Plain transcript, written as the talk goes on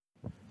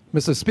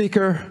Mr.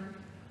 Speaker,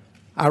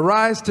 I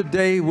rise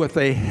today with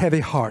a heavy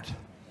heart.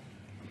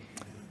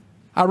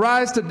 I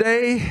rise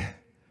today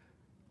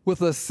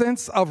with a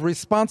sense of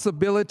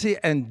responsibility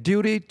and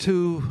duty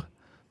to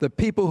the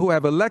people who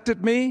have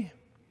elected me,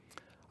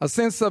 a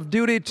sense of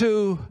duty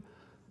to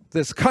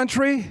this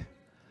country,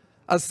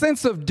 a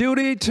sense of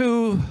duty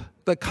to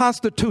the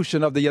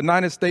Constitution of the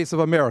United States of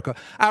America.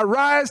 I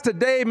rise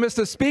today,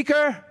 Mr.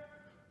 Speaker,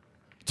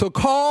 to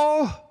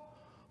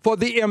call for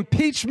the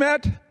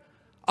impeachment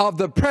of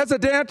the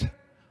President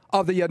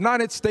of the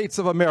United States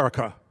of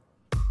America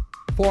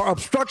for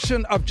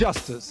obstruction of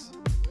justice.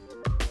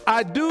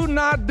 I do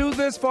not do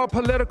this for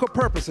political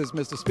purposes,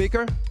 Mr.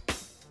 Speaker.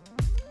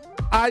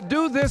 I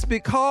do this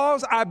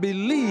because I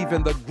believe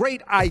in the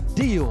great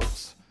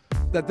ideals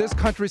that this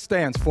country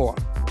stands for: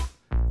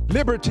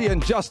 liberty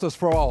and justice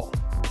for all.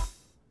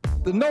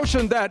 The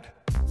notion that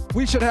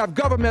we should have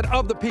government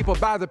of the people,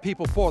 by the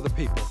people, for the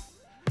people.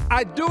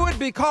 I do it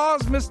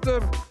because,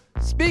 Mr.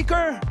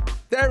 Speaker,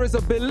 there is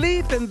a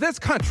belief in this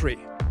country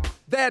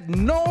that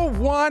no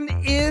one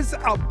is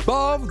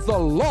above the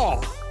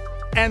law,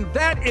 and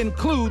that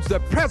includes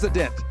the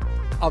President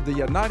of the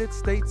United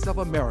States of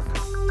America.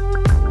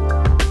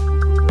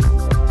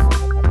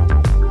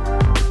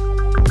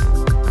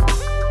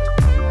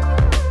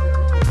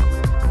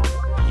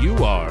 You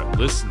are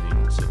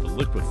listening to the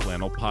Liquid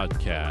Flannel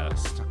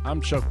Podcast.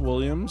 I'm Chuck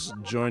Williams.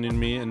 Joining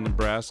me in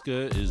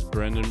Nebraska is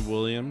Brendan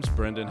Williams.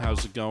 Brendan,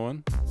 how's it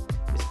going?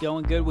 It's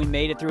going good. We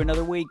made it through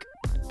another week.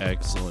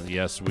 Excellent.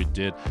 Yes, we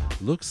did.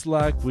 Looks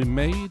like we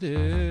made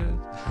it.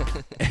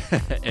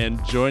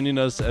 And joining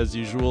us, as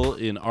usual,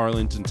 in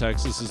Arlington,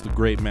 Texas, is the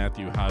great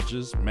Matthew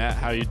Hodges. Matt,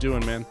 how you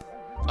doing, man?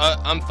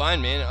 I'm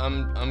fine, man.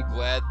 I'm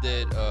glad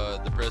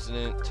that the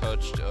president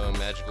touched a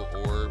magical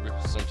orb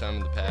sometime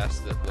in the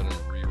past that let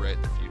him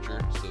rewrite the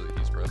future so that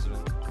he's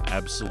president.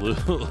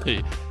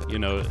 Absolutely. You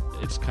know,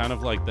 it's kind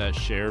of like that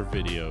Cher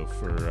video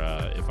for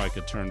If I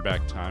Could Turn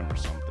Back Time or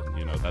something.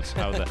 You know, that's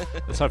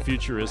how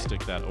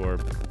futuristic that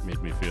orb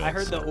made me feel. I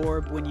heard the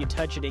orb, when you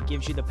touch it, it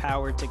gives you the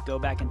power to go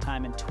back in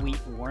time and tweet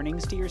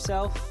warnings to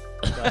yourself.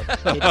 But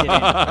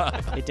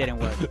it didn't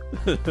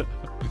work.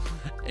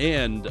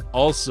 And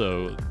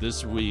also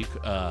this week,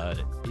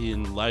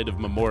 in light of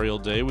Memorial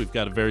Day, we've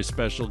got a very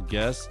special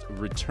guest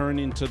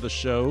returning to the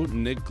show,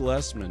 Nick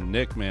Glesmann.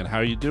 Nick, man, how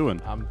are you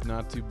doing? I'm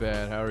not too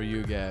bad. How are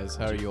you guys?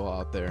 How are you all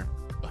out there?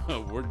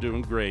 We're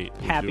doing great.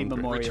 Happy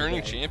Memorial Day.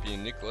 Returning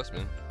champion, Nick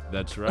Glesmann.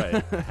 That's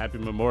right. Happy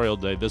Memorial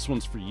Day. This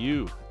one's for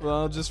you.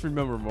 Well, just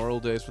remember, Memorial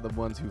Day is for the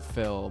ones who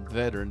fell.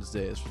 Veterans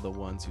Day is for the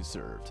ones who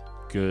served.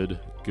 Good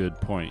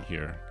point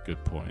here.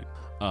 Good point.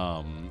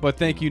 But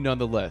thank you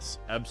nonetheless.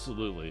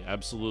 Absolutely.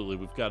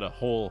 We've got a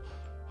whole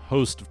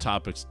host of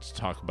topics to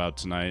talk about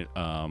tonight,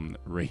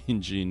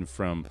 ranging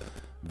from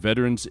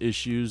veterans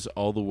issues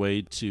all the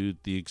way to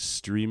the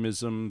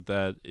extremism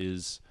that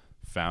is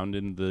found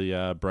in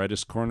the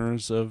brightest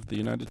corners of the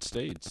United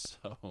States.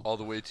 So. All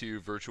the way to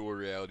virtual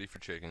reality for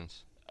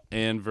chickens.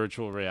 And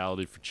virtual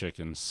reality for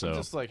chickens. So I'm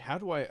just like, how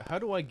do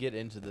I get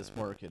into this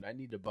market? I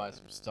need to buy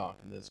some stock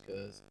in this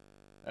because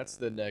that's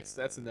the next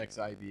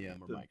IBM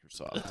or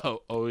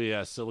Microsoft. Oh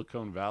yeah,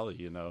 Silicon Valley.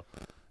 You know,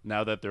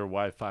 now that their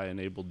Wi-Fi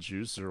enabled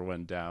juicer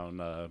went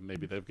down,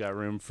 maybe they've got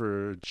room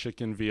for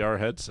chicken VR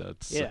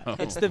headsets. Yeah, so.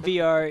 It's the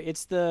VR.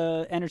 It's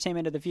the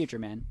entertainment of the future,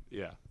 man.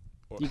 Yeah.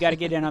 You got to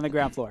get in on the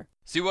ground floor.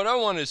 See, what I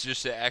want is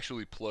just to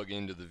actually plug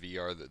into the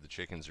VR that the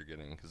chickens are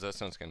getting, because that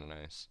sounds kind of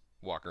nice.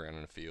 Walk around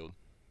in a field.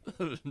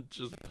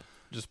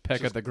 just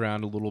peck at the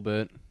ground a little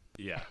bit.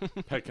 Yeah,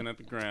 pecking at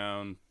the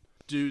ground.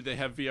 Do they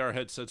have VR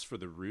headsets for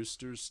the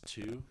roosters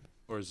too,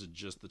 or is it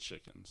just the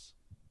chickens?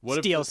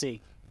 It's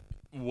DLC.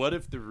 What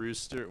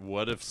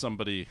if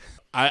somebody...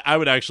 I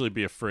would actually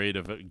be afraid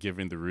of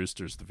giving the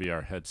roosters the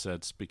VR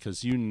headsets,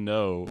 because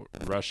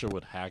Russia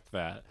would hack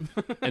that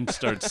and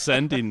start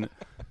sending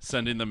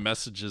the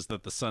messages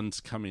that the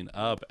sun's coming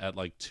up at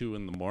like 2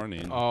 a.m.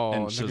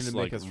 and just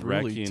like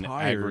wrecking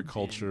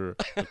agriculture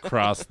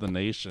across the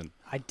nation.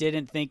 I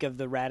didn't think of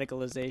the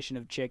radicalization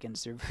of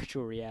chickens through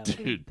virtual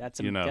reality. Dude, that's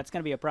going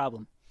to be a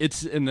problem.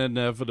 It's an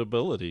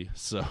inevitability,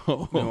 so...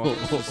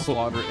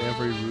 slaughter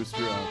every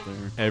rooster out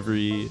there.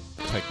 Every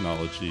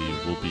technology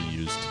will be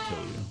used to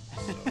kill you.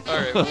 All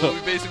right, well, we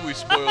basically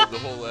spoiled the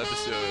whole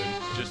episode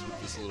just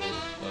with this little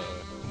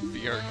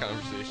VR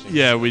conversation.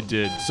 Yeah, we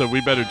did. So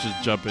we better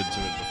just jump into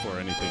it before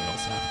anything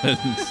else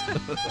happens.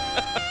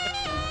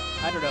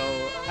 I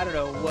don't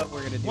know what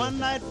we're going to do. One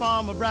night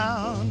Farmer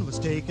Brown was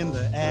taking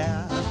the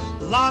air,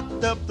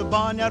 locked up the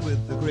barnyard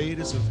with the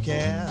greatest of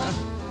care.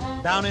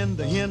 Down in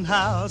the hen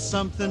house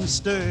something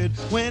stirred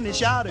when he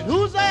shouted,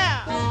 "Who's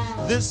there?"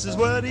 This is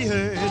what he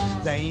heard: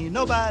 "There ain't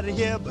nobody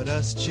here but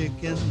us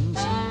chickens.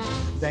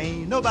 There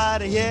ain't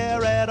nobody here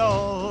at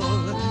all.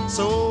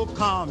 So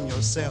calm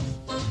yourself."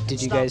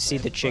 Did you guys see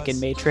the Chicken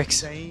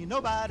Matrix?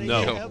 No. What?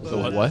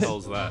 The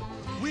hell's that?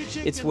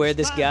 It's where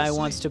this guy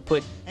wants to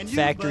put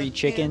factory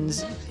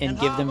chickens and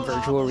give them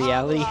virtual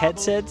reality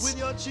headsets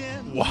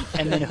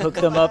and then hook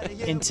them up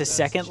into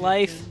Second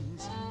Life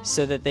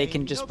so that they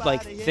can just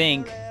like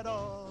think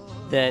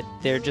that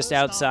they're just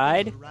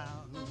outside,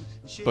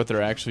 But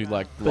they're actually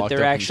like but locked they're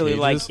up actually in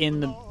like cages? in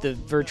the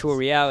virtual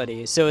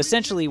reality. So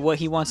essentially what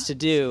he wants to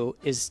do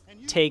is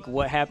take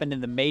what happened in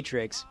the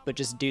Matrix, but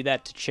just do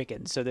that to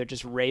chickens. So they're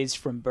just raised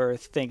from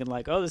birth thinking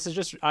like, oh,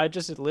 I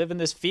just live in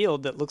this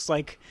field that looks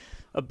like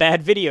a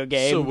bad video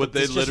game. So would but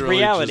they it's just literally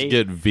reality.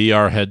 just get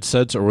VR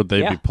headsets, or would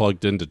they Yeah. be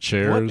plugged into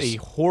chairs? What a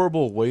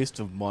horrible waste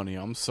of money.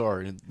 I'm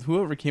sorry.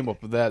 Whoever came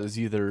up with that is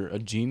either a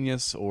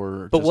genius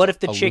or But just what if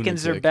the a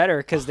chickens lunatic. are better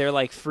because they're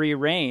like free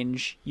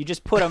range? You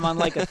just put them on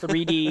like a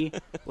 3D,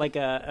 like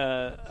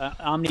a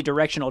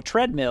omnidirectional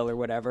treadmill or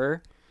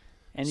whatever,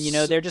 and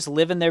they're just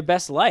living their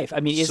best life.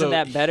 I mean, isn't So-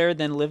 that better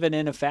than living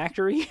in a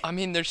factory? I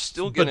mean, they're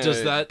still But gonna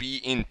does that- be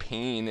in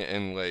pain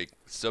and like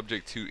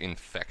subject to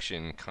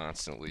infection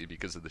constantly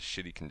because of the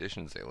shitty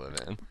conditions they live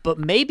in. But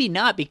maybe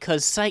not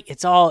because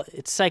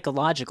it's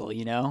psychological,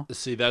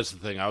 See, that's the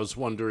thing. I was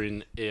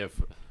wondering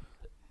if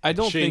I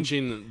don't think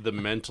changing the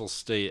mental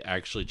state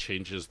actually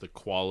changes the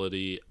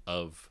quality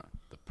of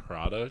the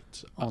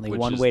product. Only which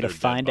one is way to their dead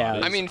find out.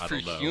 bodies. I mean, for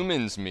don't know.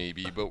 humans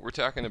maybe, but we're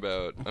talking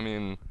about. I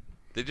mean,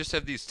 they just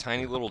have these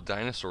tiny little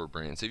dinosaur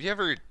brains. Have you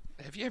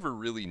ever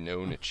really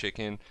known a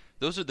chicken?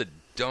 Those are the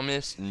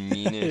dumbest,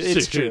 meanest.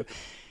 It's true.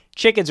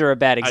 Chickens are a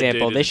bad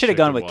example. dated They a should have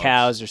gone chicken with once.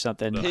 cows or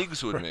something.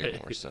 Pigs would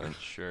make more sense,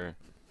 sure.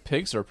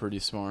 pigs are pretty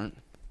smart.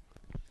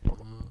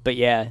 But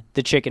yeah,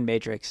 the chicken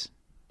matrix.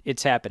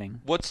 It's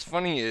happening. What's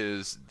funny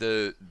is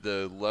the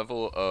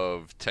level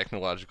of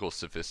technological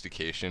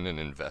sophistication and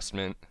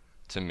investment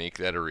to make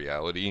that a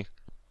reality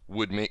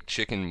would make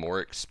chicken more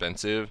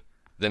expensive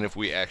than if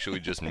we actually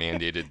just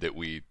mandated that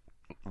we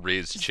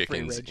raise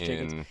chickens free-range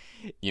chickens.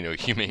 in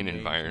humane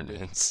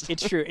environments.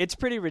 It's true. It's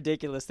pretty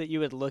ridiculous that you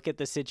would look at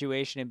the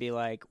situation and be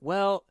like,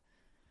 well,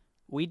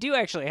 we do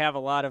actually have a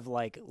lot of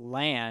like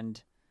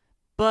land,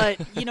 but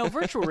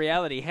virtual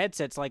reality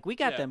headsets, like we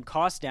got Yeah. them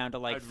cost down to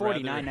like I'd rather-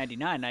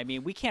 $49.99. I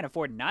mean, we can't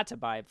afford not to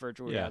buy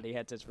virtual Yeah. reality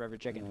headsets for every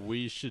chicken.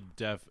 We should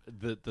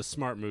the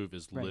smart move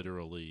is Right.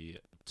 literally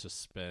to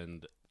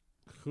spend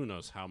who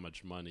knows how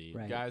much money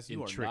Right. Guys, you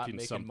in are not tricking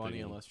making something money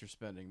unless you're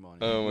spending money.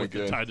 Oh my with the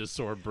god.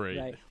 dinosaur brain.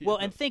 Right. You Well,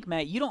 know? and think,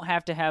 Matt, you don't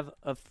have to have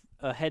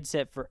a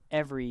headset for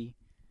every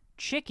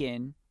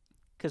chicken,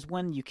 because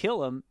when you kill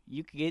them,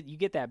 you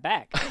get that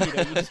back.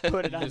 You just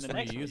put it on just the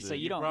next one, reuse so it.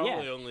 you you don't. probably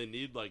Yeah. only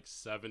need like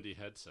 70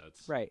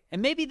 headsets. Right,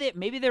 and maybe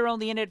they're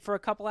only in it for a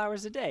couple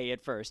hours a day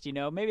at first.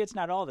 Maybe it's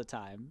not all the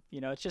time.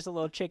 It's just a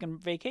little chicken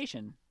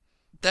vacation.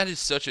 That is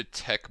such a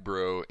tech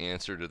bro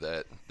answer to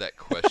that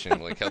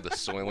question, like how the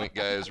Soylent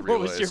guys What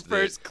was realized your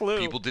first that clue?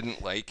 people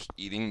didn't like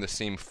eating the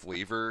same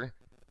flavor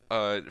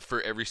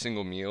for every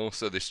single meal,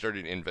 so they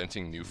started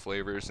inventing new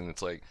flavors, and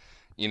it's like,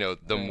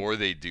 the more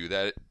they do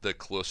that, the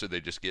closer they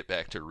just get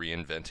back to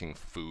reinventing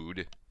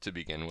food to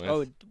begin with.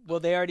 Oh, well,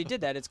 they already did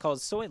that. It's called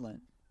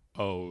Soylent.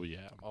 Oh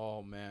yeah.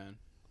 Oh man.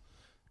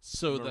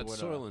 So Remember that what,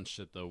 Soylent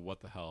shit though, what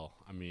the hell?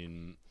 I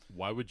mean,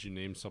 why would you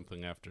name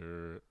something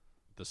after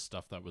the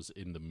stuff that was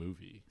in the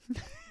movie?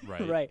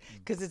 Right. Right,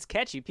 because it's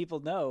catchy. People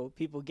know.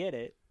 People get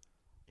it.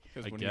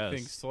 Because I when you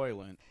think guess.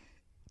 Soylent,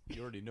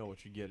 you already know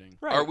what you're getting.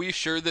 Right. Are we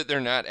sure that they're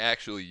not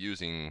actually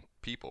using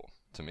people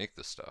to make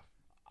this stuff?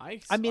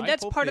 I mean,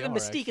 that's hope part of they the are,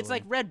 mystique. It's actually.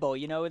 like Red Bull,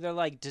 they're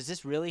like, does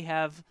this really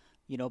have,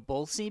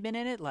 bull semen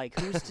in it? Like,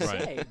 who's to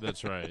say? Right.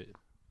 That's right.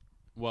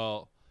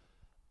 Well,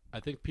 I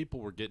think people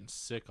were getting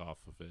sick off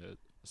of it,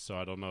 so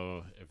I don't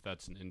know if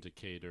that's an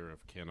indicator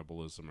of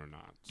cannibalism or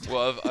not.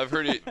 Well, I've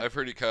heard it. I've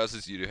heard it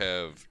causes you to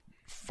have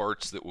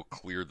farts that will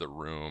clear the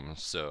room.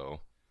 So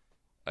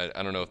I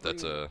don't know if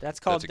that's a That's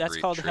called a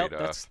great health. trade-off.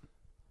 That's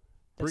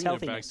Bringing it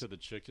back healthiness. to the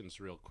chickens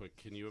real quick,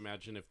 can you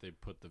imagine if they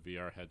put the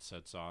VR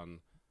headsets on,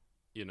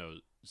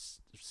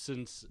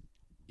 since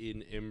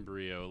in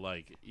embryo,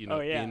 like, Oh,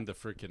 yeah. in the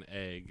freaking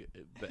egg,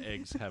 the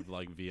eggs have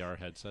like VR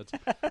headsets.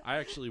 I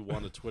actually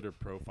want a Twitter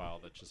profile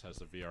that just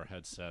has a VR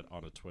headset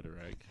on a Twitter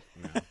egg.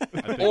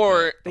 I think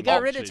Or They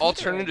got rid of Twitter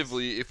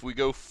alternatively, if we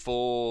go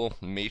full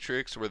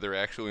Matrix, where they're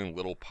actually in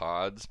little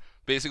pods,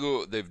 basically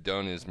what they've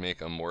done is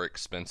make a more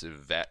expensive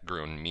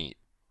vat-grown meat.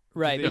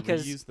 Right, Do they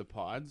because reuse the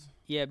pods?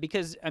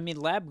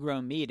 lab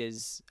grown meat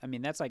is,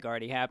 that's like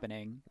already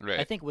happening. Right.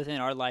 I think within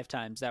our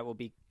lifetimes that will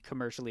be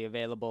commercially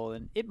available,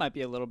 and it might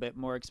be a little bit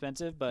more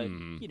expensive, but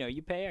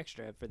you pay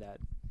extra for that,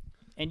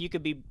 and you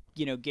could be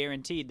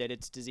guaranteed that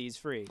it's disease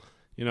free.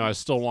 I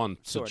still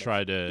want to Sort of.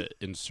 try to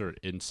insert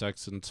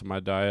insects into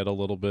my diet a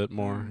little bit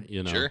more.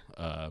 Sure.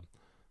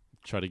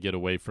 Try to get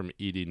away from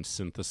eating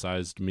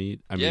synthesized meat.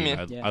 I Yeah, mean,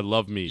 man. Yeah. I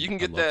love meat. You can I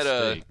get love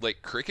that steak.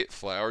 like cricket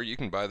flour. You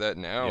can buy that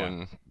now, Yeah. and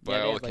Yeah, by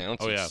they all have, like,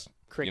 accounts, Oh, yeah. it's,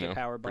 Cricket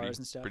power pretty, bars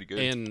and stuff. pretty good.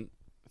 and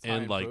It's high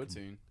in like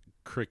protein.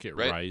 cricket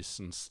Right. rice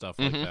and stuff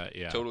like Mhm. that.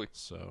 Yeah, Totally.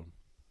 So,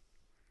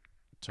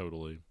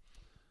 totally.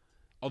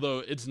 Although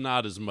it's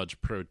not as much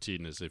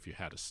protein as if you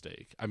had a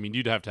steak. I mean,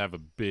 you'd have to have a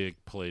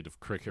big plate of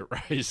cricket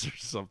rice or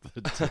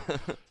something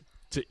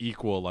to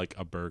equal like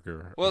a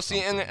burger. Well, or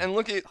see, something. and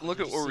look at what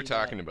you we're see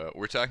talking about.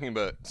 We're talking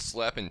about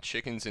slapping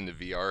chickens into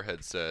VR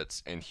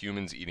headsets and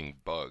humans eating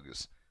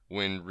bugs.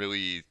 When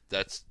really,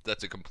 that's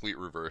a complete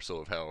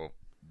reversal of how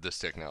this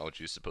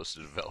technology is supposed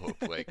to develop.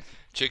 Like,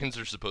 chickens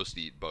are supposed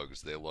to eat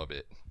bugs. They love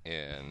it.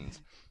 And,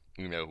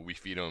 we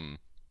feed them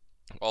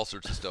all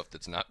sorts of stuff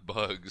that's not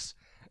bugs.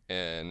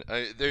 And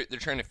they're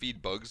trying to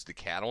feed bugs to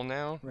cattle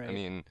now. Right. I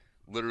mean,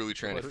 literally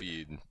trying to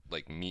feed,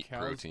 like, meat Cows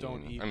protein.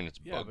 don't eat- I mean, it's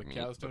yeah, bug but meat,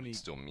 cows but don't it's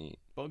eat still meat.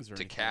 bugs or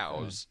To anything like that.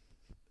 cows,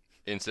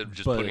 instead of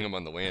just But- putting them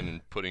on the land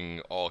and putting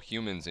all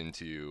humans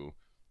into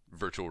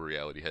virtual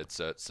reality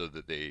headsets so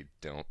that they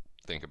don't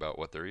think about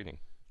what they're eating.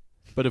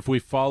 But if we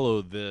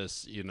follow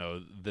this,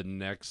 the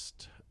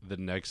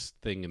next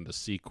thing in the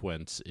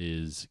sequence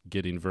is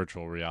getting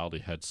virtual reality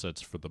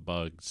headsets for the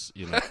bugs,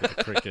 for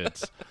the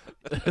crickets,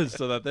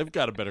 so that they've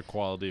got a better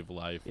quality of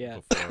life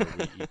before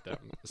we eat them.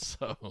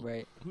 So,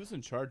 Right. Who's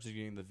in charge of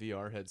getting the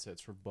VR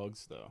headsets for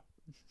bugs, though?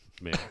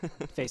 man,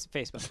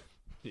 Facebook.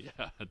 yeah,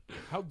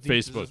 How deep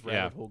does Facebook, this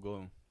rabbit hole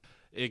go?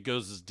 it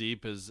goes as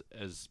deep as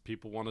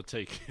people want to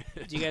take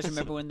it. Do you guys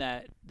remember when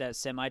that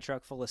semi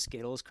truck full of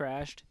Skittles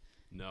crashed?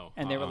 No,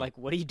 And they were like,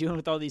 "What are you doing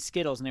with all these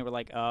Skittles?" And they were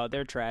like, "Oh,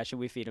 they're trash, and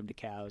we feed them to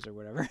cows or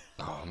whatever."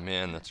 Oh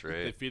man, that's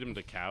they right. feed them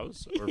to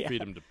cows or Yeah. feed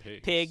them to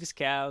pigs? Pigs,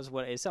 cows,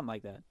 something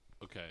like that.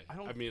 Okay.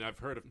 I I mean, I've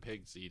heard of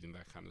pigs eating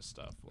that kind of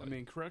stuff. I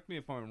mean, correct me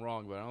if I'm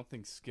wrong, but I don't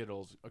think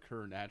Skittles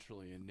occur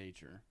naturally in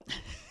nature.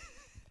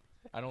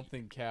 I don't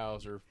think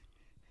cows are.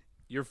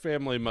 your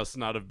family must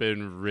not have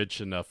been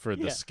rich enough for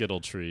the Yeah. Skittle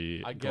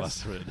tree. I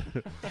guess-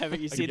 Glesmann. Haven't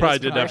you You seen probably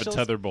those didn't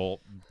have a commercials?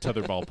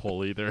 tetherball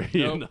pole either. Nope.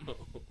 You know?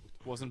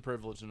 Wasn't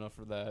privileged enough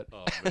for that.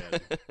 Oh man,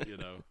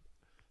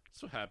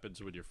 that's what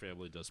happens when your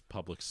family does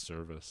public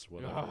service.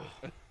 Whatever.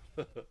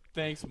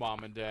 Thanks,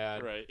 Mom and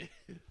Dad. Right.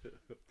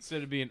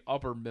 Instead of being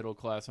upper middle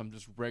class, I'm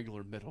just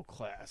regular middle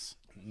class.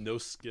 No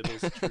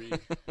Skittles tree. This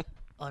is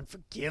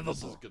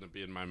Unforgivable. gonna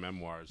be in my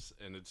memoirs,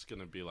 and it's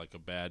gonna be like a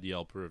bad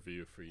Yelp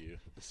review for you.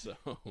 So.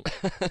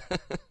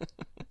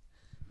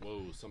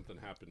 Whoa! Something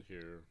happened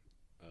here.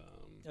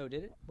 Oh,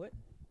 did it? What?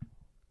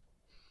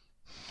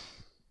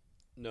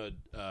 No,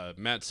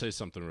 Matt, say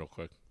something real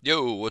quick.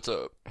 Yo, what's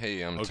up?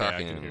 Hey, I'm Okay, I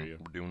talking. can hear you.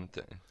 We're doing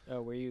the thing.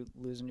 Oh, were you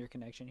losing your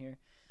connection here?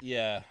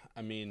 Yeah,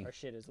 I mean, Our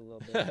shit is a little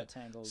bit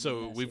tangled.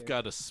 so mess we've here.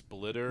 got a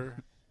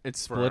splitter.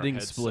 It's For our splitting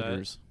headset.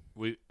 splitters.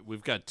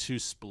 We've got two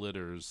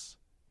splitters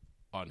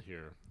on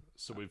here,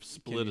 so we've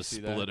split you a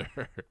see that? splitter.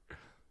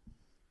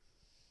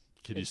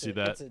 Can you It's see a-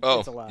 that? it's a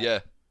Oh, lot. yeah.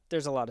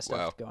 There's a lot of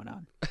stuff Wow. going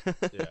on.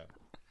 Yeah.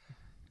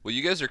 Well,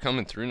 you guys are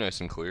coming through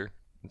nice and clear.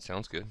 It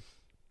sounds good.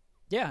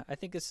 Yeah, I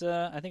think it's all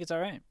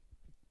right.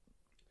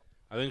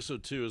 I think so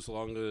too. As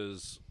long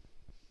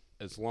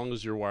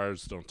as your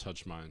wires don't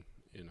touch mine,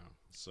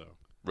 So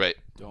Right.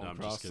 Don't No, I'm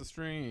just cross kidding. the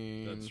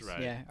streams. that's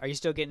right. Yeah. Are you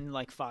still getting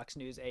like Fox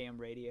News AM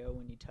radio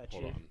when you touch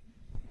Hold it?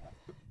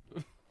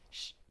 on.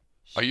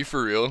 Are you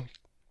for real?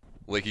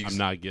 Like I'm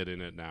not getting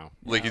it now.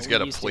 like No, he's we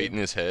got a used plate to. in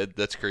his head.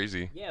 That's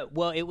crazy. Yeah,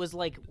 well, it was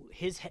like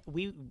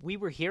we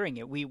were hearing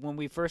it. When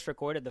we first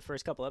recorded the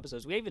first couple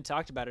episodes, we even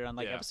talked about it on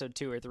like Yeah. episode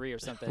 2 or 3 or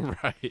something.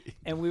 Right.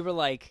 And we were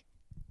like,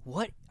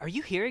 "What are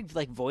you hearing?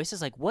 Like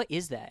voices? Like what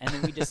is that?" And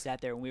then we just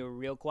sat there and we were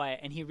real quiet.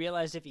 And he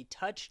realized if he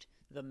touched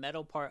the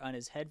metal part on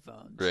his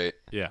headphones, Right.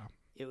 Yeah.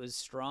 it was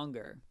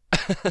stronger.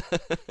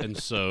 And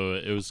so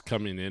it was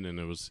coming in, and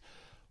it was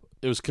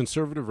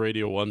conservative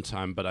radio one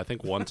time, but I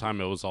think one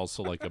time it was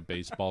also like a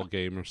baseball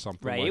game or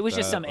something. Right. Like It was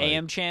just that, some like-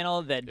 AM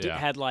channel that Yeah.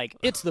 had like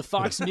it's the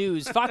Fox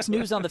News on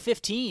the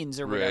 15s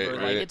or whatever. Right,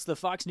 Like right. it's the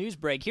Fox News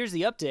break. Here's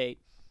the update.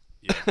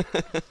 Yeah.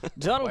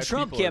 Donald Why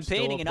Trump people are still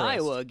campaigning in oppressed.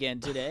 Iowa again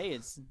today.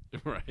 It's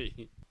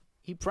Right.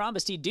 he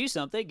promised he'd do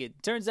something.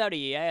 It turns out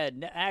he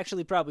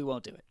actually probably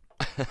won't do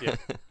it. Yeah.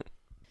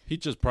 He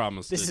just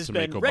promised This it has to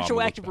been make Obama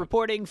retroactive look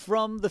reporting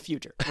from the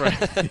future.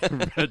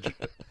 bad. Right.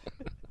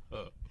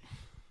 Oh.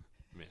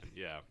 Man,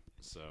 yeah.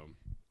 So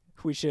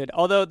We should.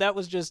 Although that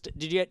was just.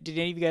 Did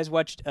any of you guys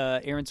watch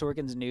Aaron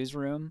Sorkin's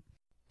Newsroom?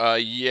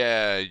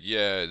 Yeah,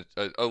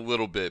 a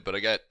little bit, but I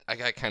got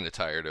kind of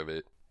tired of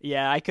it.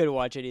 Yeah, I couldn't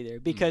watch it either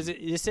because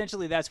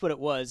essentially that's what it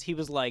was. He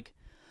was like,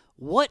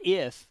 "What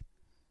if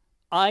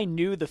I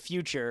knew the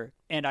future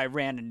and I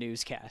ran a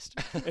newscast?"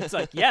 It's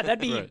like, yeah, that'd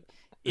be. Right.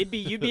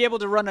 You'd be able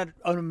to run an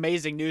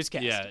amazing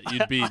newscast. yeah,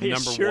 you'd be I number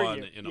assure one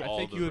you. in I all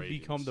think the you would ratings.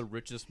 become the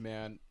richest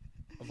man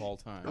of all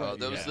time. Oh,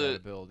 that was Yeah. the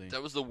ability.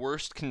 that was the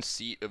worst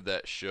conceit of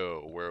that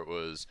show, where it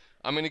was,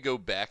 I'm gonna go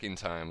back in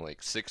time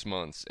like 6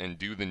 months and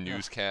do the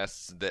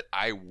newscasts that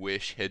I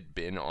wish had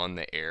been on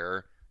the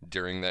air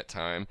during that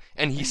time,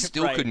 and he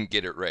still Right. couldn't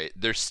get it right.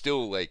 They're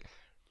still like,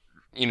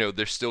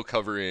 they're still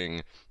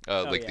covering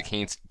like the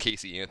yeah.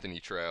 Casey Anthony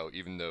trial,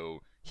 even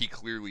though he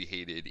clearly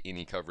hated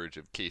any coverage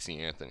of Casey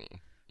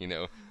Anthony.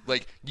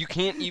 Like you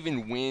can't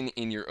even win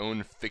in your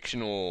own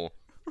fictional.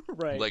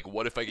 Right. Like,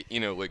 what if I,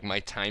 like my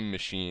time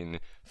machine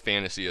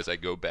fantasy as I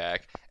go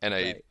back and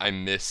Right. I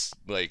miss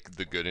like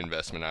the good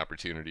investment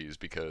opportunities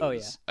because Oh,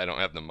 yeah. I don't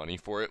have the money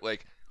for it.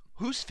 Like,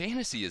 whose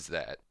fantasy is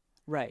that?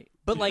 Right.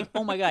 But like,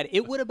 oh my God,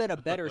 it would have been a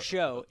better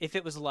show if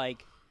it was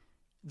like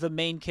the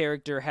main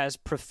character has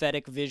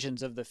prophetic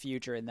visions of the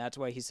future and that's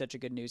why he's such a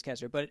good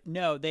newscaster. But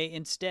no, they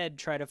instead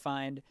try to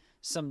find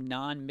some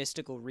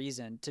non-mystical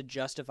reason to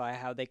justify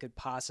how they could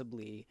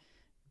possibly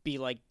be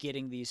like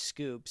getting these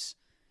scoops.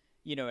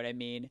 You know what I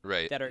mean?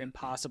 Right. That are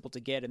impossible to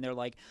get, and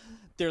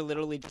they're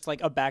literally just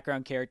like a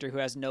background character who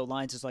has no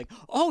lines. Is like,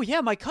 oh yeah,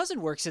 my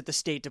cousin works at the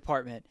State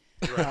Department.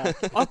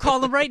 I'll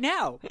call him right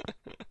now.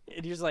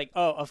 And you're just like,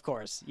 oh, of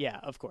course, yeah,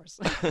 of course.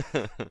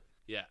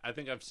 Yeah, I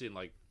think I've seen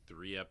like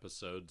 3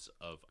 episodes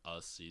of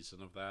a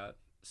season of that,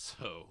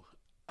 so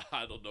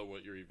I don't know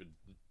what you're even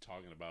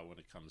talking about when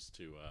it comes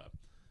to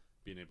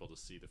being able to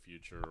see the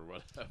future or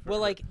whatever. Well,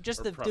 like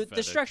just or the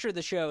prophetic. structure of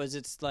the show is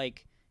it's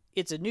like.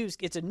 It's a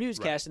newscast,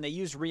 Right. and they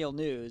use real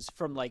news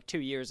from like 2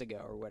 years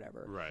ago or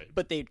whatever. Right.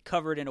 But they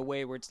cover it in a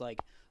way where it's like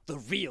the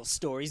real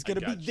story's gonna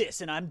be gotcha. this,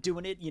 and I'm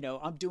doing it.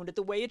 I'm doing it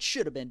the way it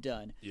should have been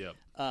done. Yep.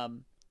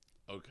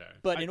 Okay.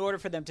 But in order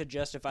for them to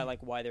justify like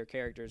why their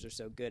characters are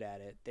so good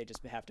at it, they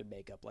just have to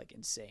make up like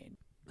insane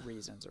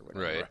reasons or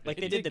whatever. Right. Like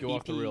they It did the go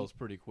off the BP. rails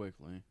pretty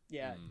quickly.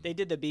 Yeah, they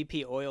did the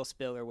BP oil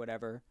spill or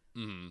whatever,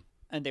 Mm-hmm.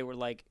 and they were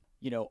like,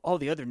 all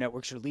the other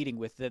networks are leading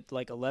with that,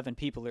 like 11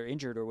 people are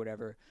injured or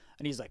whatever.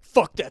 And he's like,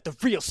 fuck that. The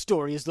real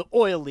story is the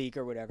oil leak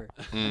or whatever.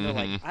 And they're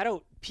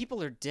like,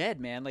 people are dead,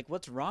 man. Like,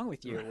 what's wrong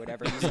with you or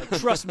whatever. And he's like,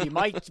 trust me,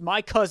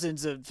 my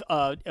cousin's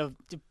a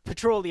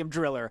petroleum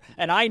driller,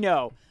 and I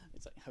know.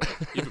 It's like,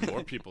 okay. Even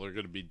more people are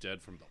going to be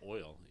dead from the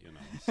oil,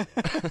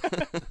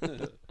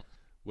 so.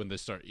 When they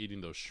start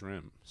eating those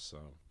shrimp. So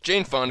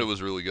Jane Fonda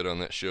was really good on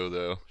that show,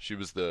 though. She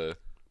was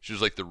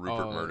like the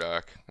Rupert Oh.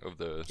 Murdoch of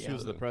the. She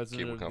was the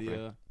president cable of company.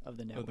 the Of the of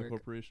the network.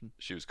 corporation.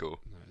 She was cool.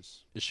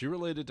 nice. Is she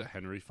related to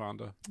Henry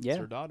Fonda? It's Yeah.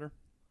 her daughter.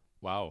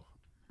 Wow.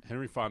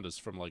 Henry Fonda's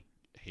from like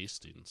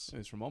Hastings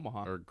He's from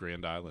Omaha. or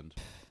Grand Island.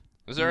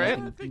 Is that right?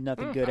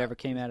 Nothing good ever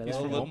came out of He's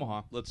that. from Look-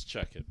 Omaha. Let's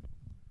check it.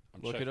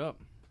 I'm Look checking. it up.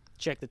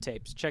 Check the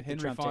tapes. Check the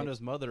Henry Trump Fonda's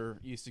tapes. mother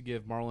used to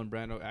give Marlon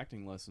Brando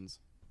acting lessons.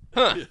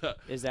 Yeah.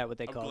 Is that what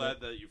they I'm call glad it?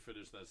 that you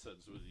finished that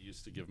sentence. With you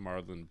used to give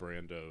Marlon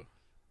Brando.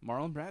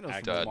 Marlon Brando's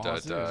from Dot Omaha.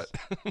 dot serious.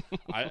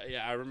 dot.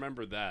 I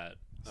remember that.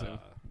 So-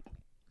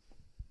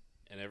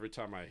 And every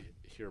time I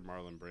hear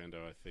Marlon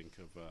Brando, I think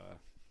of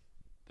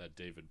that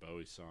David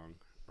Bowie song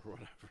or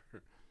whatever.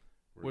 where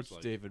Which it's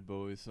like, David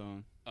Bowie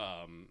song?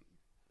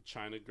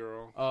 China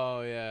Girl.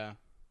 Oh yeah.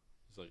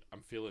 It's like,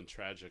 I'm feeling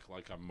tragic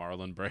like I'm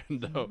Marlon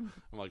Brando.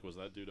 I'm like, was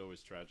that dude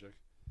always tragic?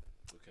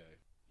 Okay.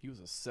 He was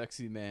a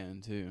sexy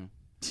man too.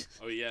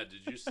 Oh yeah,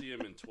 did you see him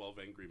in 12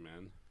 Angry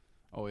Men?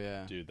 Oh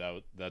yeah. Dude,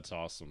 that's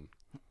awesome.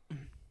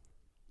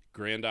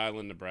 Grand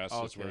Island,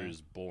 Nebraska is where Okay. he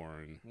was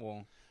born.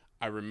 Well,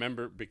 I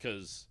remember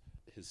because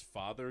his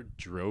father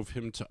drove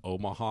him to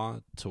Omaha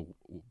to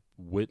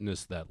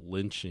witness that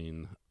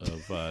lynching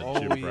of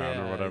Jim Brown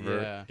yeah, or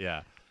whatever.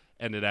 yeah.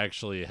 And it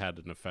actually had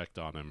an effect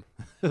on him.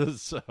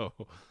 So,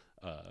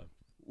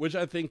 which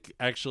I think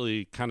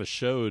actually kind of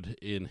showed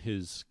in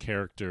his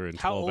character in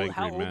 12 Angry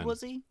How Men. old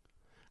was he?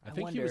 I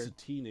think he was a wonder.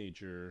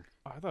 teenager.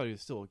 I thought he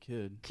was still a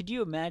kid. Could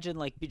you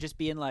imagine just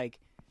being like,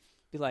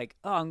 oh,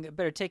 I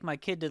better take my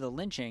kid to the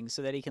lynching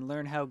so that he can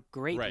learn how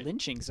great Right.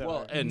 lynchings are.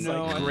 Well, and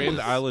No, like I Grand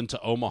think- Island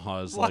to Omaha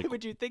is Why like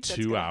would you think that's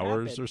 2 gonna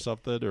hours happen? or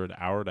something, or an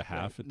hour and a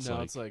half. It's no,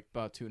 like it's like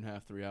about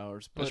 2.5, 3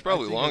 hours. It was But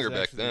probably I think it longer was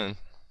back actually- then.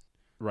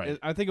 right.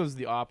 I think it was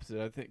the opposite.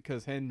 I think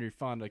because Henry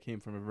Fonda came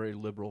from a very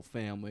liberal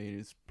family, and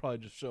he's probably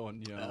just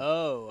showing,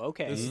 Oh,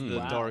 okay. this is the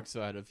Wow. dark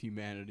side of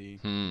humanity.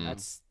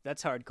 That's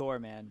hardcore,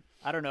 man.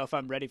 I don't know if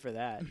I'm ready for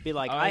that. Be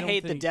like, I I don't hate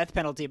the think- death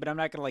penalty, but I'm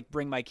not gonna like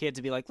bring my kids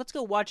and be like, let's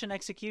go watch an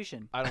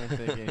execution. I don't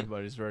think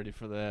anybody's ready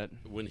for that.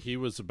 When he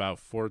was about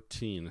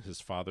 14,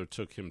 his father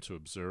took him to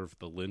observe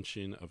the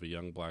lynching of a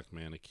young black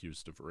man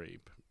accused of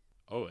rape.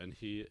 Oh, and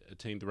he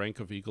attained the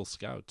rank of Eagle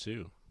Scout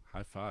too.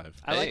 High five.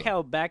 I like Hey.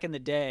 how back in the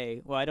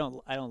day. Well, I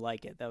don't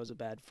like it. That was a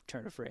bad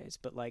turn of phrase.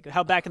 But like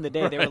how back in the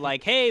day they were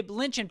like, "Hey,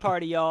 lynching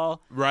party,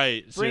 y'all!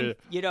 Right. Bring,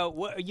 So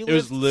what you It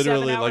was live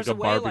literally 7 hours like a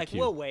away? Like barbecue.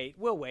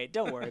 we'll wait.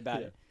 Don't worry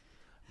about it."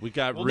 we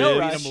got Well, ribs. no Lead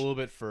rush. him a little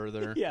bit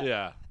further. Yeah.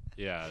 Yeah.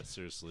 Yeah.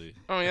 Seriously.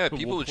 Oh yeah, We'll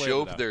people would plan show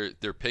it up out.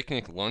 their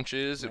picnic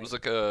lunches. It was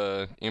like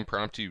a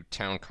impromptu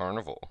town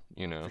carnival,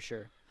 For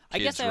sure. I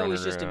Kids guess I always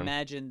running just around.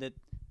 imagined that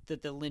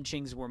the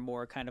lynchings were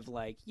more kind of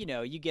like, you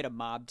get a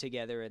mob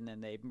together and then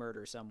they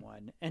murder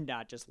someone, and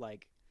not just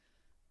like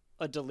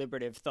a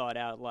deliberative thought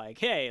out like,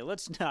 hey,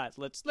 let's not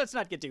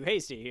get too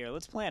hasty here.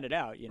 Let's plan it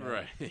out,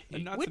 Right.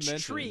 And not Which to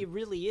mention, tree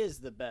really is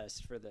the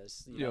best for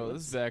this?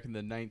 this is back in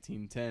the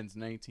 1910s,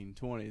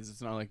 1920s.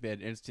 It's not like they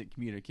had instant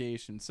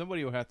communication.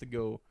 Somebody will have to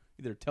go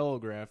either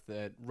telegraph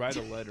that, write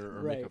a letter,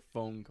 or make Right. a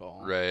phone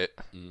call. right?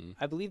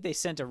 I believe they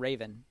sent a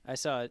raven. I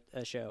saw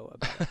a show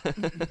about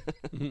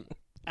it.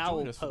 Owl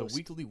Join us for the Post.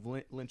 weekly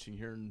lynching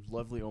here in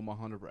lovely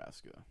Omaha,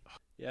 Nebraska.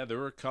 Yeah, there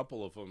were a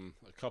couple of them,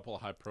 a couple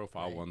of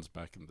high-profile Right. ones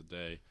back in the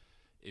day.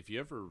 If you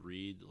ever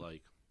read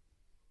like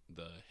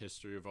the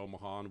history of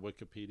Omaha on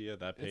Wikipedia,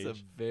 that page, It's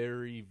a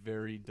very,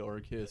 very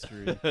dark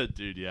history.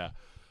 dude, yeah.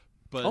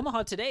 But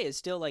Omaha today is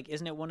still like,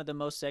 isn't it one of the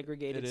most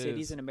segregated It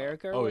cities is. in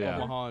America? Or Oh, yeah.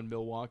 whatever? Omaha and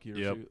Milwaukee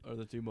Yep. are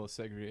the two most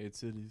segregated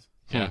cities.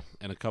 yeah,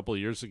 and a couple of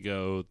years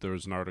ago, there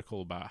was an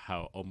article about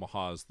how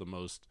Omaha is the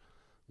most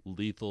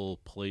lethal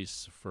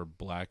place for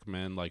black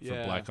men, like for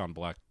Yeah. black on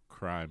black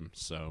crime.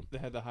 So They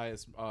had the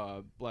highest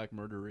black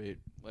murder rate,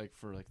 like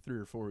for like 3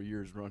 or 4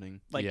 years running.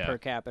 Like Yeah. per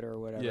capita or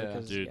whatever. Yeah.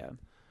 'Cause, Dude. yeah.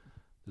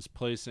 this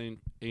place ain't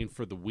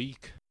for the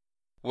weak.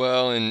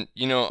 Well, and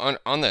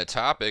on that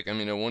topic, I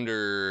mean, I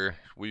wonder,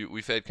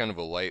 we've had kind of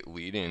a light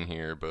lead in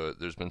here, but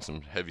there's been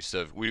some heavy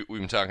stuff. We've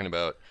been talking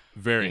about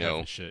Very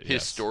heavy shit.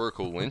 Yes.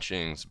 historical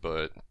lynchings,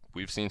 but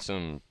we've seen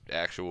some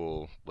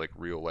actual like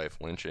real life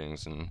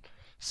lynchings and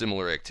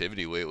similar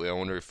activity lately. I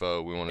wonder if we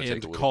want to take a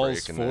And little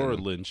calls break and for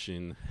then,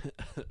 lynching.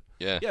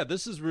 yeah. Yeah,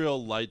 this is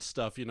real light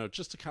stuff,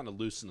 just to kind of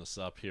loosen us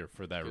up here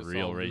for that It's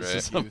real all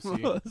racism.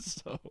 juicy.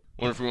 So,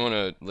 Wonder if we want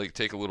to like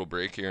take a little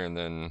break here and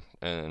then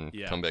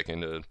Yeah. come back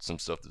into some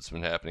stuff that's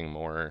been happening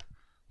more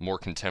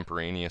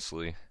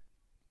contemporaneously.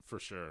 for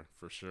sure.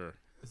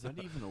 Is that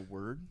even a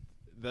word?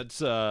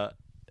 That's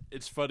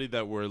it's funny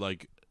that we're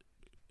like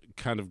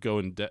kind of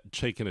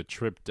taking a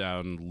trip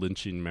down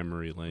lynching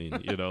memory lane,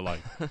 like,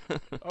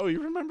 oh,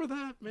 you remember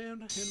that, man?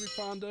 Henry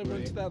Fonda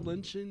went to that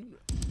lynching.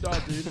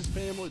 Oh, dude, his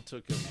family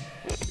took him.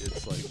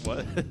 It's like,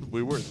 what?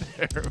 We weren't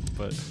there,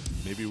 but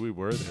maybe we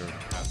were there in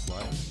past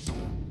lives.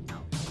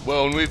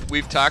 Well, and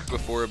we've talked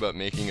before about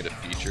making it a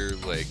feature,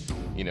 like,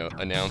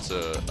 announce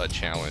a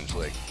challenge,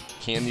 like,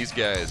 can these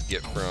guys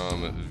get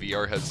from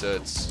VR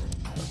headsets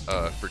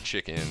for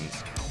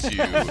chickens to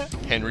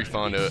Henry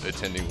Fonda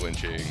attending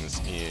lynchings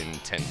in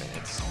 10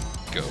 minutes?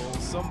 Go. Well,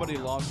 somebody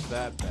lost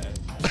that bet.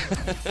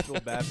 Feel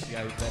bad for the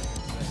guy who bet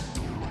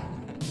against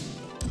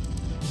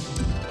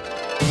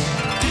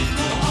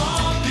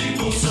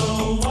People,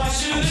 so why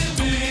should it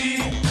be?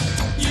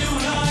 You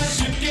and I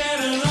should get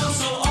along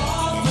so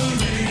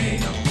awfully.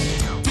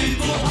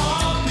 People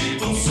are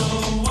people, so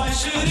why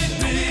should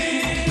it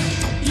be?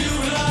 You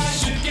and I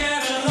should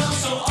get along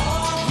so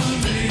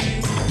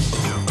awfully.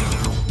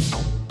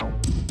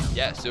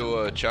 Yeah,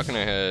 so Chuck and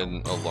I had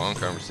a long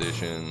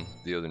conversation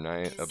the other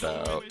night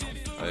about,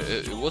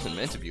 it wasn't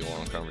meant to be a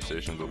long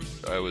conversation,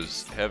 but I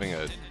was having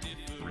a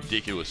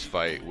ridiculous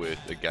fight with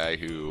a guy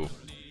who,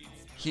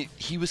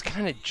 he was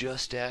kind of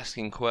just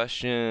asking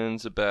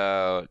questions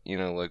about,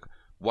 like,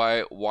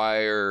 why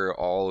are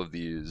all of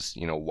these,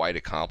 white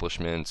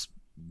accomplishments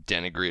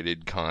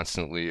denigrated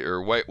constantly,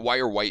 or why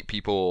are white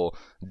people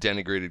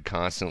denigrated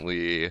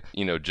constantly,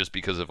 just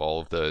because of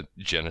all of the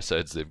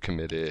genocides they've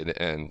committed,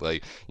 and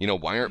like,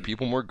 why aren't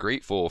people more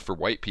grateful for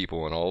white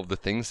people and all of the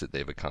things that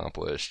they've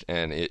accomplished?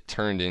 And it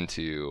turned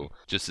into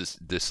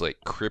just this like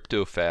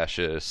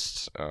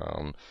crypto-fascist,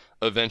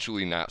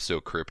 eventually not so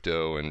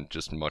crypto and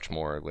just much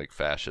more like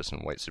fascist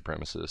and white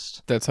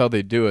supremacist. That's how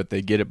they do it.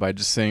 They get it by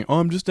just saying, "Oh,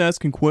 I'm just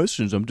asking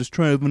questions. I'm just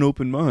trying to have an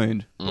open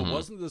mind." But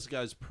wasn't this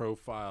guy's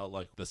profile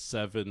like the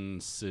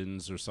 7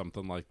 sins or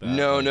something like that?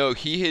 No,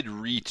 he had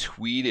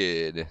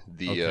retweeted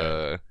the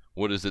Okay.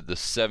 what is it, the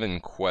 7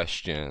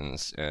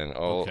 questions, and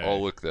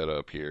I'll look that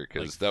up here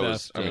because that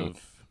was, I mean,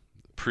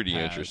 pretty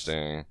past.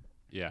 interesting.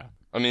 Yeah.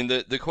 I mean,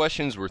 the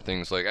questions were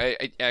things like,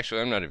 I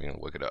actually, I'm not even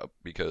gonna look it up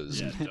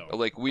because don't.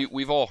 like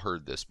we've all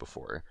heard this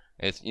before.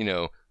 It's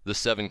the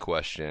 7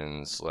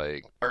 questions,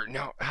 like, or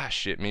no,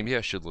 shit, maybe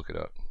I should look it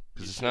up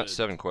because You it's not should.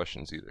 7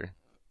 questions either.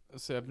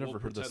 See, I've never We'll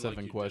heard the pretend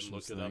 7 like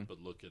questions you didn't thing.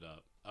 look it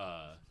up, but look it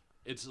up.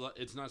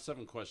 It's not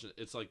 7 questions.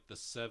 It's like the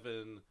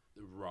 7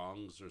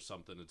 wrongs or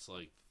something. It's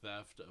like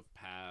theft of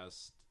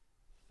past,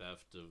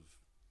 theft of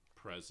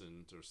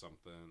present or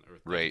something, or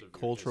theft Right. of your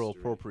Cultural history.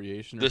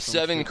 appropriation. Or The some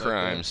 7 shit like that.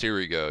 crimes. Here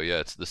we go. Yeah,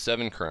 it's the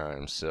 7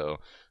 crimes. So,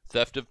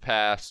 theft of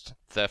past,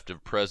 theft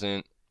of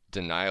present,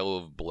 denial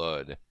of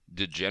blood,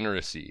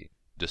 degeneracy,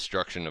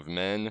 destruction of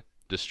men,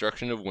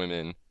 destruction of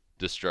women,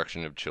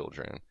 destruction of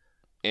children.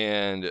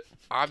 And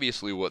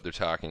obviously what they're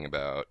talking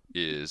about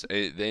is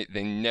they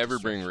never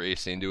bring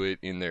race into it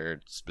in their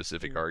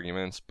specific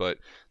arguments, but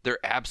they're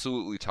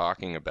absolutely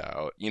talking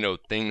about,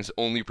 things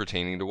only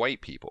pertaining to white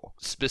people,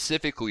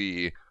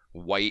 specifically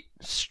white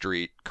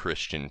straight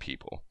Christian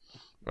people.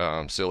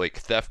 So like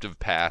theft of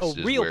past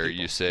is real where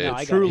people. you say No,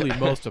 I got Truly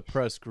most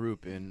oppressed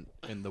group in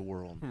the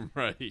world.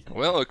 Right.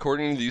 well,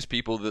 according to these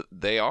people, that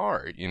they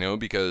are,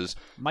 because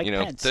Mike you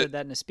know, Pence said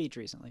that in a speech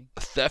recently.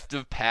 theft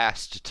of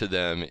past to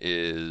them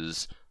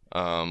is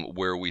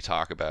where we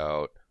talk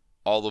about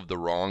all of the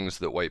wrongs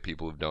that white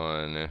people have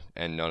done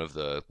and none of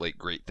the like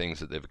great things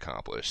that they've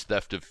accomplished.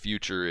 Theft of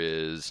future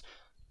is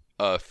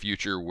a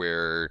future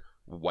where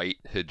white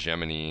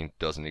hegemony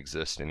doesn't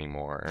exist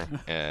anymore,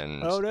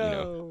 and Oh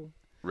no.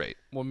 right,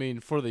 Well, I mean,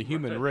 for the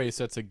human race,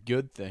 that's a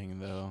good thing,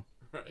 though.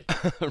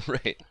 Right.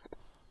 right.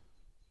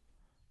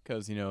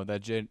 Because,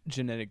 that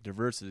genetic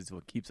diversity is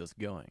what keeps us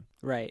going.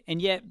 Right.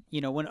 And yet,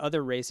 when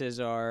other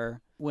races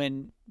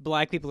when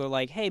black people are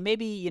like, hey,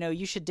 maybe,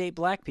 you should date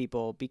black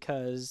people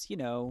because,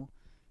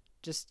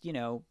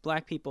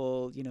 black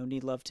people,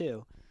 need love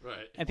too.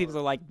 Right. And people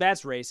are like,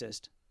 that's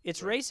racist.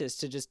 It's racist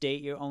to just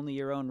date only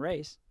your own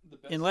race.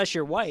 Unless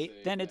you're white,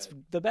 then it's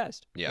the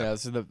best. Yeah.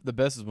 So the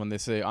best is when they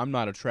say, I'm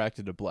not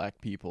attracted to black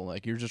people.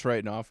 Like, you're just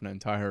writing off an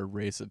entire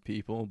race of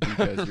people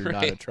because you're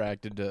not Right.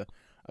 attracted to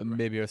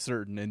maybe a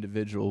certain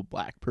individual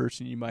black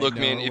person you might Look,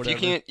 know man, or if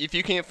whatever.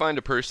 you can't find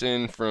a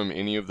person from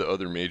any of the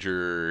other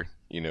major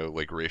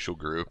like racial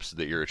groups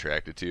that you're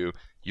attracted to,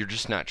 you're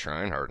just not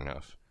trying hard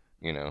enough.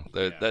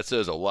 That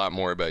says a lot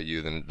more about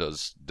you than it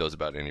does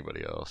about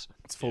anybody else.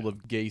 It's full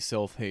of gay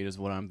self-hate is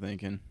what I'm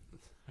thinking.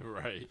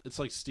 Right. It's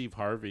like Steve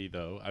Harvey,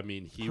 though. I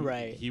mean, he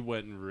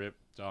went and ripped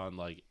on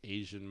like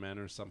Asian men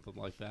or something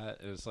like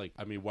that, and it's like,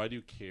 I mean, why do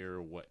you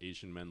care what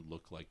Asian men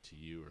look like to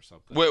you or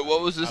something? Wait,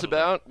 what was this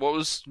about? What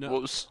was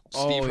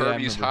Steve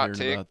Harvey's hot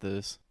take? About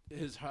this.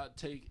 His hot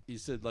take, he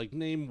said, like,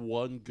 name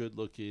one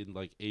good-looking,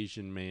 like,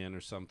 Asian man or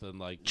something.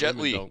 Like, Jet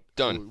Li,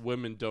 done.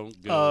 Women don't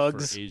go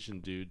for Asian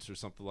dudes or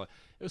something like.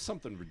 It was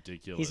something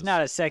ridiculous. He's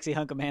not a sexy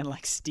hunk of man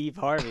like Steve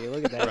Harvey.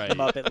 Look at that Right.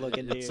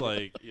 Muppet-looking dude. It's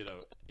like,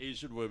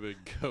 Asian women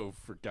go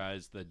for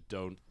guys that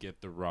don't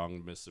get the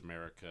wrong Miss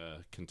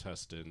America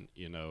contestant,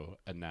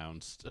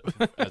 announced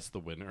as the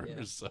winner.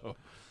 Yeah. So,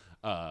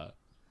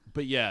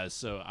 but yeah,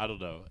 so I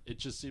don't know. It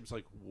just seems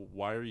like,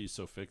 why are you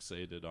so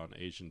fixated on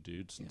Asian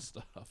dudes and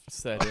stuff?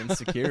 It's that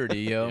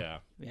insecurity, yo.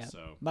 Yeah.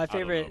 So My I don't know.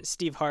 favorite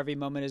Steve Harvey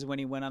moment is when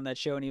he went on that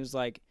show and he was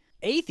like,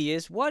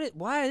 "Atheists? What?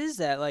 Why is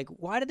that? Like,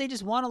 why do they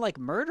just want to like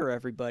murder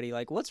everybody?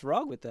 Like, what's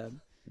wrong with them?"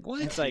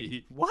 What? It's like,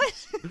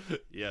 what?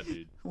 Yeah,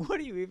 dude. What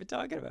are you even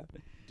talking about?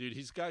 Dude,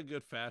 he's got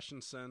good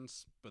fashion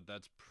sense, but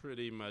that's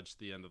pretty much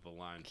the end of the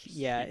line. for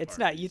Yeah, Steve it's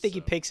Harvey, not. You think he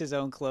so- picks his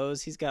own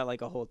clothes? He's got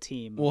like a whole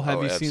team. Well, have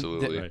Oh, you seen?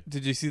 absolutely.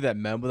 Did you see that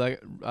memo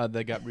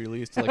that got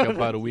released like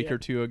about a week or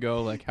two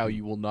ago? Like how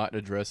you will not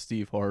address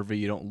Steve Harvey.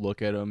 You don't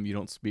look at him. You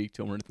don't speak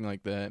to him or anything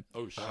like that.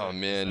 Oh, shit. Oh,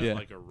 man. Is that Yeah.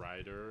 like a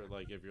rider?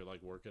 Like if you're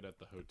like working at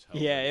the hotel?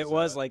 Yeah, is it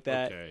was that- like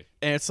that. Okay.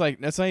 And it's like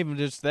that's not even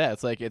just that.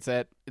 It's like it's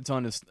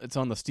on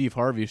the Steve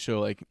Harvey show.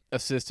 Like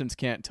assistants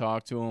can't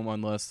talk to him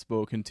unless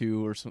spoken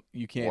to, or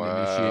you can't Wow.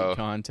 initiate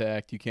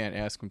contact. You can't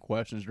ask him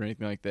questions or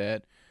anything like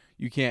that.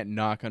 You can't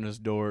knock on his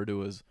door to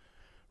his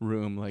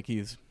room. Like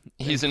he's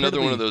another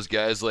one of incredibly- those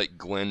guys like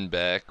Glenn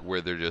Beck,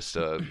 where they're just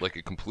like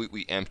a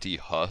completely empty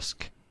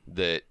husk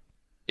that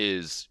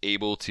is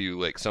able to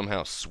like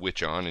somehow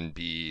switch on and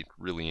be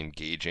really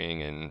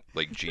engaging and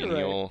like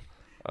genial.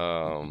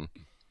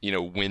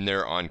 When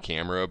they're on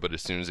camera, but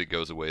as soon as it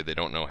goes away, they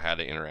don't know how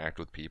to interact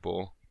with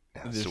people.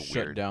 That's just so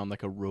shut weird, down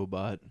like a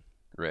robot.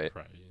 right?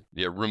 Right.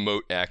 Yeah,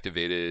 remote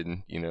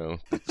activated.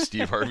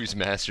 Steve Harvey's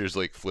masters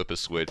like flip a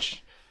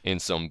switch in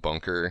some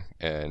bunker,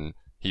 and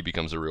he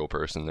becomes a real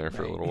person there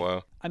for a little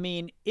while. I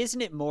mean,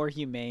 isn't it more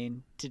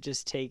humane to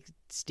just take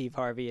Steve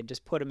Harvey and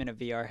just put him in a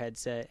VR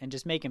headset and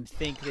just make him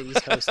think that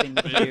he's hosting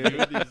the They do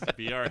feud?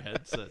 these VR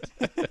headsets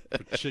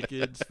for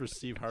chickens for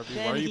Steve Harvey.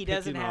 Then Why are you he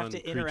doesn't picking have on to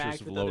creatures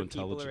interact of with low other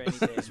people or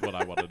intelligence? anything. Is what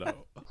I want to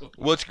know.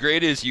 What's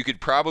great is you could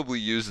probably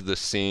use the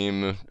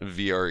same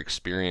VR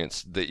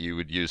experience that you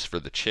would use for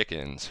the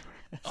chickens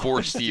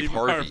for Steve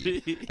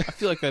Harvey. I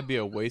feel like that'd be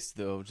a waste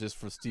though, just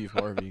for Steve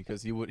Harvey,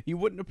 because he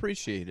wouldn't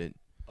appreciate it.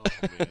 Oh,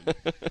 man.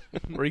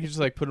 Or you could just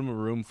like put him in a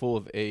room full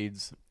of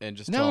AIDS and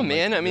just tell No, him,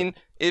 man. Like, I mean,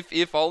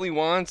 if all he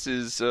wants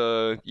is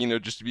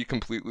just to be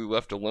completely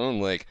left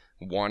alone, like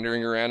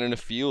wandering around in a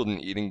field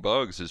and eating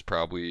bugs is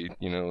probably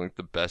like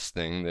the best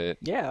thing that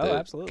Yeah, that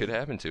absolutely. could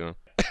happen to him.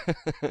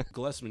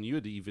 Glesman, you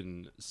had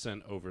even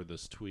sent over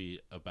this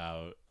tweet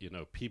about,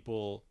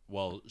 people,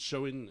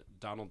 showing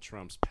Donald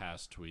Trump's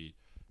past tweet,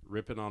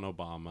 ripping on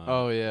Obama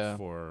Oh, yeah.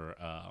 for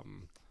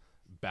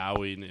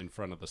bowing in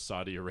front of the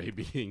Saudi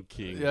Arabian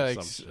king yeah, or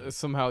like, something.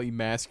 somehow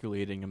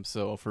emasculating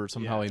himself, or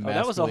somehow Yeah. emasculating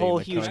that was a whole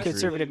the huge country.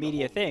 conservative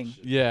media thing.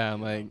 Yeah,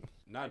 like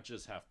Not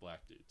just half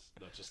black dudes.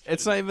 No, just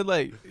it's not kidding. even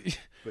like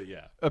But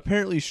yeah.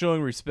 apparently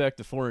showing respect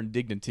to foreign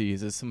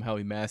dignities is somehow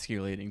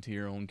emasculating to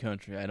your own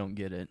country. I don't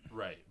get it.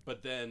 Right.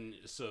 But then,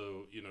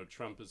 so,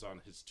 Trump is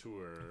on his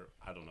tour.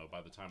 I don't know.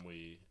 By the time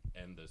we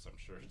end this, I'm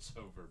sure it's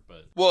over.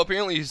 But Well,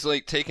 apparently he's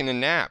like taking a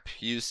nap.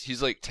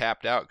 He's like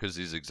tapped out because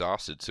he's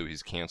exhausted, so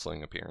he's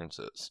canceling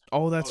appearances.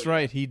 Oh, that's Oh, yeah.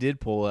 right. He did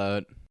pull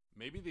out.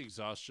 maybe the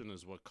exhaustion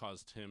is what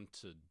caused him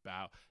to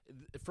bow.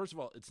 First of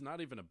all, it's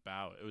not even a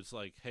bow. It was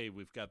like, hey,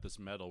 we've got this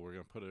medal. We're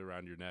going to put it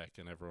around your neck.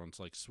 And everyone's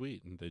like,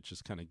 sweet. And they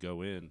just kind of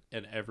go in.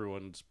 And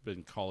everyone's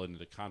been calling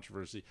it a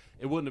controversy.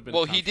 It wouldn't have been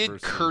Well, a he did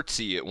controversy.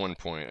 curtsy at one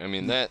point. I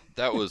mean, that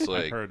was I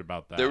like heard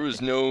about that. there was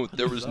no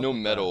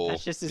medal.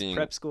 That's just his being-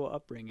 prep school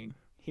upbringing.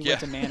 He Yeah. went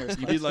to manners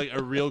You class. mean like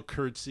a real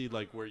curtsy,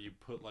 like where you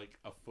put like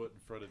a foot in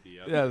front of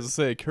the other? Yeah, I was gonna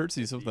say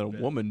curtsy is something a bent.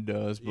 woman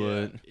does,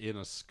 Yeah, but in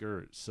a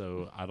skirt.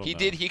 So I don't He know.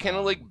 did. He kind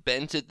of like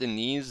bent at the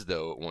knees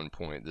though at one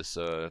point. This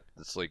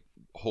like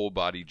whole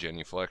body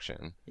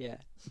genuflection. Yeah.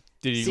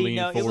 did he See, lean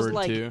no, it was forward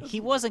like too? he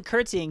wasn't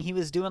curtsying. He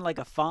was doing like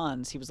a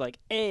Fonz. He was like,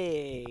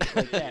 "Hey,"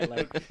 like that.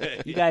 Like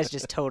Okay. you guys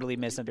just totally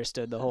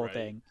misunderstood the whole Right.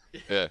 thing.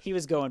 Yeah. He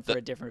was going for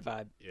a different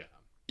vibe. Yeah.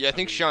 Yeah, I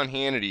think Sean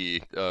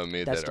Hannity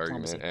made That's that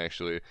argument diplomacy.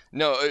 actually.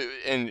 No,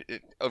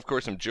 of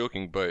course I'm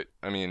joking, but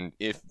I mean,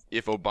 if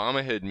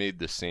Obama had made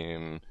the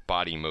same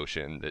body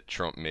motion that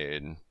Trump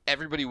made,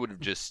 everybody would have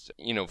just,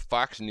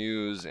 Fox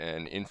News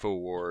and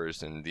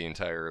Infowars and the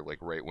entire like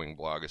right-wing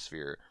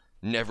blogosphere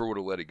never would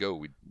have let it go,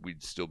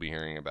 we'd still be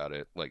hearing about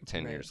it like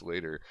 10 Right. years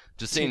later.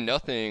 To say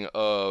nothing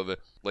of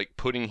like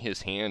putting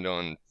his hand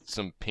on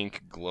some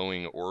pink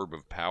glowing orb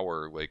of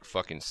power like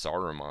fucking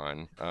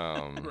Saruman.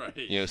 Right.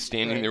 You know,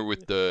 standing Right. there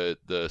with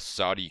the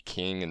Saudi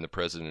king and the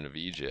president of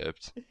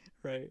Egypt.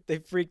 Right. They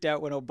freaked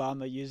out when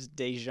Obama used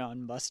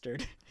Dijon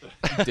mustard.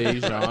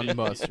 Dijon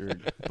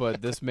mustard.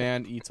 But this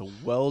man eats a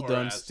well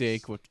done asks,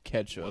 steak with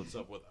ketchup. What's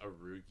up with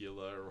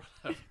arugula or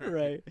whatever?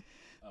 Right.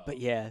 But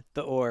yeah,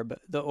 the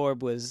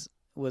orb was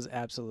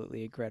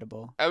absolutely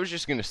incredible. I was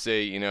just gonna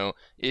say, you know,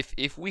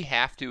 if we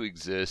have to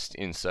exist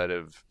inside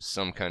of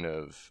some kind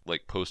of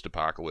like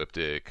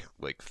post-apocalyptic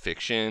like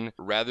fiction,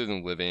 rather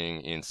than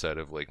living inside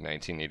of like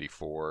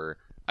 1984,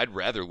 I'd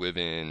rather live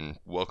in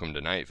Welcome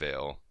to Night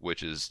Vale,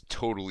 which is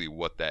totally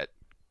what that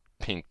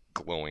pink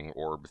glowing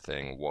orb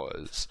thing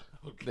was.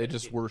 They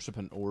just worship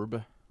an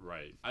orb.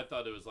 Right. I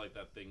thought it was like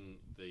that thing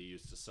they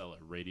used to sell at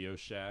Radio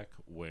Shack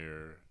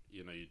where,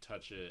 you know, you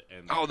touch it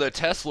and... Oh, the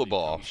Tesla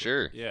ball, becomes-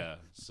 sure. Yeah,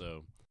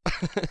 so...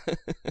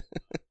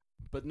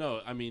 But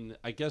no, I mean,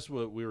 I guess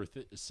what we were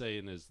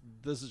saying is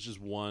this is just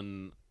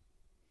one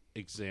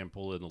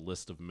example in a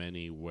list of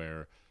many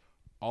where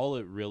all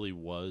it really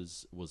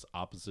was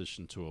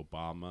opposition to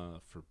Obama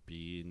for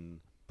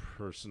being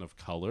person of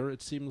color,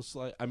 it seems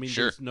like. I mean,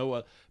 Sure. there's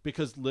no...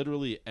 because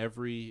literally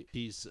every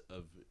piece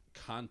of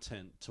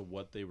content to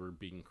what they were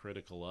being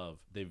critical of,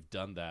 they've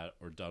done that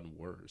or done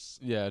worse.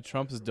 Yeah,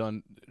 Trump has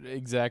done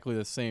exactly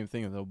the same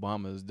thing that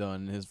Obama has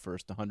done in his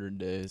first 100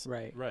 days.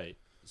 Right. Right.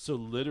 So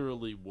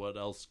literally, what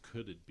else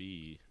could it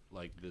be?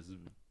 Like this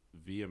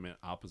vehement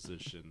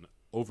opposition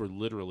over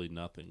literally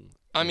nothing.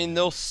 I mean,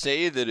 they'll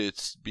say that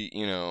it's,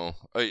 you know,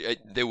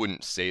 they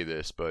wouldn't say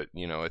this, but,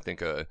 you know, I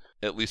think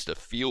at least a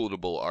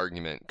fieldable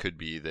argument could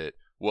be that,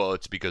 well,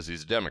 it's because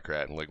he's a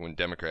Democrat, and like when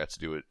Democrats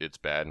do it, it's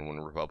bad, and when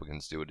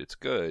Republicans do it, it's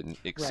good.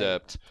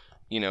 Except,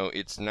 you know,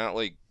 it's not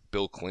like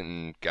Bill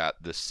Clinton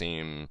got the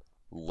same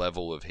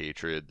level of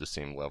hatred, the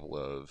same level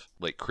of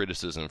like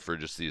criticism for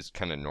just these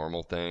kind of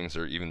normal things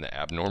or even the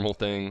abnormal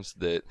things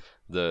that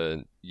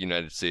the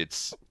United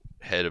States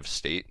head of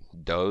state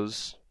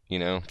does, you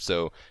know?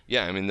 So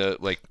yeah, I mean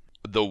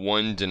the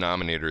one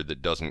denominator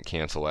that doesn't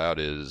cancel out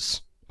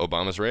is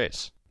Obama's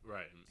race.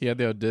 Right. He had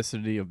the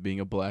audacity of being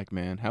a black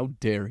man. How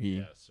dare he?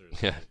 Yeah,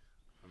 seriously. Yeah.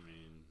 I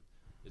mean,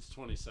 it's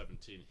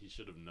 2017. He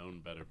should have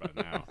known better by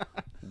now.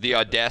 The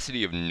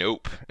audacity of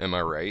nope, am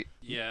I right?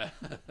 Yeah.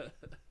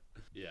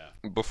 Yeah.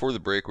 Before the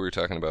break we were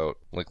talking about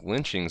like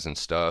lynchings and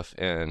stuff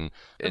and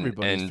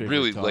Everybody's favorite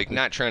really like topic.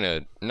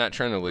 not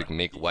trying to like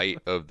make light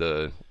of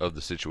the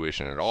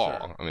situation at all.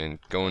 Sure. I mean,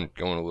 going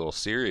a little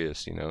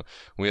serious, you know.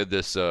 We had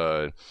this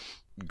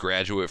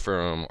graduate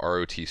from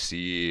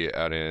ROTC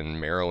out in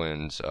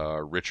Maryland,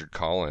 Richard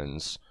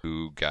Collins,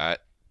 who got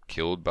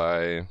killed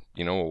by,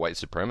 you know, a white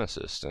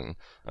supremacist. And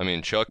I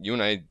mean, Chuck, you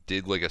and I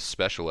did like a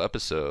special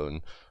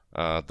episode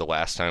the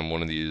last time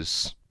one of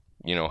these,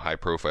 you know, high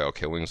profile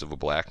killings of a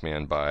black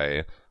man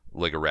by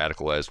like a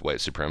radicalized white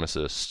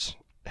supremacist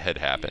had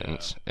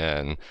happened.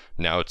 And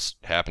now it's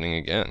happening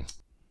again.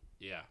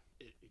 Yeah.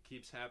 It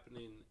keeps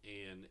happening.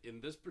 And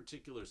in this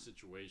particular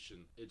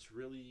situation, it's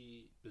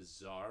really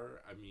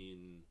bizarre. I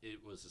mean, it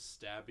was a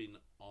stabbing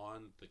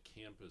on the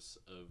campus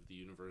of the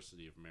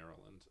University of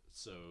Maryland.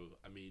 So,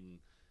 I mean,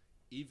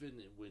 even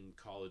when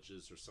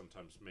colleges are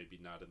sometimes maybe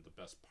not in the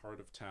best part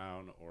of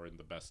town or in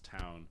the best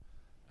town,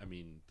 I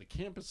mean, the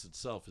campus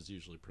itself is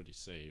usually pretty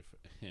safe.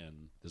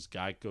 And this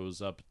guy goes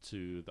up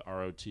to the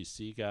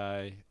ROTC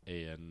guy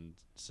and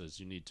says,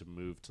 you need to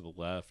move to the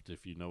left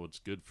if you know what's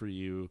good for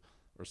you,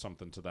 or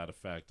something to that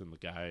effect. And the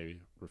guy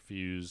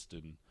refused,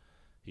 and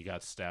he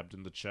got stabbed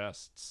in the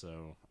chest.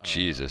 So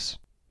Jesus.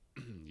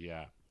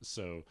 yeah.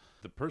 So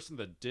the person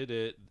that did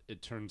it,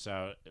 it turns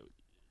out,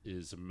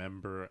 is a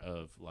member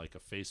of like a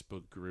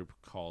Facebook group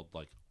called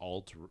like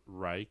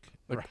Alt-Right.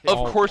 Like,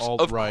 Of course,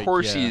 alt-right,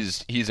 yeah.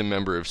 he's a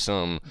member of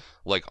some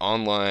like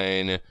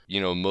online, you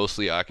know,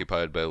 mostly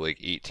occupied by like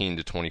 18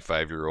 to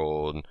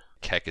 25-year-old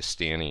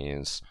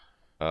Kekistanis,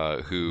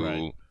 who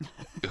Right.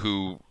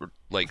 who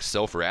like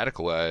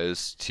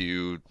self-radicalize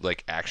to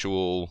like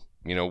actual,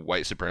 you know,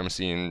 white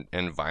supremacy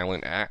and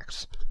violent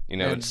acts. You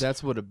know, And it's,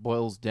 that's what it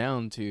boils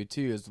down to,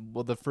 too, is,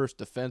 well, the first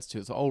defense to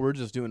is, oh, we're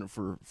just doing it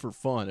for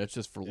fun. It's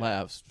just for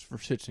laughs, for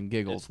shits and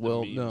giggles. It's the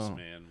Well, memes, no.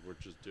 man. We're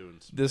just doing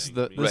some This is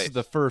the dang this memes. is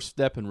the first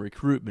step in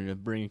recruitment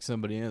of bringing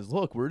somebody in. Is,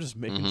 look, we're just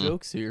making Mhm.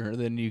 jokes here, and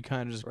then you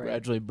kind of just Right.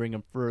 gradually bring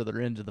them further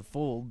into the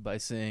fold by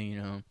saying,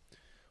 you know,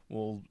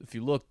 well, if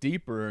you look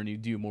deeper and you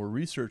do more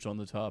research on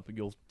the topic,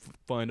 you'll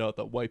find out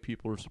that white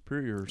people are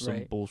superior or some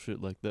Right.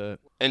 bullshit like that.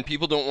 and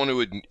people don't want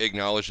to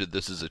acknowledge that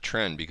this is a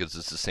trend because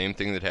it's the same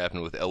thing that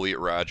happened with Elliot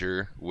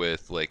Rodger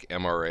with like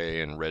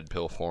MRA and Red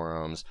Pill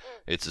forums.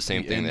 It's the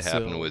same The thing that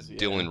happened incels, with yeah.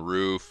 Dylan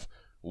Roof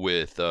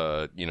with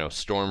you know,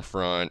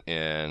 Stormfront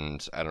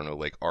and I don't know,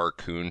 like R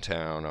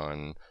Coontown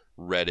on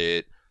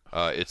Reddit.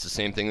 It's the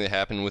same thing that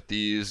happened with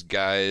these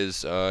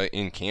guys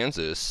in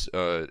Kansas,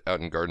 out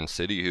in Garden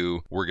City,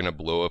 who were gonna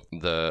blow up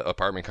the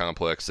apartment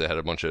complex that had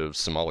a bunch of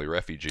Somali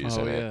refugees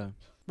Oh in it. yeah,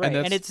 Right,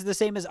 that's- and it's the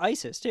same as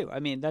ISIS too. I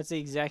mean, that's the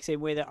exact same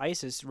way that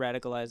ISIS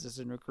radicalizes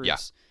and recruits.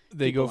 Yeah.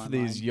 They go people for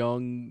these online.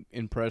 young,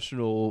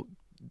 impressionable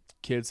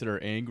kids that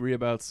are angry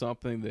about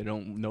something. They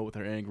don't know what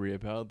they're angry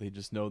about. They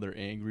just know they're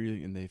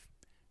angry, and they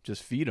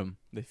just feed them.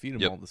 They feed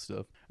them Yep. all the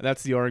stuff. And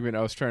that's the argument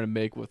I was trying to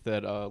make with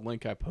that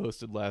link I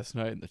posted last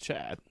night in the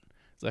chat.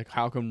 It's like,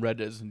 how come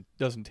Reddit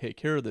doesn't take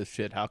care of this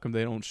shit? How come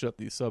they don't shut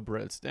these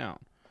subreddits down?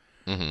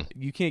 Mm-hmm.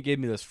 You can't give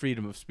me this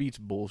freedom of speech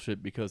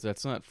bullshit, because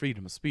that's not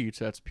freedom of speech.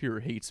 That's pure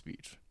hate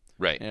speech.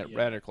 Right. And it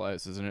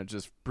radicalizes, and it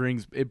just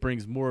brings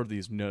more of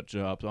these nut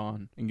jobs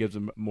on and gives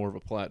them more of a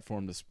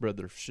platform to spread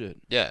their shit.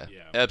 Yeah,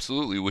 Yeah.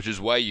 absolutely. Which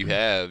is why you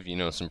have,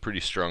 some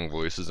pretty strong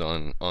voices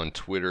on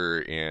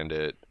Twitter and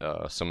at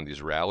some of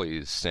these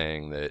rallies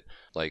saying that,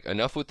 like,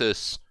 enough with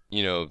this,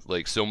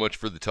 like, so much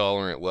for the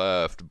tolerant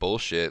left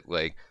bullshit.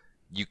 Like,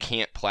 you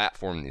can't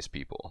platform these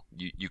people.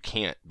 You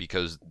can't,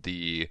 because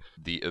the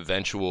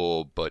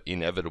eventual but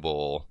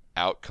inevitable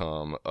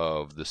outcome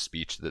of the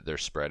speech that they're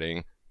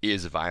spreading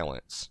is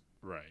violence.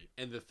 Right.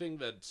 And the thing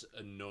that's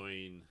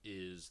annoying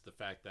is the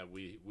fact that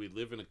we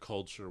live in a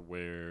culture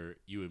where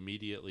you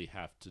immediately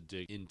have to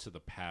dig into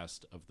the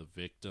past of the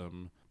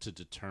victim to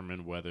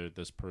determine whether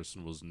this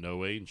person was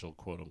no angel,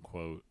 quote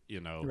unquote,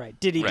 Right.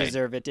 Did he Right.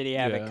 deserve it? Did he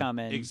have Yeah. it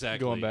coming? Exactly.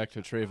 Going back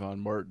to Trayvon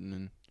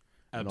Martin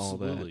and all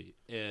that. Absolutely.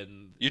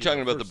 And You're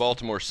talking about the first-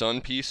 Baltimore Sun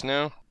piece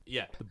now?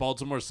 Yeah. The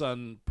Baltimore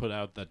Sun put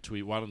out that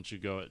tweet. Why don't you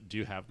go? Do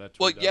you have that tweet?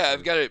 Well, up yeah, or-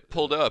 I've got it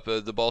pulled up.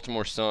 The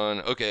Baltimore Sun.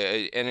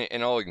 Okay,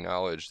 and I'll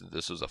acknowledge that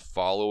this was a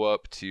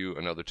follow-up to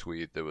another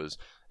tweet it was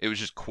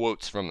just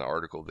quotes from the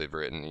article they've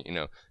written.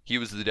 He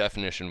was the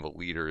definition of a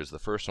leader is the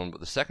first one, but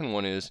the second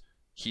one is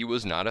he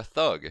was not a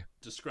thug.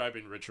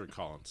 Describing Richard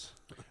Collins.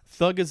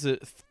 Thug is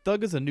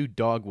a new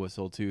dog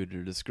whistle too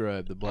to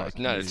describe the black. It's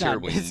not a community.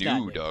 terribly it's not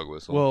new new. dog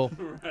whistle. Well,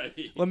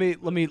 Right. let me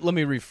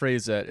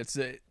rephrase that.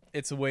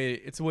 It's a way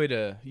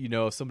to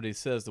if somebody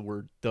says the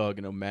word thug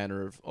in a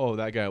manner of, oh,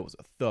 that guy was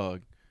a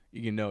thug,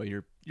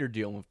 you're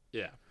dealing with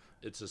Yeah.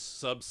 It's a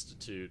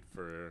substitute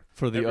for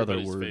the other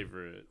everybody's word.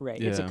 favorite.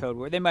 Right. It's a Yeah. code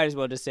word. They might as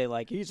well just say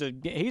like he's a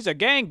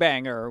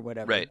gangbanger or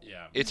whatever. right.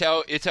 Yeah. It's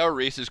how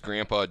racist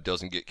grandpa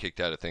doesn't get kicked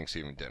out of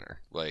Thanksgiving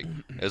dinner. Like,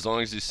 as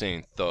long as he's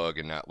saying thug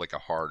and not like a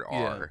hard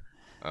R,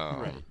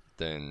 Right.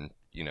 then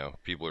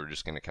people are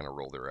just gonna kind of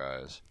roll their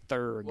eyes.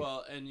 Third.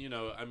 Well, and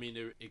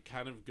it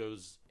kind of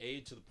goes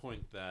to the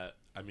point that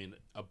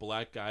a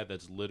black guy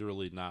that's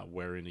literally not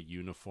wearing a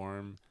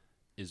uniform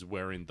is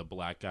wearing the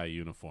black guy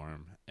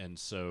uniform, and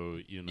so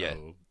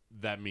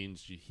that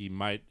means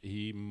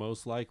he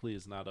most likely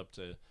is not up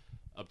to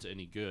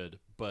any good.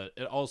 But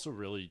it also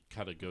really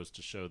kind of goes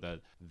to show that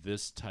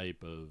this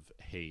type of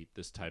hate,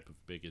 this type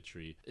of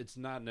bigotry, it's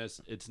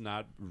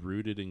not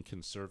rooted in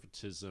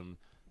conservatism.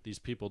 These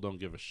people don't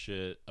give a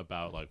shit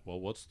about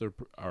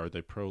are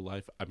they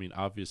pro-life?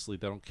 Obviously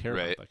they don't care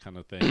Right. about that kind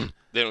of thing.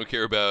 They don't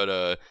care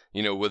about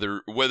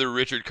whether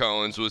Richard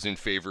Collins was in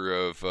favor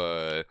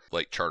of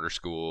like charter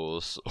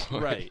schools.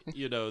 Right.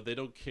 They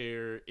don't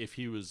care if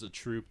he was a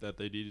troop that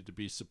they needed to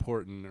be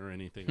supporting or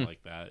anything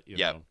like that.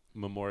 Yep.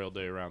 Memorial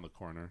Day around the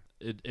corner.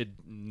 It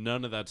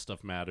none of that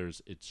stuff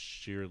matters. It's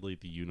sheerly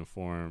the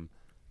uniform,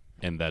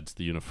 and that's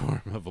the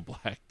uniform of a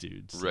black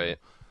dude. So, Right.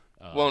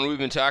 Well, and we've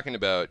been talking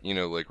about,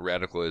 like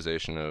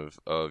radicalization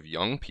of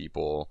young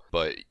people,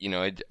 but,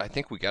 I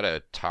think we got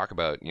to talk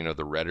about,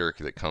 the rhetoric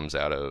that comes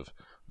out of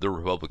the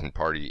Republican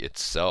Party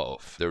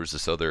itself. There was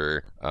this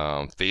other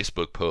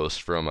Facebook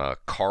post from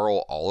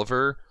Carl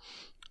Oliver,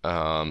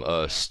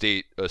 a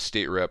state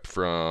rep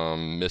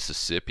from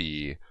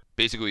Mississippi.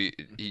 Basically,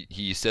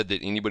 he said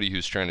that anybody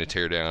who's trying to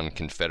tear down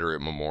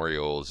Confederate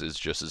memorials is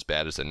just as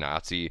bad as a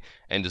Nazi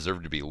and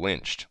deserved to be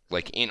lynched,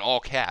 like in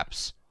all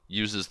caps.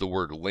 Uses the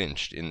word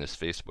lynched in this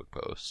Facebook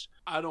post.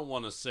 I don't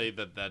want to say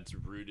that that's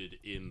rooted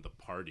in the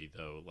party,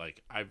 though.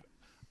 Like,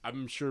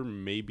 I'm sure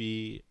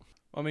maybe...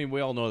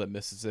 we all know that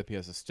Mississippi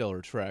has a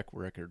stellar track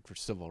record for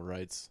civil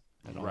rights.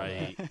 And all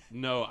Right. that.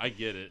 No, I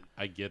get it.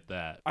 I get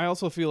that. I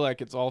also feel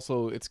like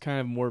it's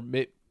kind of more,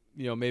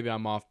 maybe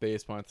I'm off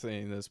base by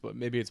saying this, but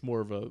maybe it's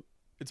more of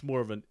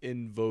an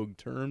in vogue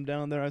term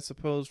down there, I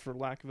suppose, for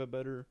lack of a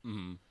better.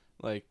 Mhm.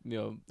 Like,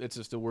 it's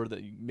just a word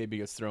that maybe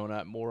gets thrown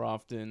out more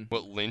often.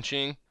 What,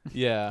 lynching?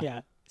 Yeah.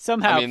 Yeah.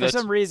 Somehow, for that's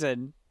some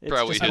reason, it's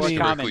Probably just more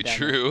common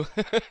historically down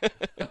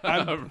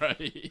there. true.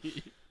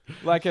 Right.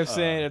 Like I'm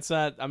saying,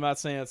 I'm not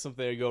saying it's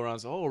something to go around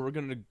and say, oh, we're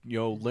going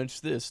to,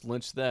 lynch this,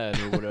 lynch that,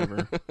 or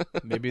whatever.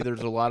 Maybe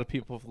there's a lot of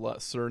people with a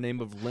surname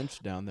of Lynch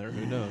down there.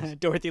 Who knows?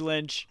 Dorothy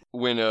Lynch.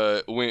 When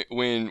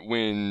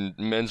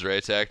men's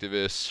rights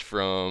activists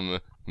from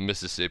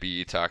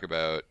Mississippi talk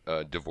about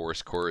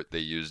divorce court, they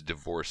use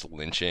divorce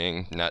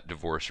lynching, not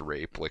divorce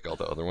rape like all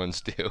the other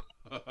ones do.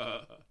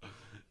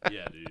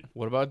 Yeah, dude.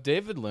 What about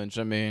David Lynch?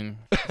 He's made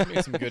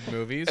some good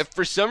movies.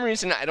 For some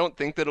reason, I don't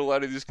think that a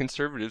lot of these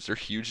conservatives are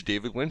huge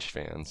David Lynch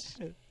fans.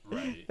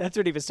 Right. That's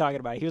what he was talking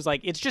about. He was like,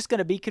 it's just going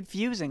to be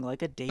confusing,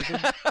 like a David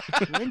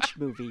Lynch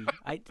movie.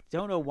 I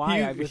don't know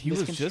why I was he was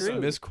just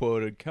misconstrued.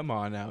 misquoted. Come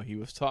on now. He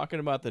was talking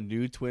about the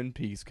new Twin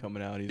Peaks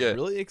coming out. He's Yeah.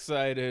 really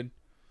excited.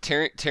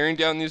 tearing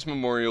down these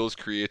memorials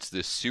creates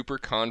this super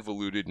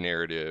convoluted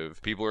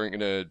narrative. People aren't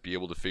going to be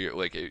able to figure,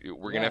 like,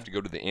 we're going to have to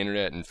go to the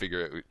internet and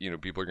figure out, you know,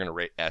 people are going to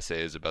write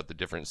essays about the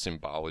different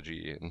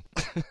symbology. And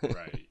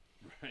Right.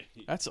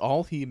 That's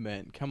all he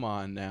meant. Come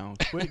on now.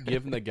 Quit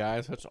giving the guy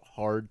such a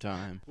hard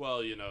time.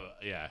 Well, you know,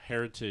 yeah,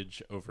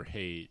 heritage over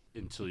hate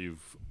until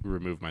you've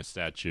removed my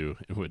statue,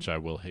 in which I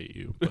will hate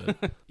you.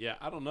 But yeah,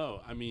 I don't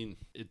know. I mean,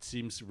 it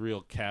seems real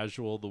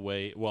casual the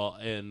way. Well,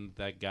 and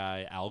that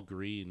guy Al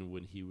Green,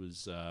 when he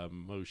was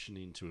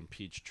motioning to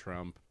impeach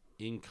Trump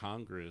in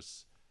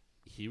Congress,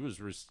 he was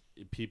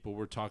people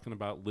were talking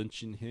about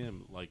lynching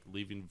him, like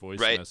leaving voice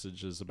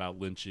messages about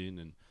lynching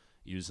and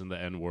using the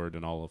N-word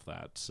and all of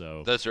that.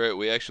 So that's right.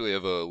 We actually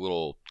have a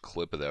little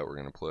clip of that we're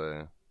going to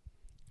play.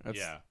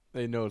 Yeah.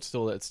 They know it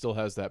still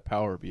has that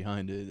power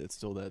behind it. It's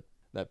still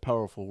that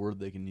powerful word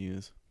they can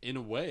use. In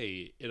a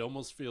way, it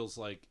almost feels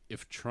like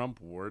if Trump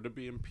were to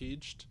be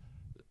impeached,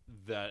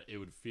 that it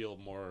would feel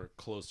more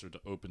closer to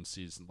open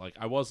season. Like,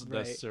 I wasn't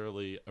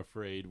necessarily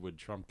afraid when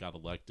Trump got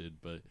elected,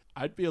 but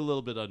I'd be a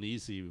little bit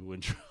uneasy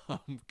when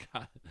Trump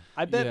got...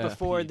 I bet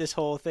before impeached. this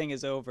whole thing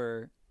is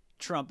over,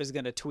 Trump is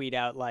going to tweet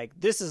out, like,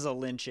 this is a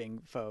lynching,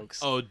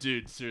 folks. Oh,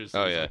 dude, seriously.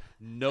 Oh, yeah.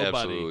 Nobody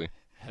Absolutely.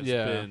 has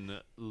Yeah. been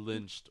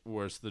lynched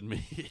worse than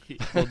me.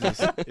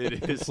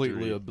 It is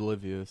completely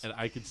oblivious. And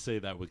I can say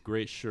that with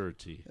great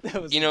surety. That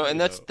was, You know, and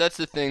that's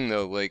the thing,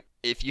 though. Like,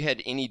 if you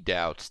had any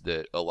doubts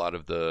that a lot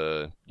of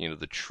the, you know,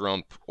 the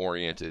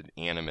Trump-oriented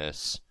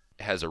animus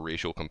has a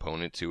racial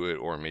component to it,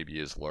 or maybe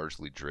is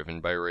largely driven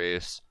by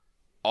race,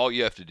 all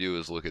you have to do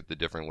is look at the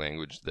different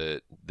language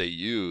that they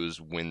use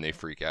when they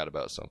freak out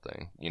about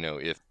something. You know,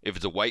 if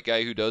it's a white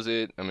guy who does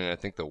it, I mean, I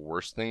think the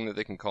worst thing that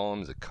they can call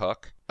him is a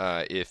cuck.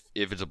 If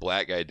it's a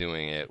black guy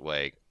doing it,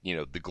 like, you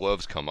know, the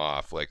gloves come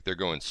off. Like, they're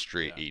going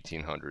straight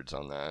 1800s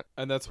on that.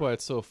 And that's why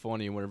it's so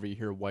funny whenever you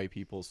hear white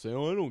people say,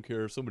 "Oh, I don't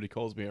care if somebody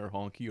calls me a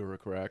honky or a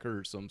cracker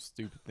or some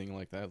stupid thing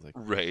like that." It's like,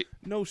 Right.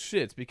 no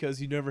shit, it's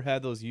because you never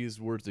had those used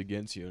words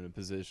against you in a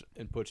position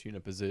and put you in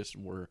a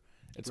position where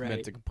it's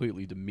meant to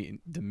completely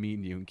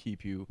demean you and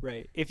keep you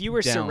right. If you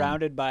were down.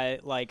 surrounded by,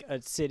 like, a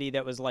city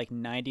that was, like,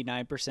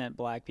 99%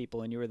 black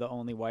people and you were the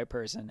only white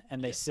person,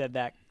 and they said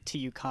that to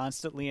you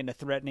constantly in a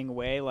threatening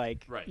way,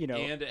 like, Right. you know.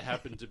 And it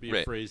happened to be a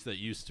Right. phrase that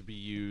used to be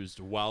used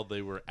while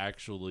they were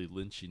actually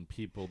lynching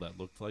people that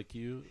looked like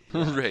you.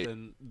 Right.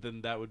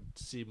 Then that would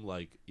seem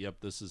like, yep,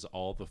 this is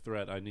all the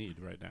threat I need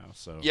right now.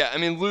 So Yeah, I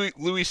mean,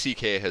 Louis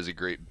C.K. has a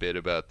great bit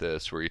about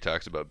this where he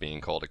talks about being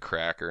called a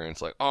cracker, and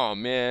it's like, oh,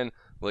 man,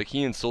 like,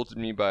 he insulted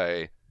me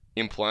by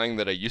implying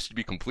that I used to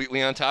be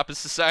completely on top of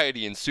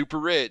society and super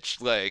rich.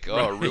 Like,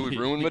 oh, it really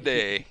ruined my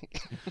day.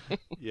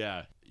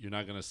 yeah, you're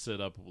not gonna sit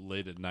up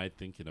late at night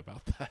thinking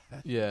about that.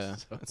 Yeah,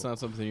 So- it's not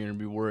something you're gonna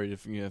be worried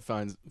if you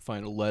find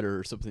a letter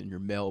or something in your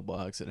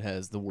mailbox that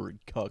has the word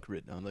 "cuck"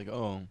 written on. Like,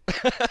 oh,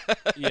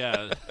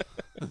 yeah,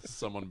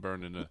 someone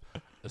burning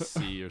a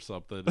C or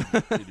something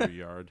in your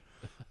yard.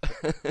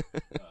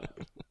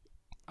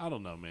 I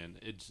don't know, man.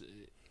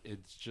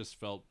 It's just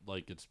felt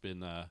like it's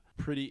been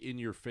pretty in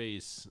your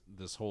face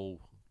this whole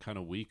kind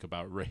of week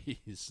about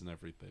race and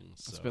everything.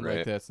 So. it's been Right.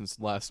 like that since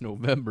last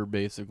November,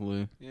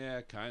 basically.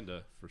 Yeah,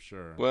 kinda for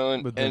sure.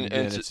 Well, But then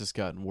again, and it's just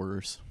gotten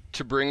worse.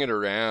 to bring it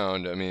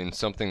around, I mean,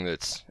 something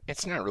it's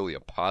not really a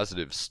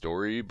positive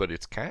story, but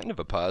it's kind of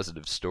a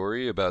positive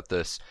story about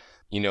this,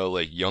 you know,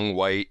 like young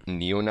white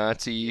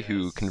neo-Nazi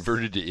who Yes.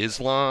 converted to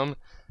Islam.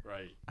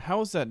 right.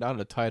 How is that not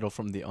a title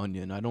from The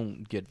Onion? I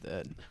don't get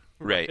that.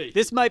 Right.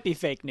 This might be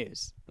fake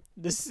news.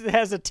 This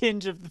has a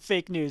tinge of the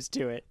fake news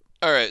to it.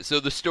 All right, so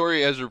the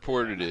story as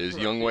reported is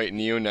young white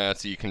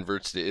neo-Nazi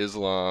converts to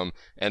Islam,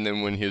 and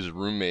then when his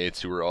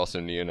roommates, who are also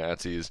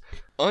neo-Nazis,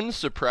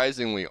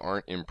 unsurprisingly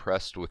aren't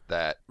impressed with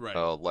that Right.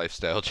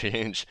 lifestyle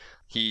change,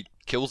 he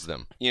kills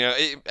them. You know,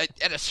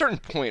 at a certain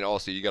point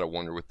also, you got to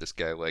wonder with this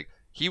guy, like,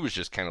 he was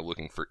just kind of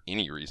looking for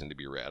any reason to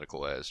be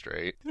radicalized,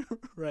 right?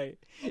 Right.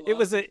 It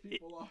was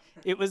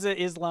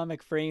a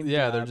Islamic frame.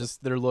 Yeah, job.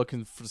 they're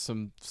looking for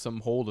some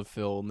hole to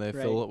fill, and they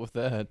fill Right. it with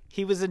that.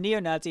 He was a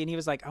neo-Nazi, and he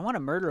was like, I want to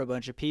murder a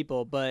bunch of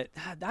people, but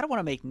I don't want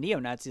to make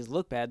neo-Nazis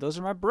look bad. Those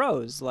are my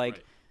bros. Like,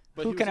 Right.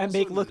 But who he can was I also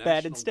make in look the bad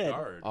National instead?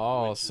 Guard,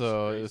 Oh, which is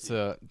so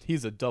crazy.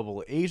 he's a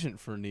double agent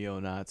for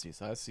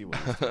neo-Nazis. I see what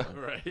he's doing.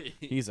 right.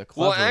 He's a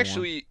clever Well, one.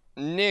 actually,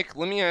 Nick,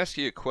 let me ask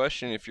you a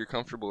question if you're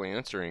comfortable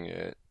answering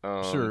it.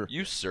 Sure.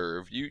 You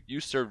served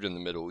in the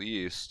Middle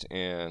East,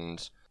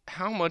 and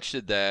how much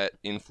did that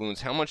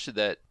influence? How much did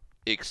that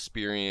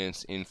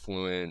experience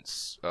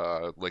influence,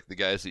 like the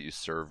guys that you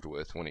served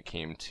with when it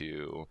came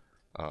to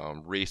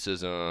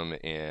racism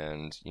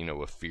and, you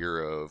know, a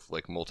fear of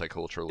like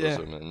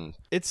multiculturalism and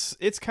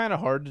It's kind of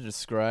hard to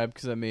describe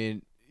because, I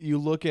mean, you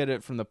look at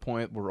it from the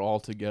point we're all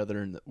together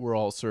and we're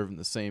all serving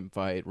the same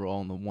fight. We're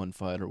all in the one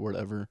fight or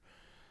whatever.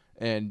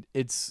 And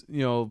it's,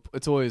 you know,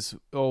 it's always,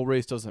 oh,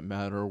 race doesn't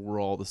matter.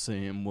 We're all the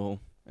same. Well,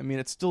 I mean,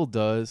 it still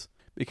does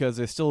because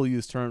they still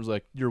use terms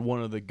like you're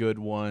one of the good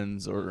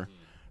ones or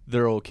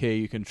they're okay.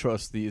 You can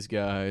trust these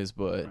guys.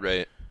 But,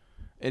 right.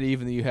 and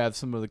even you have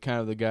some of the kind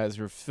of the guys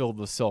who are filled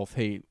with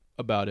self-hate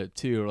about it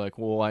too. Like,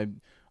 well,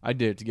 I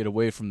did it to get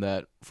away from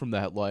that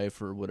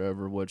life or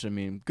whatever. Which I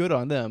mean, good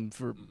on them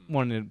for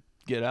wanting to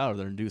get out of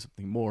there and do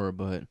something more.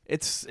 But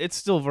it's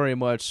still very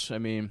much. I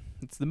mean,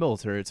 it's the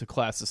military. It's a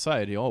class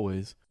society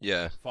always.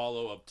 Yeah.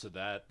 Follow up to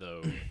that,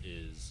 though,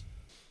 is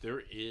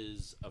there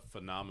is a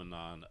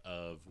phenomenon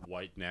of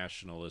white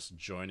nationalists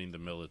joining the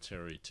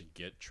military to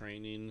get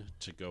training,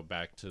 to go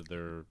back to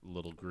their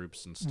little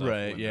groups and stuff.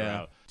 Right, when they're yeah.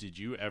 out. Did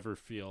you ever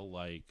feel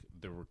like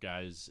there were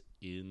guys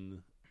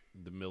in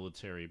the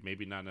military,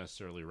 maybe not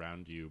necessarily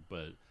around you,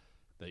 but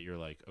that you're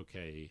like,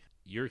 okay,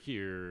 you're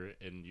here,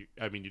 and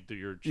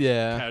you're just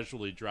Yeah.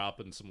 casually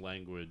dropping some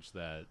language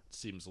that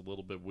seems a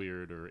little bit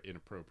weird or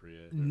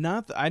inappropriate?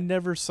 I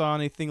never saw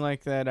anything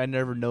like that. I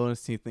never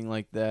noticed anything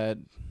like that.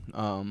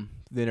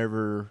 They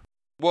never.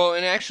 Well,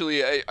 and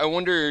actually, I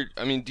wonder,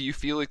 I mean, do you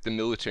feel like the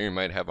military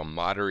might have a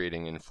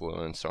moderating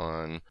influence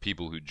on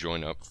people who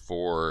join up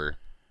for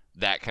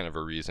that kind of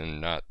a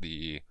reason, not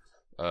the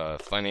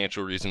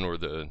financial reason or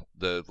the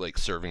like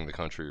serving the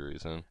country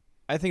reason?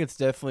 I think it's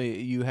definitely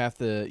you have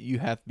to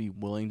be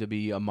willing to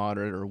be a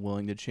moderate or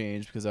willing to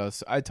change,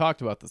 because I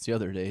talked about this the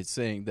other day,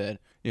 saying that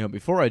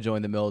before I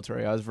joined the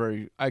military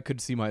I could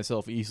see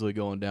myself easily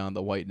going down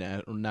the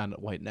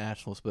not white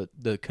nationalist, but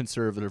the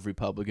conservative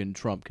Republican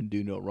Trump can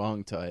do no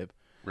wrong type.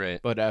 Right.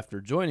 But after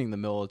joining the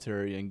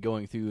military and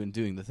going through and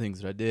doing the things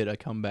that I did, I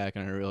come back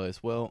and I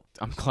realize, well,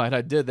 I'm glad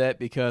I did that,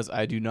 because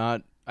I do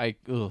not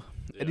and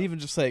even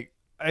just like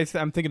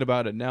I'm thinking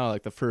about it now,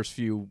 like the first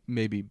few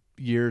maybe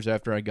years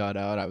after I got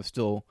out, I was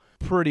still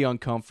pretty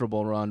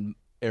uncomfortable around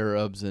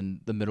Arabs and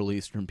the Middle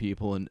Eastern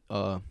people and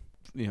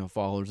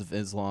followers of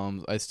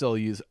Islam. I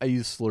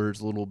use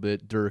slurs a little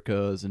bit,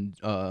 Durkas, and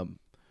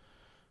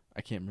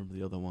I can't remember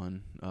the other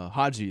one.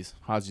 Hajis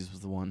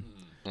was the one.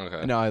 Okay.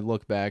 And now I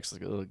look back, it's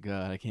like, oh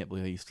god, I can't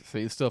believe I used to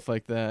say stuff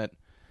like that.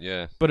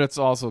 Yeah. But it's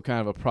also kind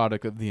of a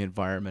product of the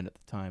environment at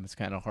the time. It's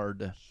kind of hard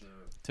to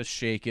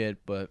shake it,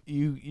 but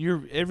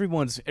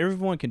everyone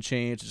can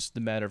change. It's just a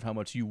matter of how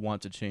much you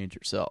want to change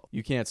yourself.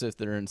 You can't sit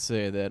there and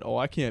say that, oh,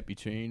 I can't be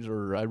changed,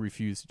 or I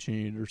refuse to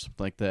change, or something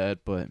like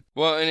that. But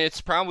Well, and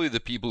it's probably the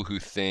people who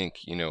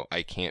think,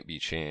 I can't be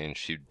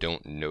changed, who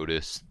don't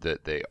notice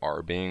that they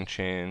are being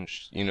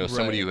changed.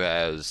 Somebody who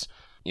has,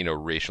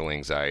 racial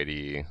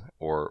anxiety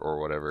or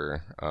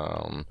whatever,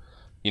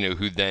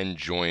 who then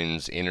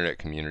joins internet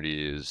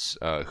communities,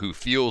 who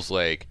feels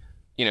like,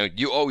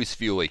 you always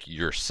feel like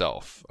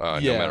yourself,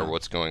 no matter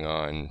what's going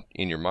on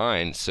in your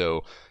mind.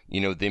 So,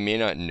 they may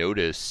not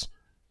notice,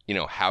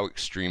 how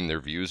extreme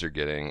their views are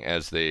getting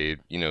as they,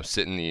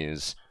 sit in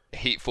these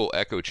hateful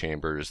echo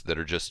chambers that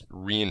are just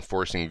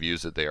reinforcing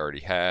views that they already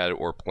had,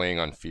 or playing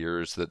on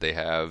fears that they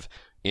have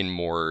in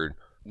more,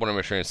 what am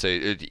I trying to say,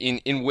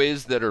 in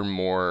ways that are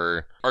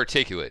more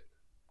articulate,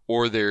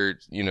 or they're,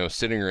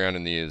 sitting around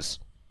in these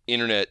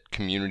internet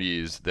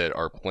communities that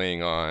are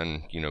playing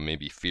on,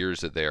 maybe fears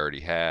that they already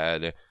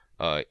had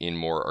in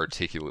more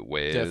articulate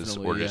ways.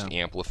 Definitely, or just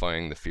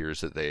amplifying the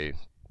fears that they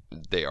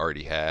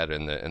already had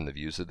and the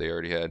views that they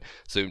already had.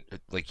 So,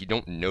 like, you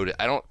don't notice.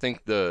 I don't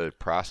think the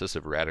process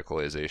of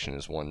radicalization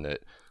is one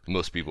that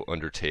most people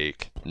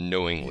undertake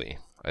knowingly.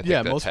 I think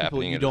that's most people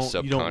happening you at a don't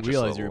subconscious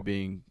realize level.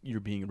 you're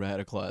being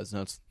radicalized.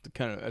 And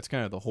that's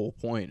kind of the whole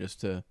point, is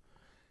to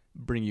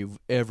bring you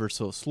ever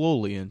so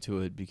slowly into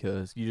it,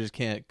 because you just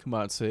can't come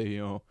out and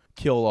say,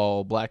 kill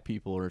all black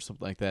people or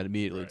something like that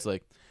immediately. Right. It's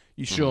like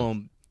you show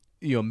them,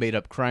 made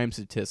up crime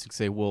statistics,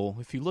 say, well,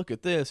 if you look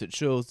at this, it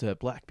shows that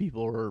black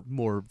people are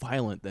more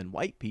violent than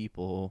white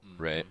people,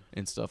 right,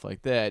 and stuff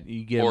like that.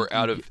 You get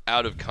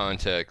out of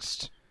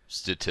context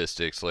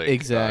statistics, like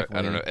exactly.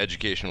 I don't know,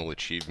 educational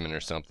achievement or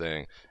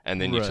something,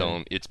 and then you tell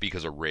them it's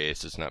because of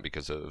race, it's not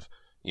because of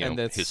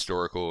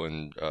historical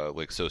and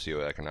like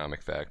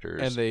socioeconomic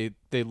factors. And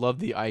they love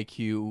the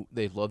IQ.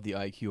 They love the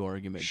IQ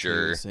argument.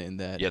 Sure. Too, saying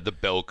that. Yeah, the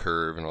bell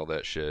curve and all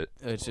that shit.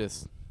 It's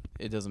just,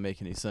 it doesn't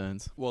make any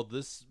sense. Well,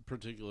 this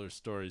particular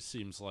story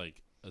seems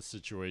like a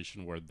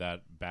situation where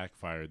that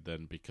backfired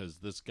then, because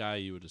this guy,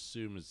 you would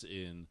assume, is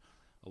in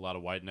a lot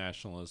of white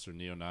nationalist or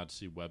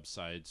neo-Nazi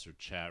websites or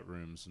chat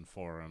rooms and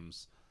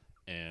forums,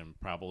 and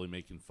probably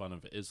making fun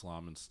of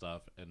Islam and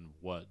stuff, and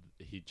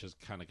he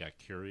just kind of got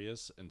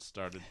curious and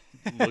started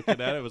looking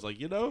at it. It was like,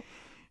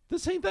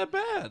 this ain't that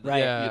bad. Right.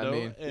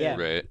 Yeah,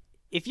 Right.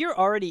 If you're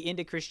already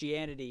into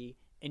Christianity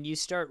and you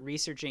start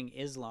researching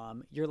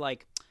Islam, you're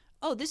like,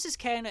 oh, this is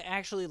kind of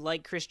actually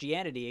like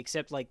Christianity,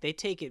 except like they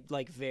take it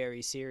like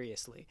very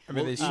seriously. I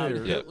mean,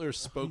 Hitler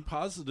spoke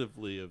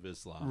positively of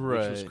Islam,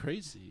 which was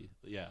crazy.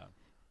 Yeah.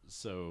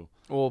 So,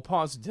 well,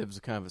 positive is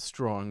kind of a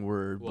strong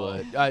word,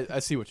 but I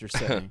see what you're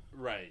saying.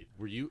 Right.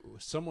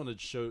 Someone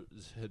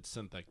had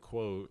sent that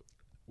quote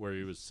where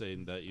he was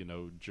saying that,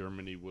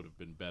 Germany would have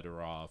been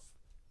better off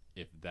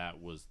if that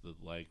was the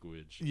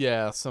language.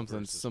 Yeah,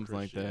 something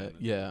like that.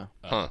 Yeah.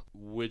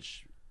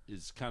 Which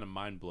is kind of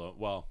mind-blowing.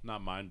 Well,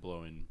 not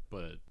mind-blowing,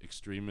 but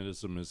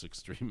extremism is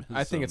extremism.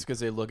 I think it's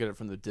because they look at it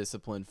from the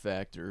discipline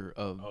factor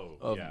of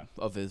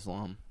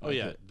Islam. Oh,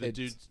 yeah. The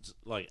dudes,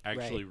 like,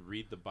 actually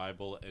read the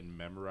Bible and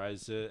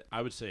memorize it.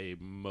 I would say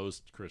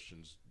most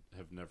Christians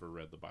have never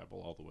read the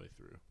Bible all the way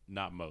through.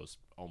 Not most,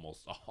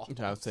 almost all.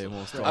 I would say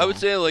almost all. I would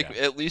say like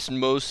Yeah. at least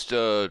most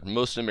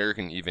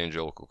American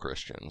evangelical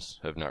Christians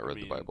have not read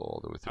mean, the Bible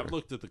all the way through. I've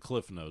looked at the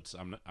Cliff Notes.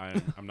 I'm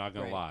not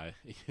gonna lie,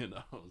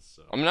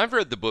 So I mean, I've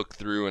read the book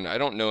through, and I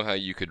don't know how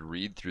you could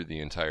read through the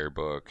entire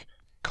book,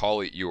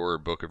 call it your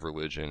book of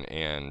religion,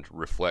 and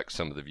reflect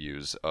some of the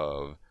views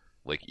of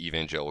like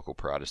evangelical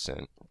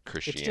Protestant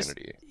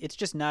Christianity. It's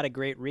just not a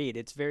great read.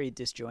 It's very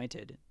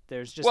disjointed.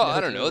 There's just Well, no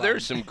I don't through know. line.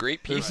 There's some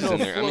great There's pieces no in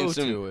there. I mean,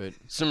 flow to it.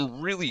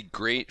 some really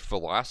great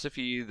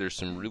philosophy. There's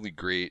some really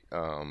great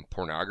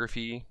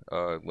pornography.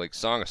 Like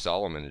Song of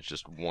Solomon is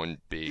just one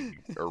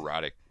big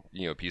erotic,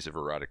 piece of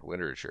erotic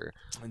literature.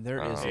 And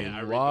there is Hey,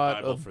 I a read the lot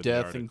Bible of for the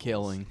death and articles.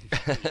 killing.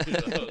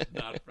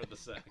 Not for the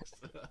sex.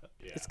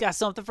 Yeah. It's got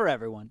something for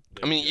everyone.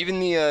 I mean, even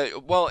the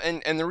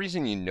and the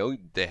reason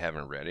they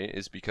haven't read it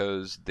is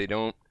because they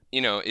don't.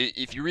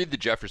 If you read the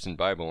Jefferson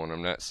Bible, and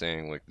I'm not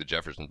saying like the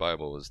Jefferson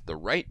Bible is the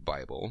right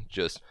Bible,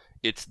 just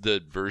it's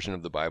the version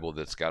of the Bible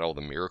that's got all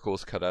the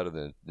miracles cut out of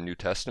the New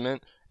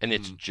Testament, and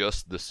it's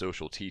just the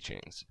social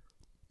teachings.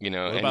 What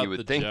and about you would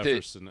the think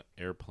Jefferson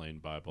Airplane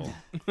Bible?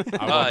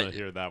 I want to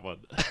hear that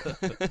one.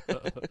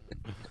 that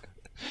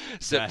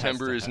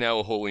September is now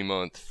a holy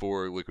month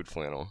for liquid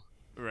flannel.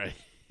 Right.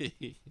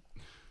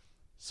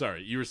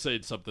 Sorry, you were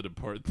saying something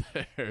important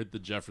there. The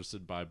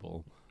Jefferson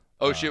Bible.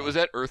 Oh shit, was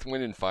that Earth,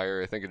 Wind, and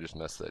Fire? I think I just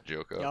messed that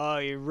joke up. Oh,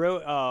 you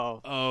wrote.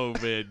 Oh, Oh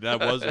man, that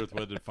was Earth,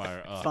 Wind, and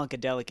Fire.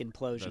 Funkadelic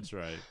implosion. That's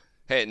right.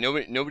 Hey,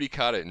 nobody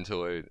caught it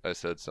until I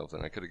said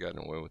something. I could have gotten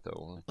away with that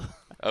one.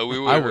 We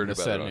would I have heard wouldn't have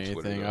about said it on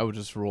Twitter, anything. though. I would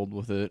just rolled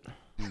with it.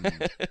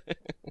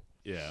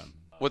 Yeah.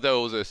 What the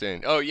hell was I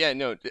saying? Oh yeah,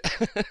 no.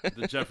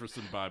 The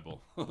Jefferson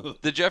Bible.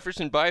 The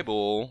Jefferson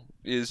Bible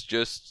is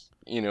just,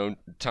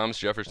 Thomas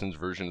Jefferson's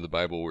version of the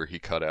Bible where he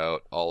cut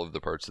out all of the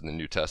parts of the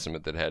New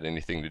Testament that had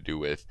anything to do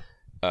with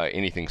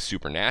anything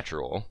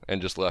supernatural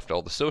and just left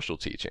all the social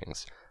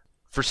teachings.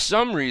 For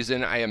some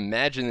reason, I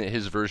imagine that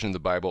his version of the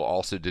Bible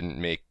also didn't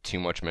make too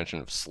much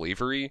mention of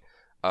slavery,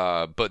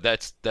 but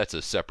that's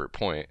a separate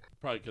point.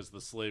 Probably because the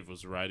slave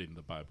was writing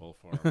the Bible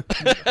for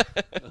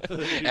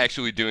him.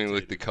 Actually doing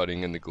like the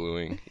cutting and the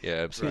gluing. Yeah,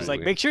 absolutely. He's like,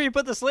 make sure you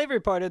put the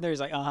slavery part in there. He's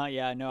like,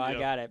 yeah, no, I Yep.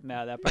 got it.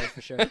 No, that part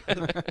for sure.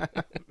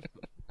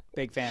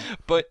 Big fan.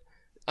 But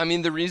I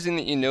mean, the reason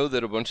that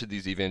that a bunch of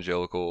these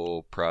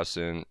evangelical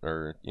Protestant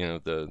or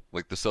the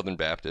Southern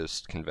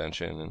Baptist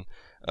Convention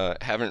and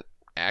haven't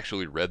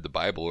actually read the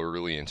Bible or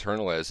really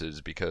internalized it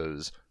is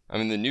because I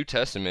mean the New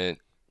Testament,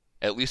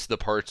 at least the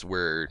parts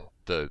where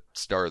the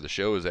star of the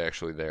show is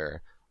actually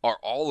there, are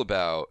all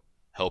about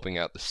helping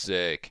out the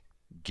sick,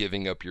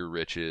 giving up your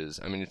riches.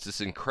 I mean, it's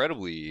this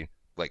incredibly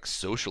like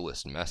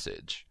socialist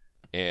message,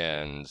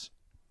 and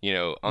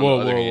on the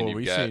other hand, Are you've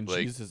you got saying like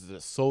Jesus is a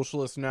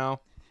socialist now?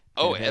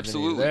 oh, Can't have any of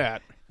absolutely.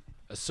 that.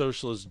 A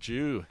socialist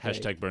Jew.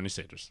 Hashtag Bernie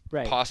Sanders.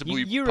 Right.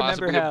 Possibly, You remember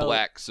possibly how, a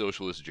black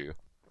socialist Jew.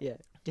 Yeah.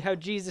 How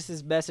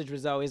Jesus' message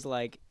was always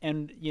like,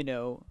 and,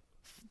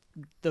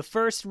 the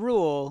first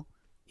rule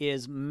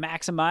is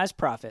maximize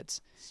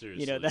profits.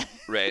 Seriously. That,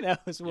 Right.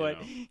 that was what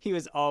know. he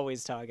was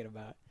always talking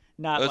about.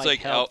 Not That's like like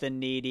help how- the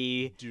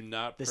needy. Do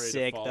not the pray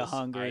sick, to the false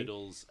hungry.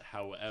 idols.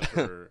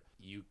 However,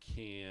 you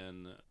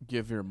can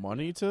Give your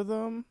money to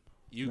them?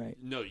 Right.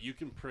 you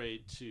can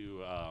pray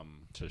to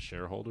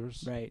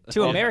shareholders. Right.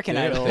 To American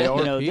they- Idol, they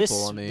are this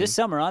people, I mean. this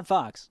summer on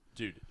Fox.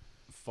 Dude.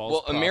 False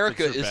Well, prophets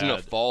America are isn't a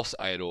bad. false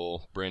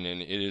idol,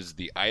 Brendan. It is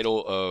the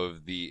idol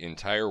of the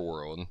entire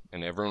world,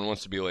 and everyone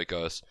wants to be like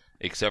us,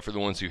 except for the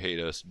ones who hate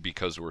us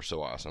because we're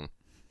so awesome.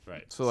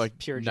 Right. So like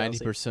Pure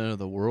jealousy. 90% of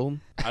the world?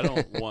 I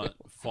don't want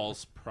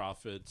false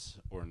profits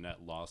or net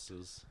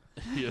losses.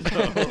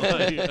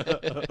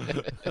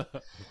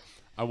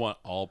 I want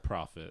all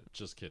profit.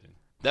 Just kidding.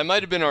 That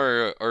might have been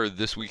our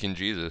This Week in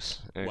Jesus,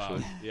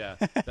 actually. Wow. Yeah.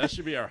 That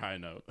should be our high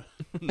note.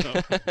 No.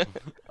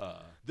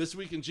 This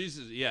Week in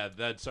Jesus. Yeah,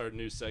 that's our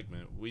new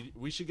segment.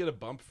 We should get a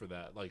bump for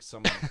that. Like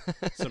some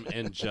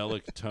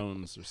angelic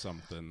tones or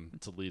something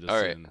to lead us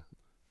All right. in.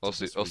 I'll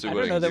see I what don't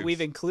I know can that do.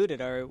 we've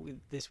included our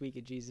This Week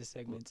in Jesus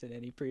segments in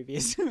any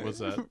previous What's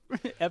that?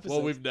 episodes.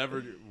 Well, we've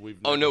never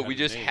Oh, no, had we a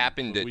just name,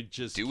 happened but to we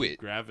just do keep it.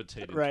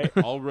 gravitating. Right.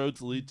 All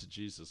roads lead to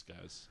Jesus,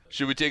 guys.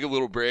 Should we take a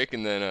little break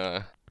and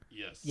then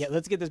Yes. Yeah,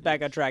 let's get this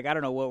back on track. I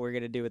don't know what we're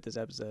going to do with this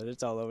episode.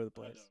 It's all over the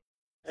place.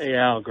 Hey,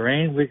 Al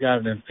Green, we got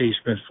an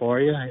impeachment for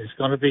you. It's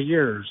going to be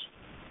yours.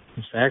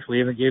 In fact,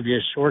 we even give you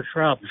a short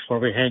trial before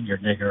we hang your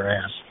nigger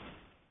ass.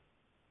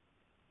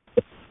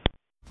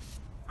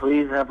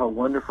 Please have a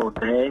wonderful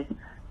day.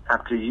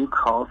 After you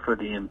called for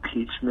the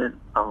impeachment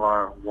of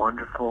our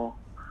wonderful,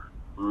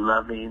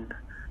 loving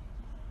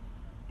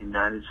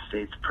United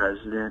States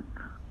President,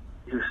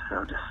 you're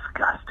so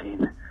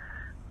disgusting.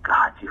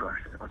 God, you are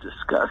so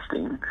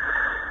disgusting.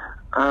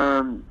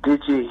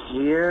 Did you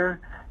hear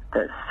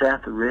that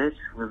Seth Rich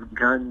was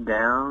gunned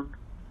down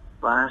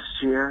last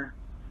year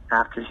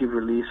after he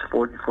released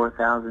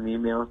 44,000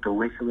 emails to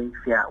WikiLeaks?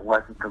 Yeah, it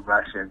wasn't the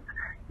Russians.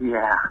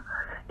 Yeah,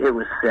 it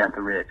was Seth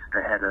Rich,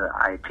 the head of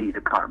the IT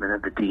department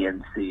of the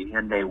DNC,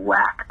 and they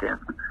whacked him.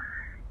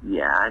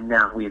 Yeah, and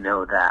now we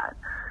know that.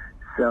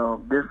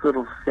 So this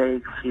little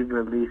fake, he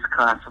released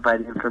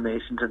classified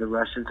information to the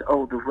Russians.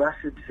 Oh, the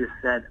Russians just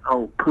said,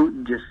 oh,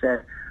 Putin just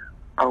said,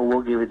 oh,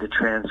 we'll give you the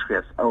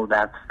transcripts. Oh,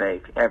 that's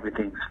fake.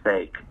 Everything's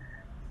fake.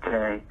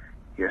 Okay?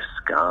 You're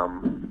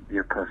scum.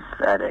 You're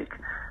pathetic.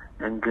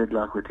 And good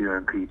luck with your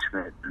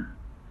impeachment.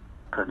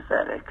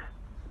 Pathetic.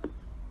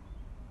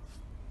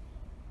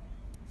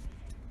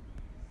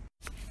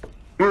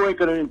 You ain't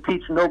gonna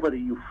impeach nobody,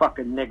 you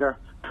fucking nigger.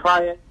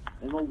 Try it,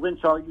 and we'll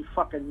lynch all you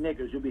fucking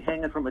niggers. You'll be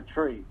hanging from a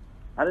tree.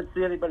 I didn't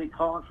see anybody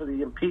calling for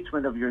the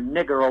impeachment of your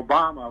nigger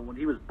Obama when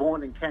he was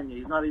born in Kenya.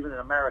 He's not even an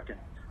American.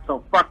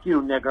 So fuck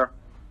you, nigger.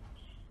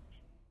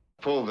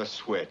 Pull the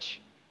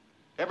switch.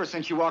 Ever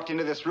since you walked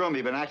into this room,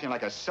 you've been acting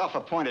like a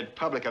self-appointed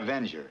public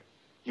avenger.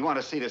 You want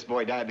to see this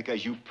boy die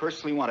because you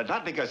personally want it,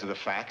 not because of the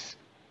facts.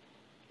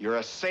 You're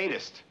a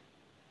sadist.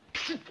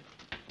 Kill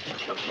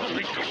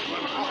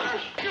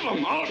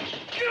him out!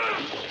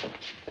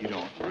 You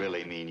don't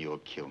really mean you'll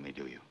kill me,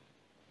 do you?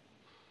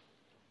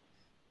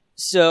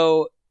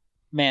 So,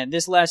 man,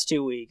 this last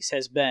 2 weeks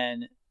has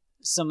been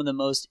some of the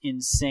most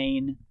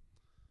insane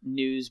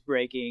news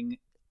breaking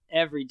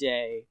every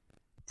day.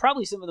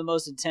 Probably some of the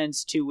most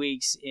intense 2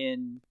 weeks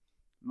in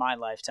my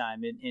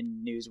lifetime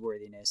in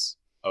newsworthiness.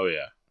 Oh,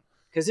 yeah.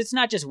 Because it's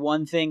not just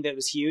one thing that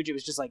was huge. It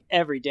was just like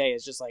every day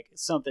is just like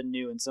something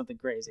new and something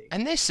crazy.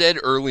 And they said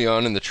early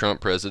on in the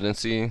Trump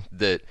presidency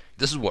that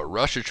this is what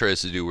Russia tries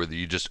to do, where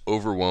you just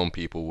overwhelm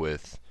people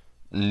with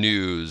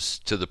news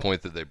to the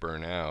point that they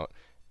burn out.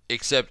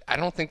 Except I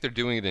don't think they're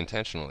doing it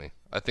intentionally.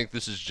 I think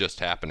this is just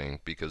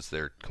happening because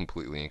they're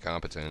completely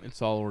incompetent.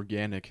 It's all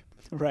organic.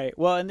 Right.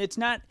 Well, and it's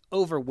not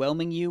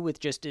overwhelming you with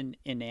just an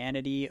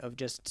inanity of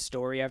just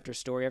story after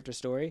story after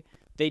story.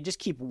 They just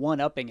keep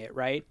one-upping it,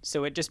 right?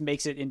 So it just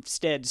makes it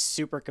instead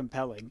super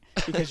compelling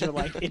because you're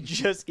like, it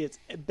just gets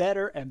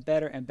better and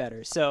better and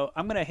better. So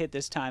I'm going to hit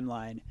this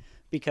timeline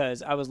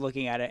because I was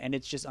looking at it and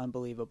it's just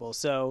unbelievable.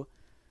 So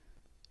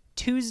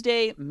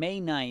Tuesday,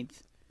 May 9th,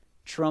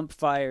 Trump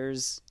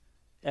fires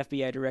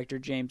FBI Director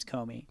James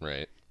Comey.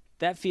 Right.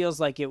 That feels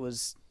like it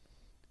was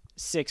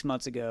 6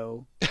 months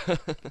ago.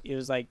 It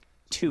was like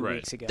 2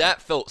 weeks ago.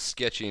 That felt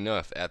sketchy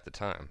enough at the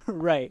time.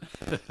 Right.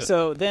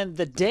 So then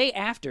the day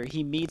after,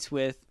 he meets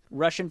with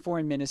Russian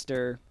foreign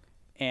minister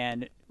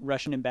and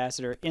Russian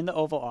ambassador in the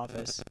Oval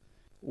Office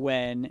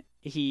when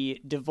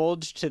he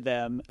divulged to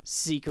them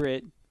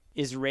secret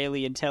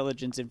Israeli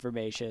intelligence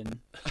information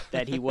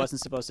that he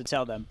wasn't supposed to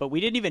tell them. But we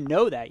didn't even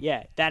know that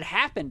yet. That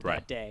happened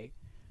that day.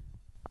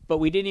 But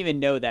we didn't even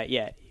know that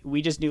yet.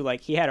 We just knew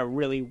like he had a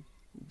really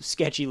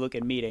sketchy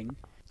looking meeting.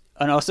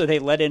 And also they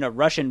let in a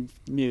Russian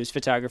news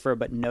photographer,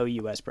 but no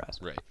U.S. press.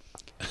 Right.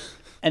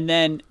 And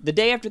then the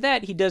day after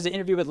that, he does an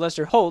interview with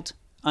Lester Holt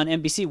on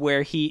NBC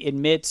where he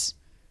admits,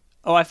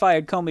 oh, I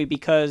fired Comey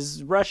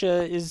because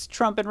Russia is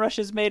Trump and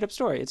Russia's made up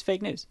story. It's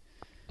fake news.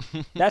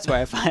 That's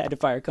why I had to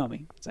fire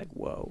Comey. It's like,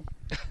 whoa.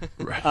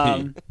 Right.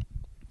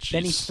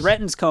 Then he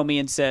threatens Comey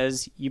and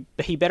says,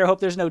 he better hope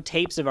there's no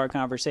tapes of our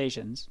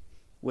conversations,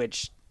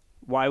 which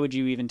why would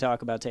you even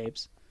talk about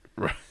tapes?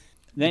 Right.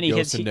 Then he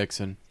hits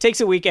Nixon.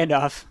 Takes a weekend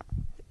off,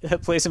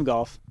 plays some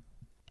golf.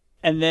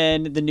 And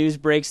then the news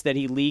breaks that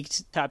he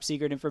leaked top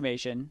secret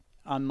information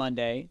on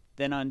Monday.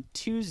 Then on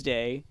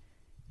Tuesday,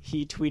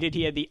 he tweeted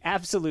he had the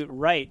absolute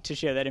right to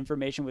share that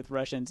information with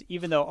Russians,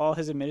 even though all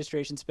his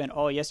administration spent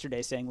all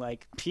yesterday saying,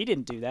 like, he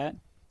didn't do that.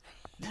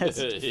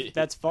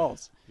 That's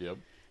false. Yep.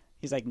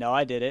 He's like, no,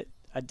 I did it.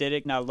 I did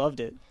it and I loved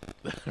it.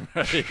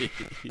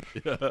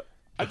 Right.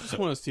 I just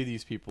want to see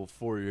these people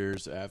 4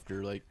 years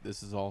after, like,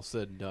 this is all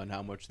said and done,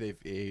 how much they've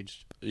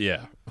aged.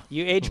 Yeah.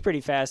 You age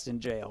pretty fast in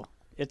jail.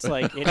 It's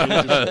like, it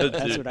ages you.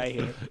 That's what I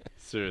hear.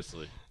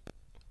 Seriously.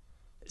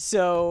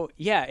 So,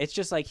 yeah, it's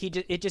just like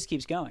it just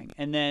keeps going.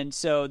 And then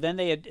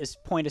they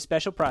appoint a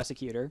special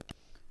prosecutor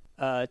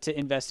to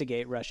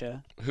investigate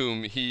Russia.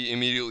 Whom he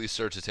immediately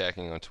starts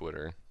attacking on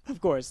Twitter.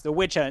 Of course, the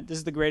witch hunt. This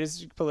is the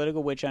greatest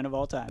political witch hunt of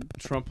all time.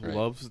 Trump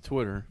loves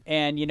Twitter.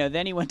 And,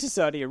 then he went to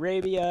Saudi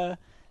Arabia,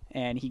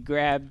 and he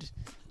grabbed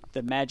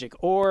the magic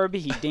orb.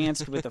 He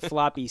danced with a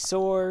floppy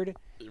sword.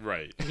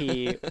 Right.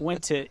 He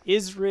went to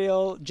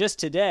Israel just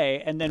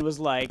today and then was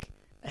like,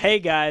 hey,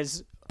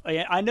 guys,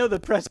 I know the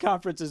press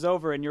conference is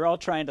over and you're all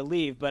trying to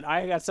leave, but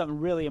I got something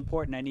really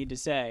important I need to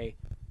say.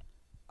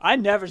 I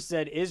never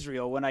said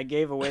Israel when I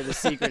gave away the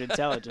secret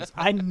intelligence.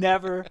 I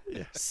never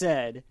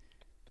said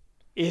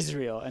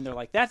Israel. And they're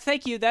like,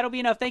 thank you. That'll be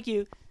enough. Thank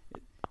you.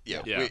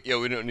 Yeah,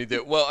 we don't need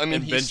that. Well, I mean,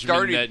 and he Benjamin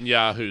started.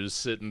 Netanyahu's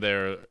sitting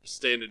there,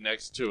 standing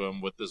next to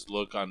him with this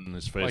look on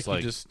his face,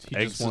 Like he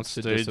just wants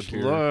to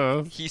disappear.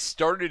 left. He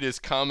started his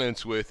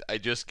comments with, "I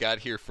just got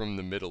here from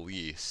the Middle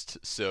East,"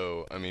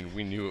 so I mean,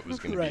 we knew it was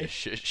going to be a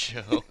shit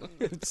show.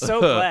 So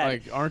glad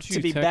Like, aren't you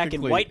to be back in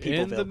technically white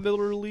in peopleville. the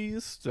Middle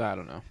East? I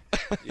don't know.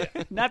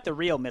 Not the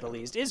real Middle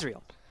East,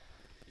 Israel.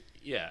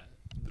 Yeah,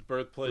 the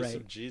birthplace Right.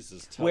 of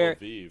Jesus, Tel Where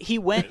Aviv. he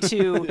went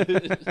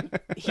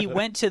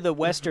to the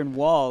Western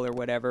Wall or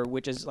whatever,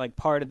 which is like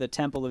part of the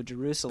Temple of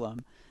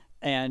Jerusalem,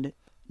 and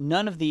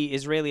none of the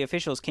Israeli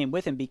officials came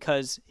with him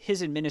because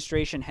his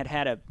administration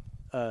had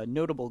a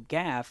notable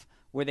gaffe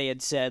where they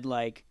had said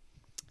like,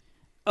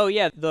 oh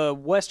yeah, the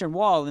Western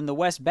Wall in the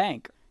West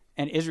Bank.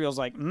 And Israel's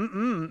like,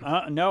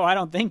 no, I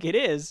don't think it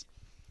is.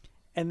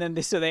 And then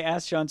they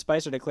asked Sean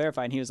Spicer to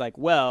clarify, and he was like,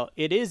 well,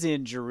 it is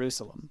in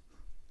Jerusalem.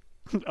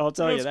 I'll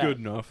tell you that. That's good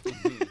enough.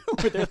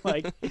 Where they're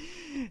like,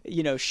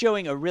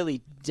 showing a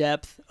really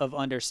depth of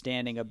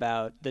understanding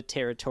about the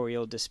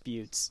territorial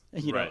disputes,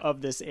 Right.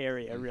 of this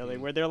area, really,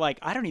 where they're like,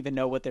 I don't even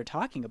know what they're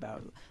talking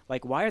about.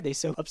 Like, why are they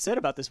so upset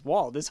about this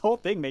wall? This whole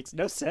thing makes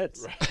no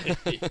sense.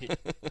 Right.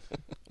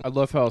 I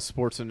love how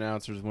sports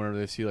announcers, whenever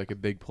they see like a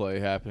big play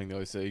happening, they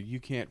always say, "You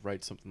can't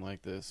write something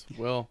like this."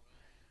 Well,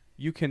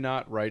 you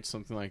cannot write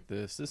something like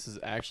this. This is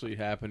actually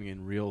happening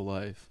in real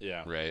life.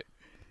 Yeah. Right.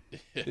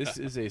 This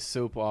is a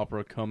soap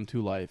opera come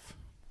to life.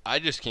 I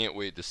just can't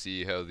wait to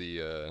see how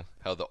the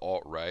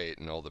alt-right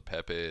and all the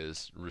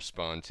Pepes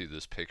respond to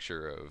this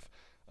picture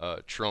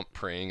of Trump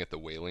praying at the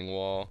Wailing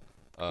Wall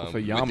With a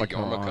the yarmulke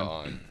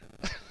on.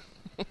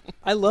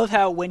 I love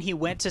how when he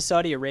went to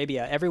Saudi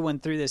Arabia, everyone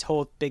threw this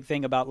whole big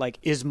thing about, like,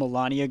 is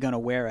Melania going to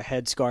wear a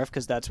headscarf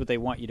because that's what they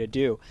want you to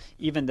do,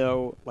 even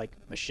though, like,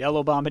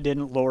 Michelle Obama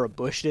didn't, Laura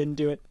Bush didn't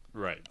do it.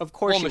 Right. Of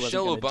course she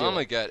Michelle wasn't gonna do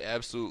Obama it. got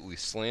absolutely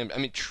slammed. I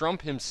mean,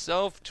 Trump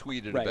himself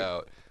tweeted Right.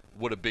 about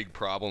what a big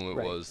problem it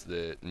Right. was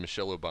that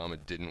Michelle Obama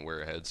didn't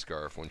wear a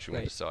headscarf when she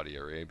went Right. to Saudi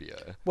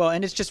Arabia. Well,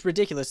 and it's just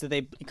ridiculous that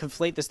they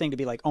conflate this thing to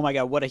be like, oh my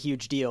God, what a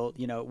huge deal.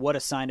 What a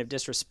sign of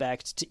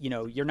disrespect.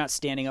 You're not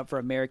standing up for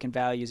American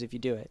values if you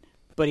do it.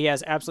 But he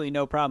has absolutely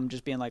no problem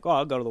just being like, oh,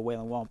 I'll go to the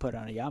Wailing Wall and put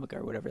on a yarmulke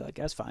or whatever. Like,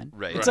 that's fine.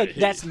 Right. It's Right. like,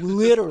 that's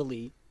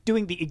literally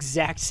doing the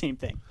exact same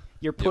thing.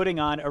 You're putting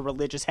on a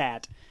religious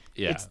hat.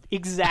 Yeah. It's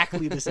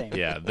exactly the same.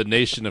 Yeah, the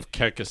nation of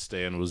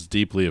Kyrgyzstan was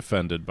deeply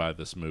offended by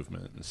this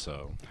movement, and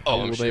so Oh, How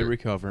I'm will sure. they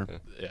recover?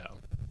 yeah.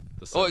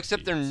 The Oh,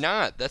 except they're 70s.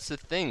 not. That's the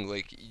thing.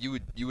 Like you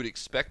would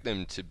expect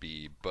them to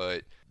be,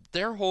 but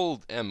their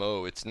whole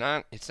MO, it's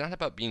not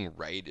about being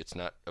right, it's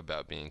not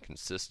about being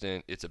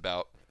consistent, it's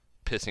about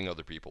pissing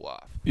other people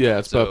off. Yeah,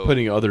 it's So, about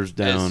putting others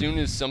down. As soon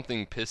as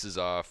something pisses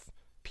off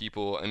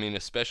people, I mean,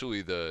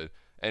 especially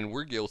and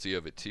we're guilty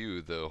of it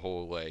too, the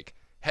whole like,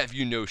 have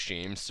you no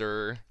shame,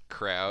 sir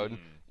crowd.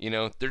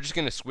 They're just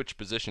going to switch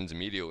positions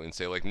immediately and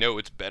say like, no,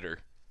 it's better.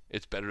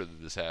 It's better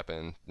that this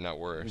happened, not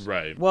worse.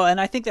 Right. Well,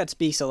 and I think that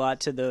speaks a lot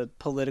to the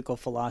political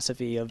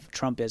philosophy of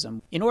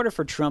Trumpism. In order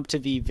for Trump to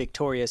be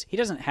victorious, he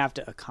doesn't have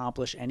to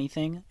accomplish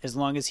anything as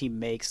long as he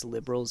makes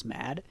liberals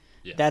mad.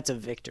 Yeah. That's a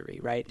victory,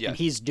 right? Yeah. And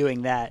he's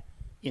doing that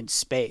in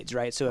spades,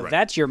 right? So if Right.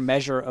 that's your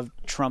measure of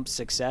Trump's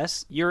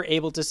success, you're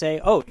able to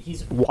say, oh,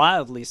 he's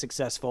wildly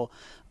successful.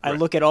 I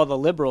look at all the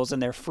liberals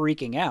and they're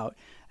freaking out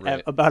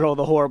Right. about all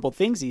the horrible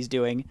things he's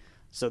doing.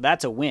 So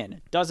that's a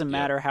win. Doesn't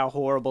matter how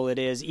horrible it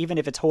is. Even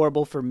if it's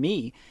horrible for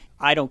me,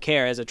 I don't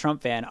care. As a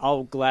Trump fan,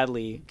 I'll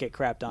gladly get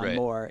crapped on Right.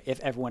 more if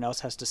everyone else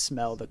has to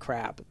smell the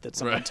crap that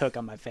someone Right. took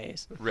on my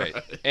face. Right.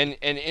 And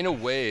in a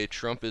way,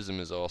 Trumpism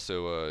is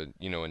also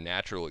a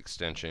natural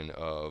extension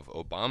of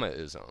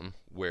Obamaism,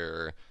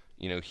 where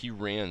he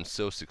ran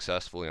so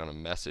successfully on a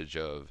message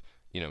of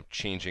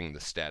changing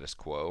the status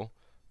quo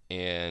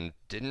and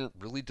didn't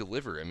really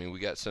deliver. I mean, we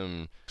got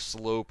some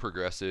slow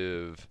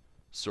progressive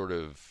sort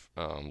of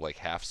like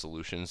half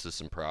solutions to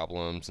some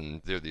problems,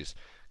 and there are these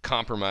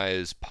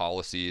compromise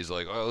policies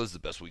like, oh, this is the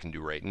best we can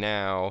do right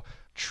now.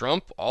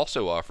 Trump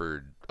also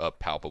offered a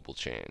palpable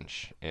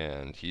change,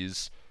 and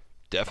he's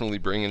definitely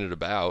bringing it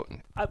about.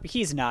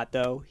 He's not,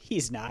 though.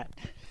 He's not.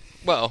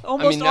 Well,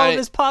 Almost all of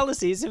his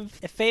policies have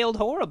failed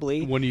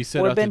horribly When he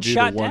set or out to been do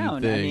shot the one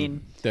down. thing I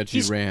mean, that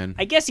he ran.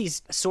 I guess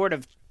he's sort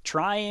of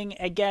trying,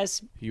 I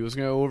guess. He was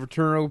going to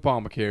overturn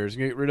Obamacare. He's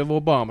going to get rid of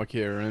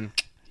Obamacare, and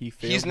he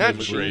failed. He's not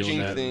miserably on changing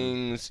that.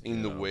 things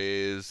in the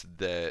ways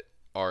that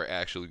are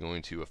actually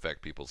going to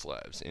affect people's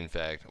lives. In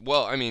fact,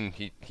 well, I mean,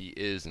 he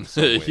is in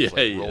some ways, Yeah,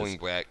 like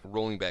he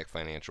rolling back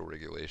financial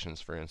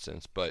regulations, for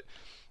instance. But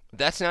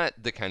that's not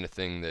the kind of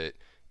thing that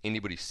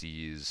anybody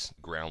sees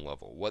ground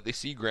level. What they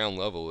see ground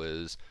level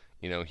is,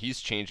 he's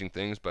changing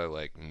things by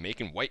like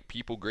making white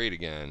people great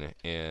again,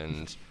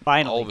 and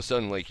Finally. all of a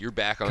sudden, like you're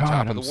back on God,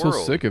 top of I'm the so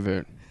world. sick of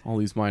it. All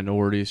these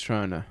minorities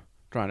trying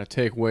to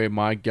take away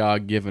my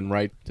God-given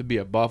right to be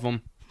above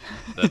them.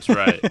 That's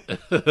right.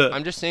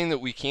 I'm just saying that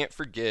we can't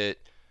forget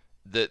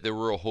that there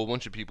were a whole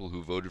bunch of people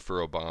who voted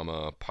for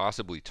Obama,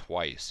 possibly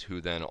twice, who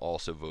then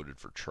also voted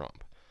for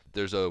Trump.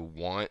 There's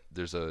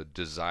a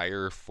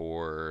desire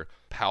for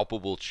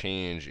palpable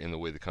change in the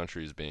way the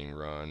country is being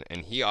run,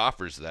 and he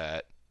offers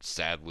that.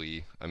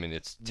 Sadly, I mean,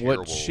 it's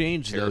terrible. What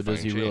change though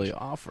does he terrifying really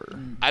change. offer?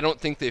 I don't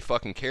think they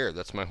fucking care.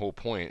 That's my whole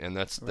point, and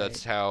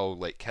that's how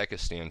like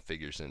Kyrgyzstan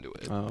figures into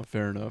it. Oh,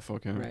 fair enough.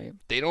 Okay. Right.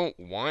 They don't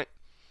want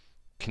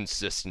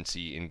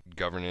consistency in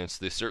governance.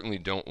 They certainly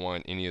don't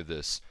want any of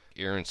this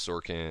Aaron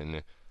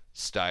Sorkin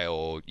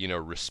style,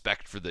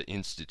 respect for the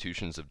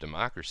institutions of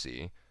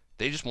democracy.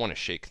 They just want to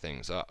shake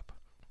things up.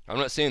 I'm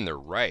not saying they're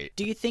right.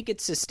 Do you think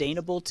it's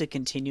sustainable to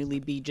continually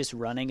be just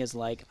running as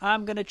like,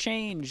 I'm going to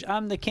change,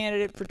 I'm the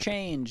candidate for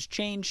change,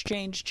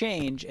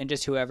 and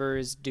just whoever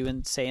is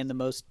saying the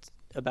most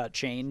about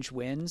change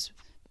wins,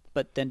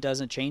 but then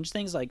doesn't change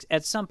things? Like,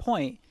 at some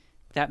point,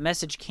 that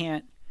message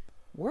can't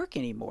work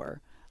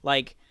anymore.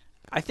 Like,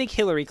 I think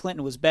Hillary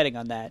Clinton was betting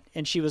on that,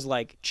 and she was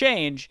like,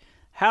 change,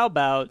 how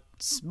about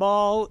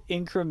small,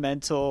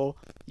 incremental,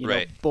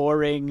 Right.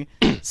 boring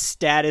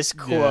status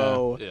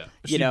quo, Yeah.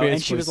 She and she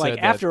basically was like, said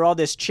that- after all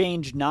this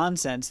change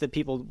nonsense that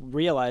people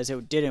realize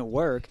it didn't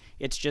work,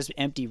 it's just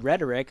empty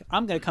rhetoric,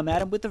 I'm going to come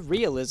at him with the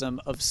realism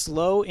of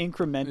slow,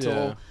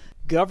 incremental, Yeah.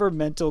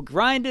 governmental,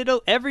 grind it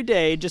every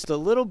day just a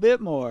little bit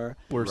more.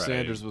 Where Right.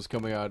 Sanders was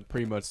coming out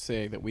pretty much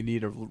saying that we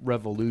need a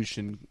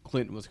revolution.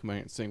 Clinton was coming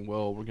out and saying,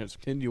 well, we're going to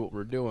continue what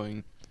we're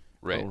doing.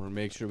 Right. But we're going to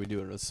make sure we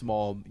do it on a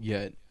small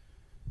yet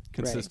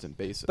consistent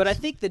basis. But I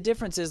think the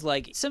difference is,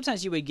 like,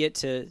 sometimes you would get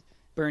to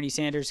Bernie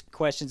Sanders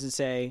questions and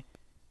say,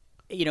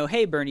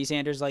 hey, Bernie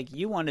Sanders, like,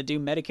 you want to do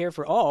Medicare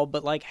for all,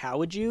 but, like, how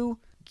would you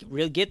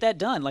really get that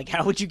done? Like,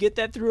 how would you get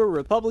that through a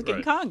Republican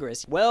Right.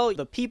 Congress? Well,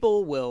 the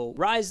people will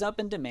rise up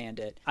and demand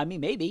it. I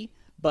mean, maybe.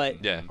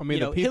 But Yeah. I mean,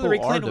 the people Hillary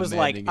are Clinton was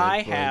like, demanding it, I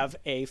but- have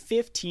a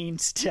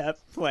 15-step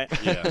plan.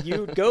 Yeah.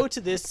 You go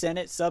to this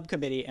Senate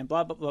subcommittee and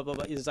blah, blah, blah, blah,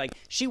 blah. It's like,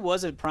 she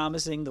wasn't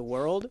promising the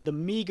world. The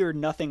meager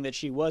nothing that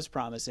she was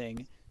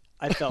promising,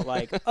 I felt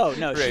like, oh,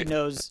 no, she Right.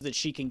 knows that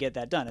she can get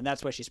that done, and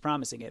that's why she's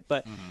promising it.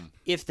 But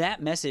if that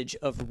message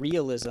of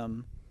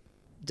realism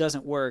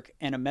doesn't work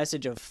and a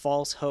message of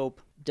false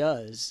hope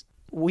does,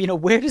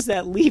 where does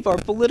that leave our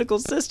political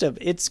system?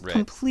 It's Right.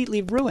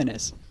 completely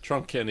ruinous.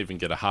 Trump can't even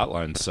get a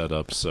hotline set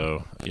up,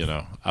 so,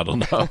 I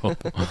don't know.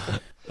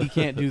 he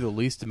can't do the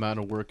least amount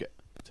of work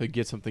to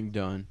get something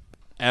done.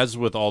 As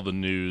with all the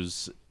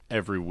news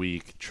every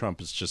week,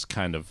 Trump is just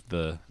kind of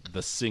the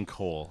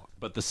sinkhole.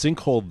 But the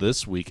sinkhole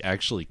this week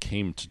actually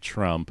came to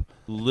Trump.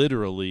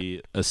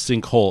 Literally, a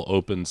sinkhole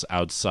opens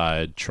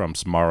outside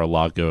Trump's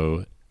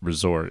Mar-a-Lago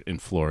resort in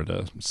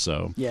Florida.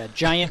 So Yeah,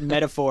 giant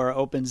metaphor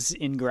opens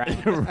in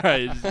ground.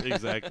 right,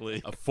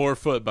 exactly. A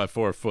 4-foot by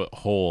 4-foot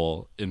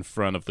hole in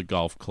front of the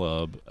golf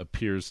club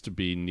appears to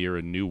be near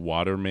a new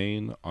water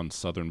main on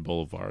Southern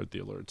Boulevard, the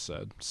alert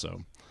said.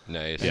 So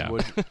Nice. Yeah.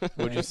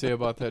 What'd you say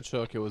about that,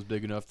 Chuck? It was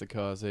big enough to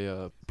cause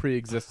a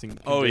pre-existing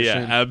condition. oh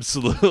yeah,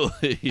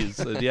 absolutely. He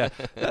said, yeah.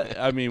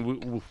 I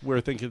mean,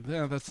 we're thinking,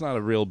 that's not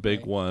a real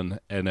big one.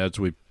 And as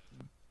we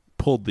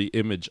pulled the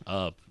image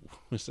up,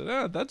 we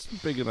said, that's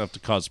big enough to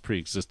cause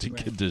pre-existing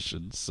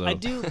conditions. So I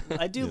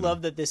do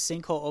love that this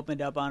sinkhole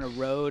opened up on a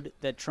road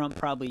that Trump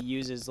probably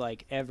uses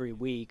like every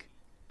week,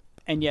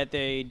 and yet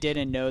they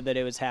didn't know that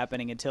it was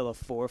happening until a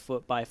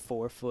 4-foot by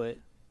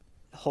 4-foot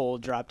hole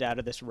dropped out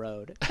of this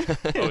road.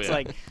 It's yeah.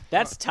 like,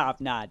 that's top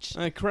notch.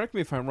 Correct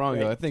me if I'm wrong,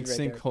 though. Right, I think right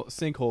there.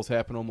 sinkholes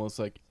happen almost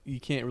like you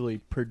can't really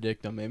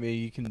predict them. I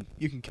mean,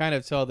 you can kind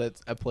of tell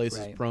that a place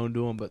Right. is prone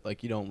to them, but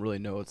like you don't really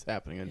know what's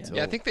happening until.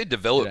 Yeah, I think they it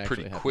develop actually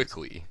pretty happens.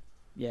 quickly.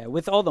 Yeah,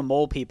 with all the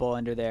mole people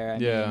under there, I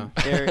Yeah.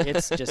 mean,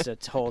 it's just a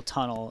whole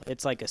tunnel.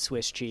 It's like a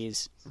Swiss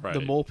cheese. right,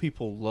 The mole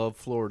people love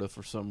Florida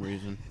for some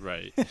reason.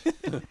 right.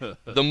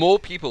 The mole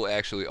people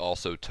actually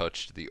also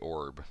touched the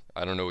orb.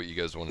 I don't know what you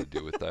guys want to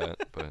do with that,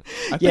 but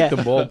I Yeah. think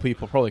the mole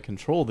people probably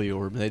control the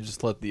orb. They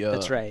just let the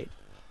That's right.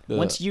 the-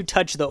 Once you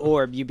touch the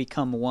orb, you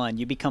become one.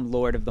 You become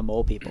lord of the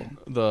mole people.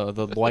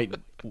 the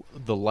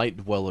light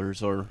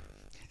dwellers are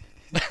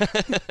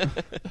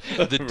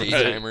the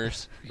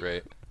daytimers,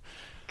 right?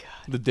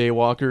 the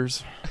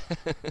daywalkers.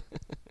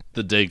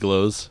 The day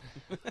glows.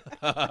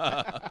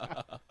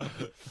 Well,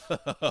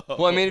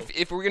 I mean,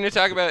 if we're gonna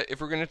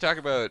talk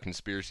about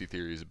conspiracy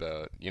theories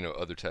about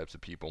other types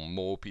of people,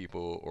 mole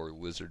people or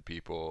lizard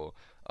people,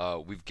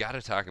 we've got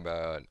to talk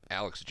about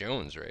Alex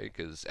Jones, right?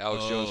 Because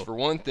Alex Jones, for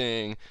one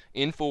thing,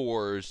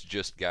 Infowars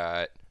just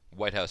got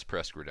White House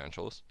press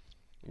credentials,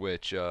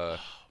 which,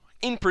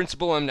 in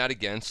principle, I'm not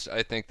against.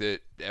 I think that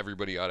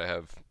everybody ought to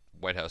have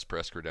White House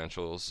press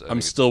credentials. I I'm think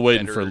it's still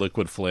waiting better. for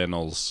Liquid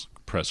Flannel's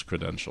press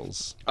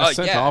credentials. I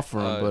sent yeah, off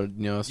for them, but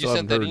I you still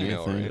sent haven't that heard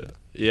email, anything. right?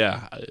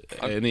 Yeah,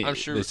 I'm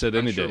sure. they said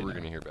I'm any sure day. we're now.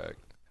 gonna hear back.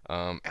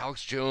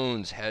 Alex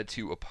Jones had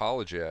to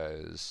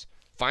apologize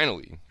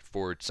finally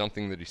for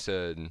something that he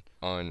said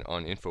on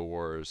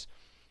Infowars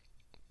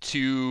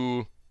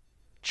to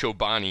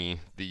Chobani,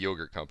 the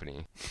yogurt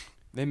company.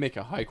 They make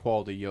a high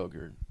quality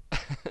yogurt.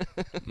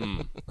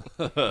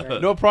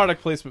 No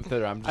product placement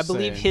there. I'm I just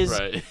believe saying.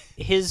 Right.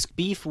 his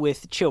beef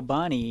with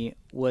Chobani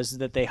was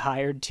that they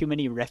hired too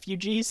many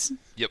refugees.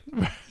 Yep.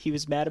 He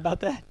was mad about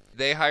that.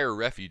 They hire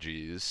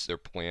refugees. Their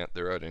plant,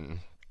 they're out in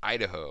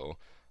Idaho,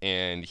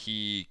 and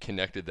he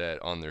connected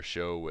that on their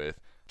show with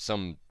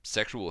some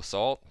sexual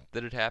assault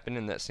that had happened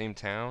in that same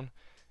town.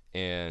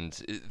 And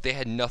they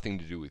had nothing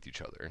to do with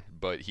each other,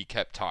 but he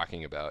kept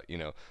talking about,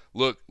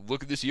 look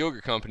at this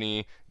yogurt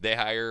company. They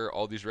hire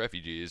all these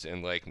refugees,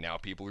 and like now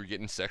people are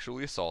getting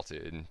sexually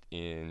assaulted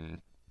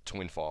in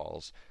Twin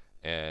Falls,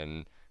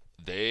 and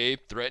they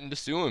threatened to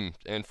sue him.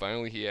 And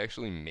finally, he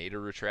actually made a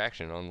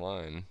retraction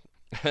online.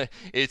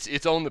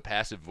 It's all in the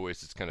passive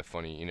voice. It's kind of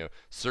funny,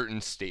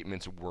 certain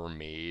statements were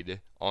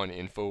made on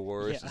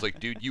Infowars. Yeah. It's like,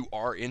 dude, you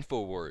are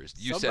Infowars.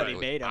 You Somebody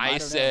said made 'em, I I don't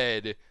know.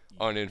 said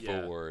on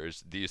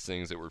Infowars these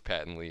things that were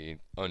patently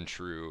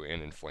untrue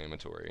and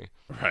inflammatory.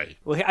 Right.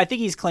 Well, I think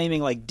he's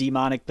claiming like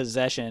demonic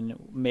possession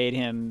made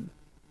him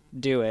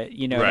do it.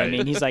 You know what I Right.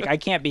 mean? He's like, I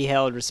can't be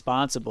held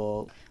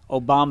responsible.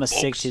 Obama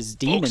sicked his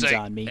demons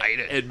on me.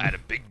 I had a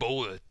big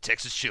bowl of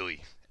Texas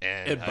chili,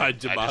 and by I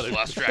just demonic-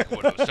 lost track of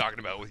what I was talking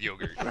about with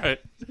yogurt. Right.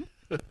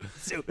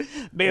 So,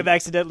 may have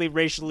accidentally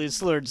racially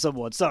slurred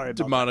someone. Sorry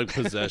about Demonic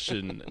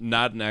possession,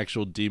 not an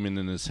actual demon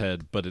in his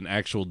head, but an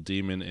actual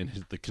demon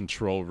in the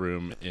control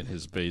room in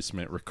his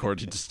basement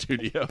recording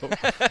studio.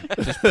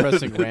 Just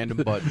pressing random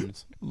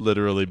buttons.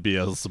 Literally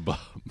Beelzebub.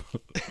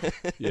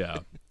 Yeah.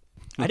 that.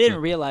 I didn't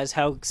realize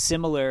how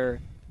similar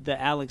the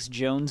Alex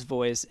Jones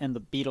voice and the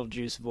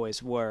Beetlejuice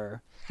voice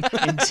were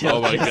until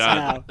Oh my just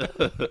God.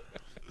 now.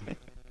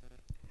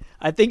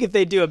 I think if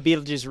they do a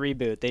Beetlejuice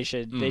reboot, they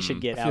should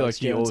get I feel Alex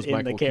like he Jones owes in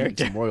Michael the Keaton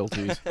character. some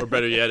royalties. Or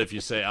better yet, if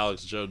you say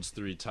Alex Jones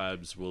 3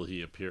 times, will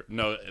he appear?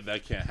 No,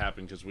 that can't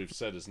happen because we've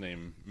said his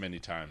name many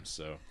times.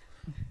 So,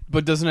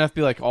 But doesn't it have to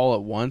be like all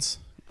at once?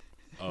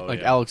 oh, Like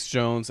yeah. Alex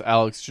Jones,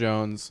 Alex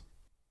Jones,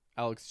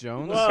 Alex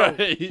Jones?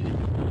 Right.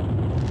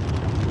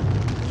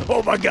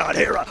 Oh my God,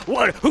 Hera!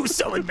 What? Who's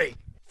selling me?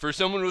 For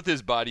someone with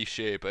his body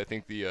shape, I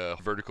think the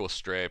vertical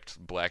striped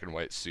black and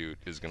white suit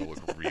is going to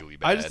look really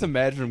bad. I just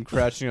imagine him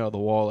crashing out of the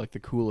wall like the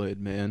Kool-Aid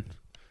man.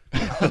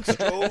 Alex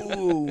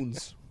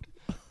Jones.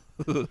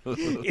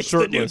 It's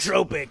Shirtless. the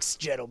nootropics,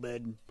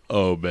 gentlemen.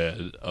 Oh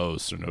man. Oh,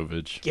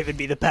 Cernovich. Giving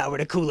me the power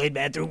to Kool-Aid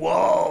Man through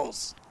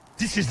walls.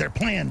 This is their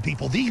plan,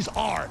 people. These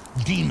are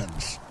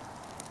demons.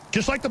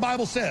 Just like the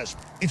Bible says,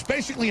 it's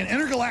basically an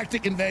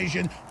intergalactic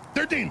invasion.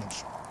 They're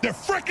demons. They're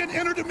frickin'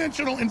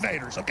 interdimensional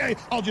invaders, okay?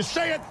 I'll just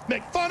say it.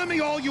 Make fun of me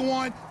all you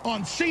want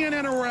on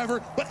CNN or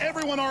wherever, but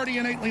everyone already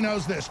innately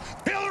knows this.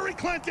 Hillary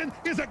Clinton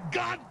is a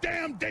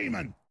goddamn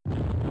demon.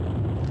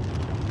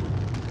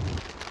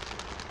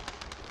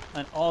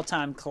 An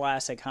all-time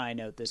classic high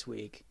note this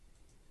week.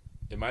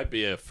 It might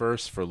be a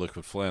first for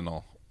Liquid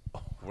Flannel,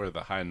 where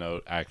the high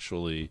note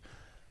actually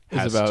Is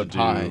has about to do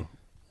high.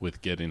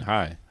 with getting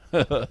high.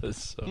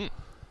 So,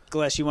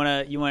 Gless, you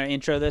wanna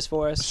intro this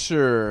for us?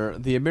 Sure.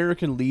 The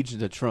American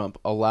Legion of Trump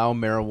allow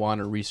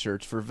marijuana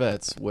research for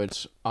vets,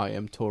 which I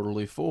am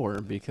totally for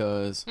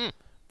because,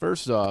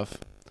 first off,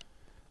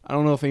 I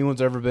don't know if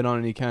anyone's ever been on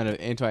any kind of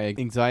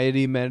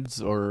anti-anxiety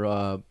meds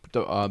or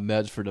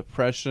meds for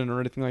depression or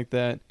anything like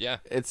that. Yeah.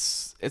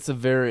 It's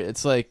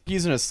like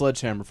using a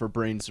sledgehammer for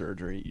brain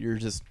surgery.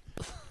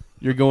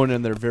 You're going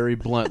in there very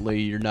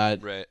bluntly. You're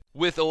not Right.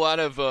 With a lot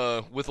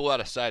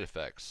of side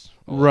effects.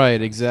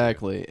 right,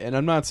 exactly. And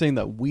I'm not saying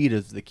that weed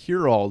is the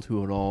cure-all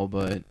to it all,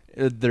 but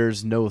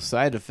there's no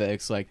side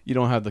effects. Like you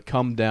don't have the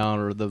come down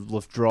or the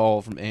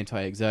withdrawal from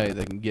anti-anxiety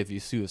that can give you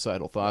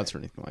suicidal thoughts or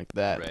anything like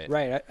that. Right.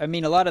 Right. I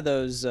mean, a lot of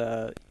those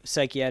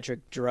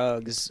psychiatric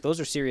drugs, those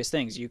are serious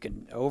things. You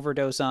can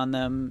overdose on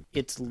them.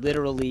 It's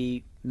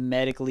literally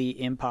medically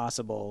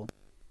impossible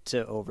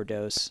to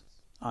overdose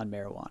on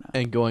marijuana.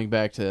 And going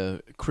back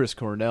to Chris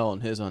Cornell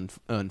and his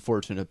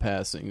unfortunate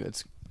passing,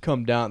 it's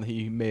come down that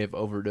he may have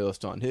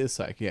overdosed on his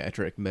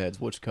psychiatric meds,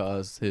 which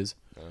caused his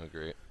Oh,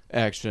 great.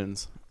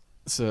 actions.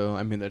 So,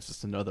 I mean, that's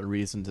just another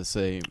reason to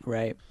say,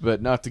 Right.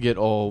 but not to get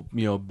all,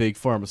 big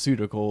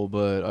pharmaceutical,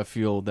 but I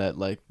feel that,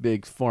 like,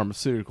 big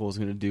pharmaceutical is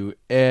going to do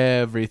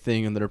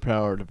everything in their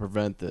power to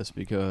prevent this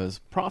because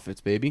profits,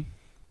 baby.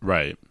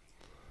 right.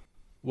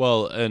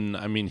 Well, and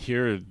I mean,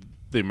 here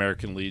the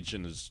American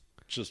Legion is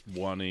just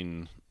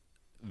wanting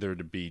there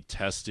to be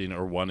testing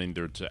or wanting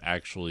there to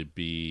actually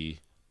be,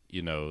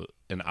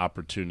 an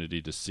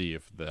opportunity to see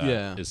if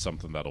that is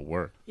something that'll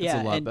work. Yeah,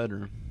 It's a lot and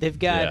better. They've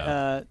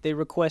got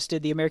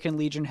the American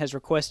Legion has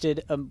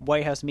requested a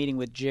White House meeting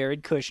with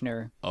Jared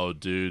Kushner. Oh,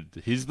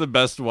 dude, he's the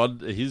best one.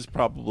 He's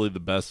probably the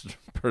best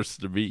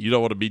person to meet. You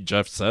don't want to meet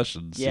Jeff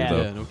Sessions. Yeah.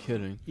 Yeah, no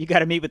kidding. You got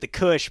to meet with the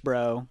Kush,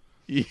 bro.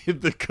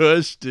 The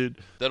Kush, dude.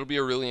 That'll be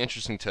a really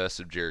interesting test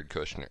of Jared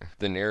Kushner.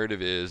 The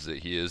narrative is that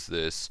he is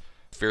this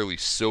fairly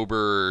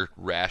sober,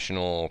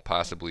 rational,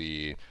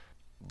 possibly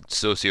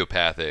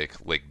sociopathic,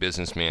 like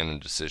businessman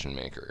and decision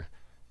maker.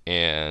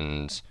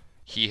 And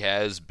he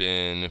has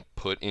been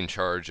put in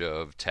charge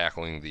of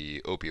tackling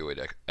the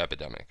opioid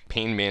epidemic.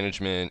 Pain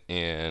management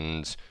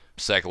and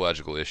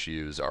psychological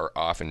issues are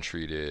often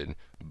treated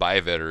by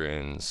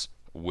veterans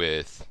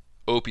with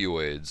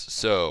opioids.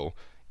 So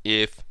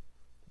if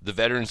the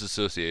Veterans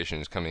Association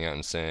is coming out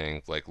and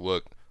saying, like,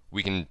 look,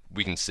 we can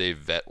save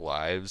vet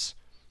lives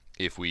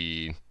if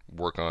we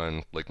work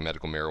on, like,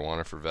 medical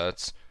marijuana for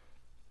vets,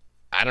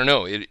 I don't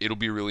know. It'll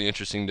be really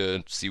interesting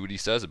to see what he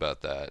says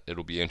about that.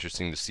 It'll be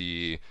interesting to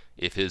see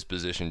if his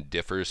position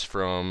differs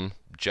from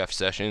Jeff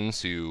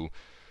Sessions, who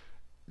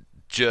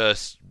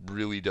just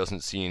really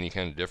doesn't see any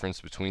kind of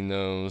difference between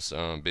those.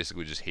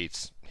 Basically just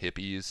hates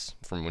hippies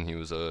from when he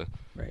was a,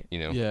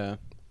 Yeah.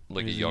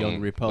 like He a was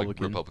young Republican. Like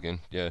Republican.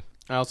 Yeah.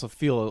 I also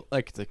feel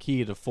like it's a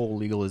key to full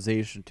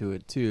legalization to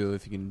it, too.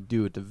 If you can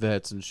do it to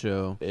vets and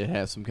show it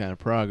has some kind of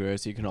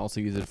progress, you can also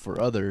use it for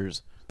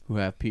others who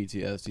have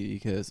PTSD,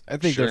 because I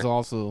think there's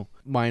also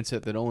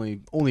mindset that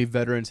only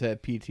veterans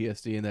have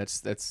PTSD, and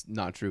that's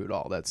not true at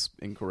all. That's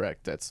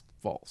incorrect. That's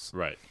false.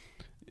 Right.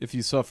 If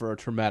you suffer a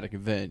traumatic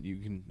event, you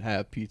can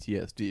have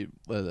PTSD,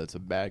 whether that's a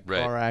bad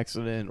car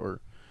accident or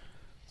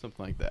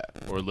something like that.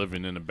 Or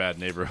living in a bad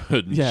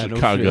neighborhood in Yeah, no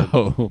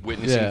Chicago.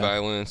 Witnessing Yeah.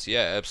 violence.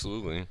 Yeah,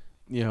 absolutely.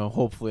 You know,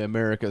 hopefully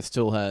America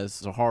still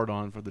has a hard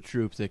on for the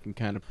troops. They can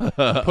kind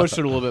of push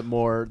it a little bit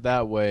more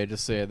that way.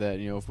 Just say that,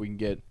 you know, if we can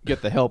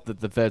get the help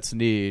that the vets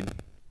need.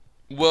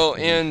 Well,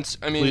 and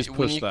I mean, Please when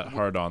push you- that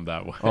hard on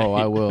that way. Oh,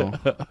 I will.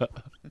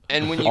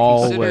 And when you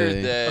All consider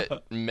way.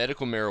 that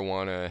medical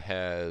marijuana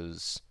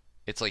has,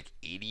 it's like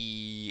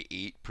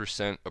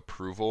 88%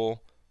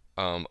 approval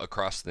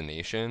across the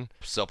nation,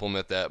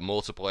 supplement that,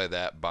 multiply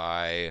that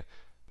by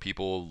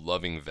people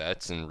loving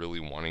vets and really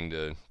wanting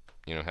to,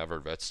 you know, have our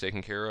vets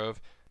taken care of,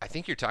 I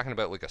think you're talking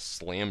about like a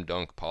slam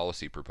dunk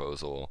policy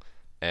proposal.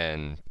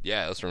 And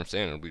yeah, that's what I'm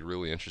saying. It'll be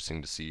really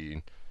interesting to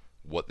see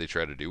what they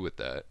try to do with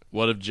that.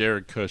 What if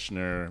Jared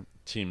Kushner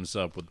teams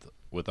up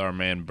with our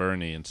man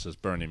Bernie and says,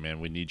 Bernie,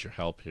 man, we need your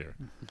help here.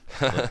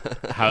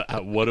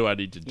 What do I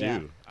need to do? Yeah.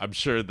 I'm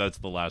sure that's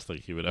the last thing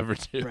he would ever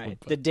do. Right.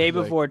 but- The day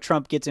Like- before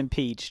Trump gets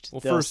impeached,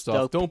 Well, they'll- first off,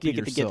 they'll don't be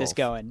get this yourself.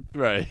 going.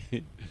 Right.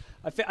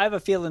 I have a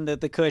feeling that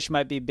the Kush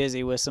might be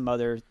busy with some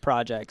other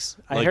projects.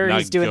 I Like heard not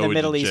he's doing the going to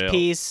Middle East jail.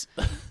 peace.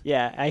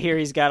 Yeah, I hear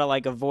he's got to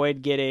like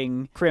avoid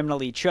getting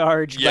criminally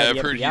charged Yeah, by I've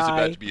the heard FBI. he's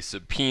about to be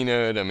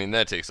subpoenaed. I mean,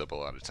 that takes up a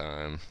lot of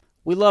time.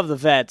 We love the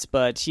vets,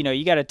 but you know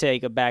you got to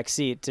take a back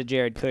seat to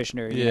Jared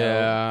Kushner. You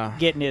Yeah. know,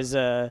 getting his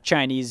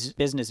Chinese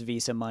business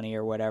visa money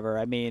or whatever.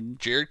 I mean,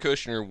 Jared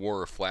Kushner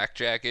wore a flak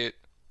jacket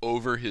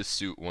over his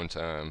suit one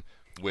time,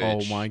 which Oh,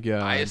 my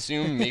God. I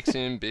assume makes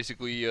him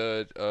basically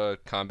a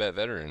combat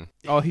veteran.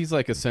 Oh, he's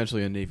like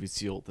essentially a Navy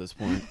SEAL at this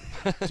point.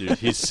 Dude,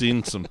 he's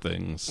seen some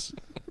things.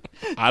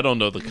 I don't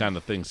know the kind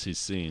of things he's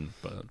seen,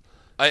 but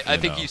I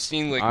think know. he's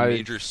seen like I-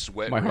 major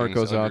sweat my heart rings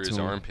goes under out his to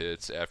him.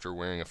 armpits after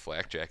wearing a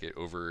flak jacket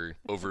over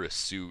a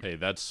suit. hey,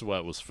 that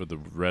sweat was for the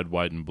red,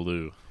 white, and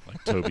blue,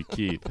 like Toby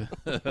Keith.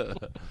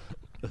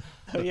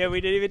 oh yeah,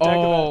 we didn't even talk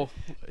Oh, about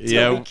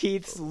Yeah. Toby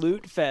Keith's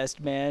Loot Fest,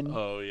 man.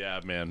 Oh yeah,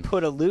 man.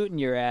 Put a loot in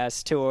your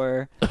ass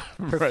tour,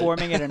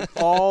 performing at an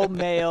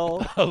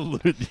all-male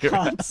Loot your-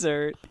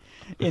 concert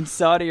in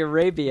Saudi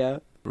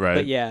Arabia. Right.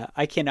 But yeah,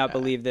 I cannot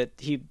believe that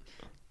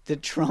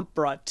Trump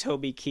brought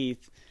Toby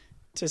Keith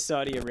to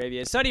Saudi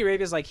Arabia. Saudi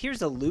Arabia's like,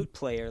 here's a lute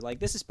player. Like,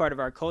 this is part of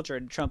our culture.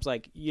 And Trump's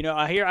like, you know,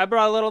 I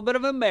brought a little bit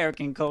of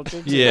American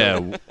culture.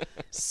 Yeah.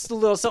 It's a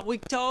little something we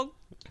call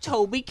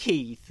Toby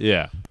Keith.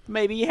 Yeah.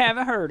 Maybe you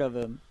haven't heard of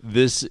him.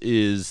 This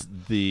is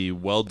the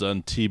well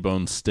done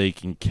T-bone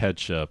steak and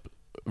ketchup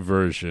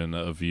version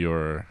of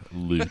your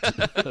loot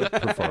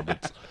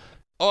performance.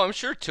 Oh, I'm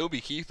sure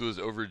Toby Keith was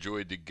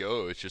overjoyed to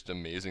go. It's just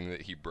amazing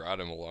that he brought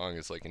him along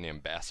as like an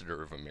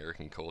ambassador of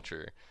American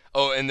culture.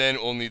 Oh, and then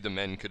only the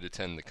men could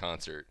attend the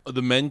concert.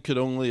 The men could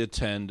only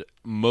attend.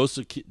 Most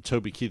of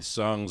Toby Keith's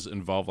songs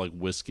involve like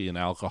whiskey and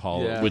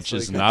alcohol, Yeah, which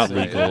it's is like not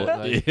insane. legal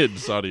Like- in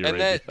Saudi And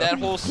Arabia. that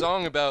whole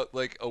song about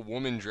like a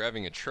woman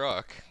driving a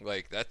truck,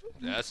 like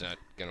that's not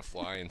gonna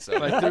fly in Saudi.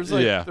 like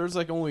Yeah. there's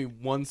like only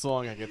one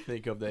song I could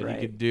think of that Right.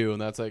 he could do,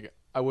 and that's like,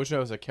 I wish I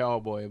was a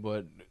cowboy,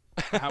 but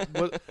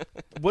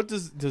what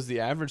does the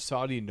average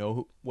Saudi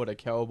know what a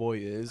cowboy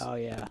is? Oh,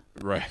 yeah.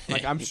 Right.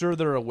 Like, I'm sure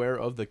they're aware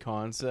of the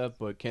concept,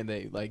 but can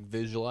they like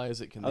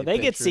visualize it? Can Oh, they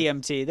get picture it?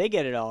 CMT. They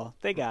get it all.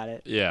 They got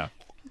it. Yeah.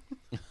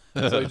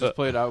 So he just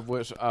played. I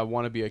wish I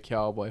want to be a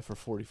cowboy for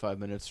 45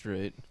 minutes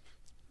straight,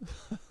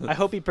 I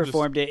hope he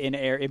performed it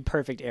in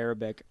perfect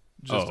Arabic.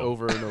 just Oh.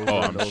 over and over.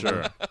 Oh, and I'm over.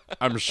 sure.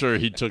 I'm sure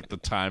he took the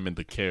time and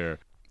the care.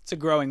 It's a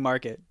growing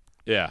market.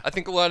 Yeah. I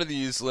think a lot of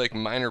these like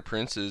minor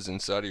princes in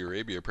Saudi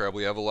Arabia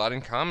probably have a lot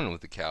in common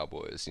with the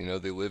cowboys. You know,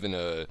 they live in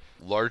a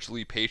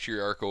largely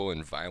patriarchal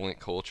and violent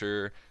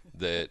culture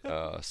that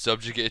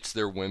subjugates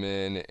their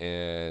women,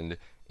 and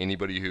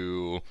anybody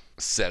who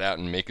set out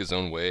and make his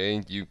own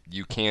way,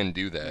 you can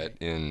do that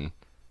in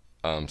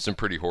some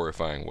pretty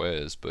horrifying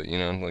ways. But you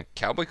know, like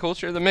cowboy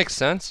culture, that makes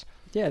sense.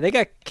 Yeah, they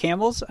got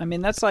camels. I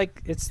mean, that's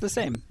like, it's the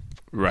same.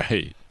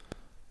 Right.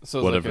 So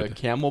it's Whatever. like a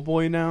camel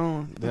boy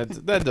now.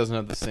 That doesn't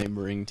have the same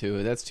ring to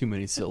it. That's too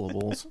many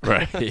syllables.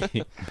 Right.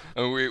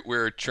 And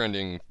we're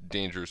trending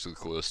dangerously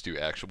close to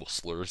actual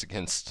slurs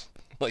against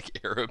like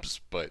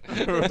Arabs, but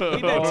We've been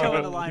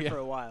towing the line for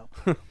a while.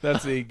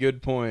 That's a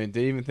good point.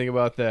 Didn't even think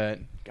about that.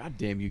 God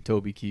damn you,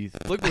 Toby Keith.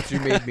 Look what you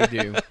made me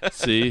do.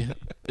 See,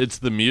 it's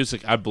the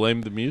music. I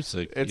blame the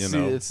music. It's you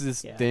know, it's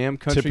this Yeah. damn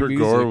country Tipper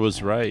music. Gore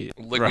was right.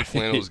 Liquid right.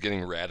 Flannel is getting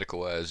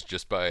radicalized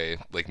just by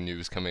like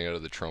news coming out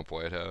of the Trump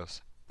White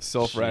House. Jeez,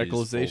 full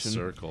Self-radicalization.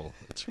 circle.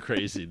 It's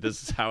crazy.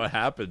 This is how it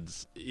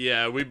happens.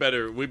 Yeah, we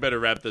better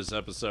wrap this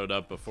episode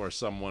up before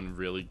someone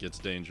really gets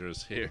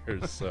dangerous here.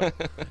 So,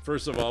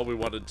 first of all, we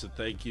wanted to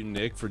thank you,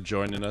 Nick, for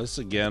joining us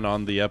again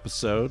on the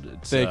episode.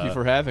 It's, Thank you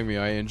for having me.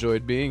 I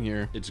enjoyed being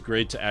here. It's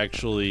great to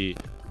actually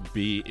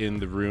be in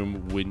the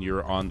room when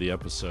you're on the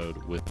episode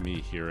with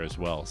me here as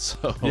well.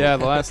 So Yeah,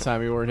 the last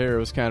time you weren't here, it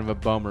was kind of a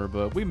bummer,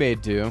 but we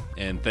made do.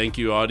 And thank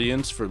you,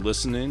 audience, for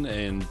listening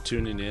and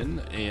tuning in.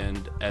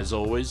 And as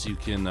always, you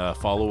can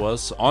follow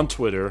us on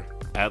Twitter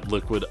at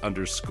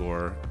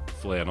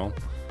liquid_flannel.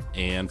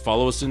 And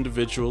follow us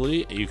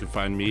individually. You can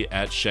find me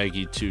at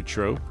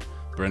Shaggy2Trope.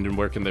 Brendan,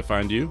 where can they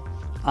find you?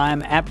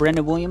 I'm at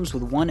Brandon Williams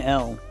with 1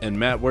 L. And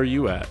Matt, where are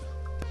you at?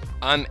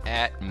 I'm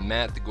at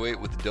Matt the Goit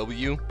with a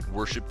W.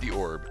 Worship the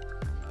orb.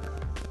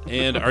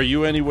 And are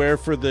you anywhere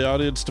for the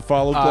audience to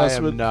follow, I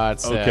Glesmann? am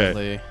not,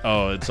 sadly. Okay.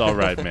 Oh, it's all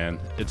right, man.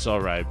 It's all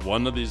right.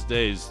 One of these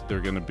days,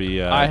 they're going to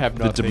be. I have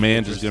the nothing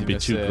demand is going to be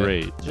interesting too to say.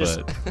 great.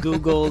 Just But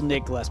Google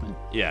Nick Glesman.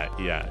 yeah,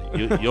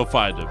 you'll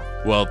find him.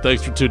 Well,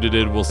 thanks for tuning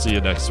in. We'll see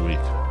you next week.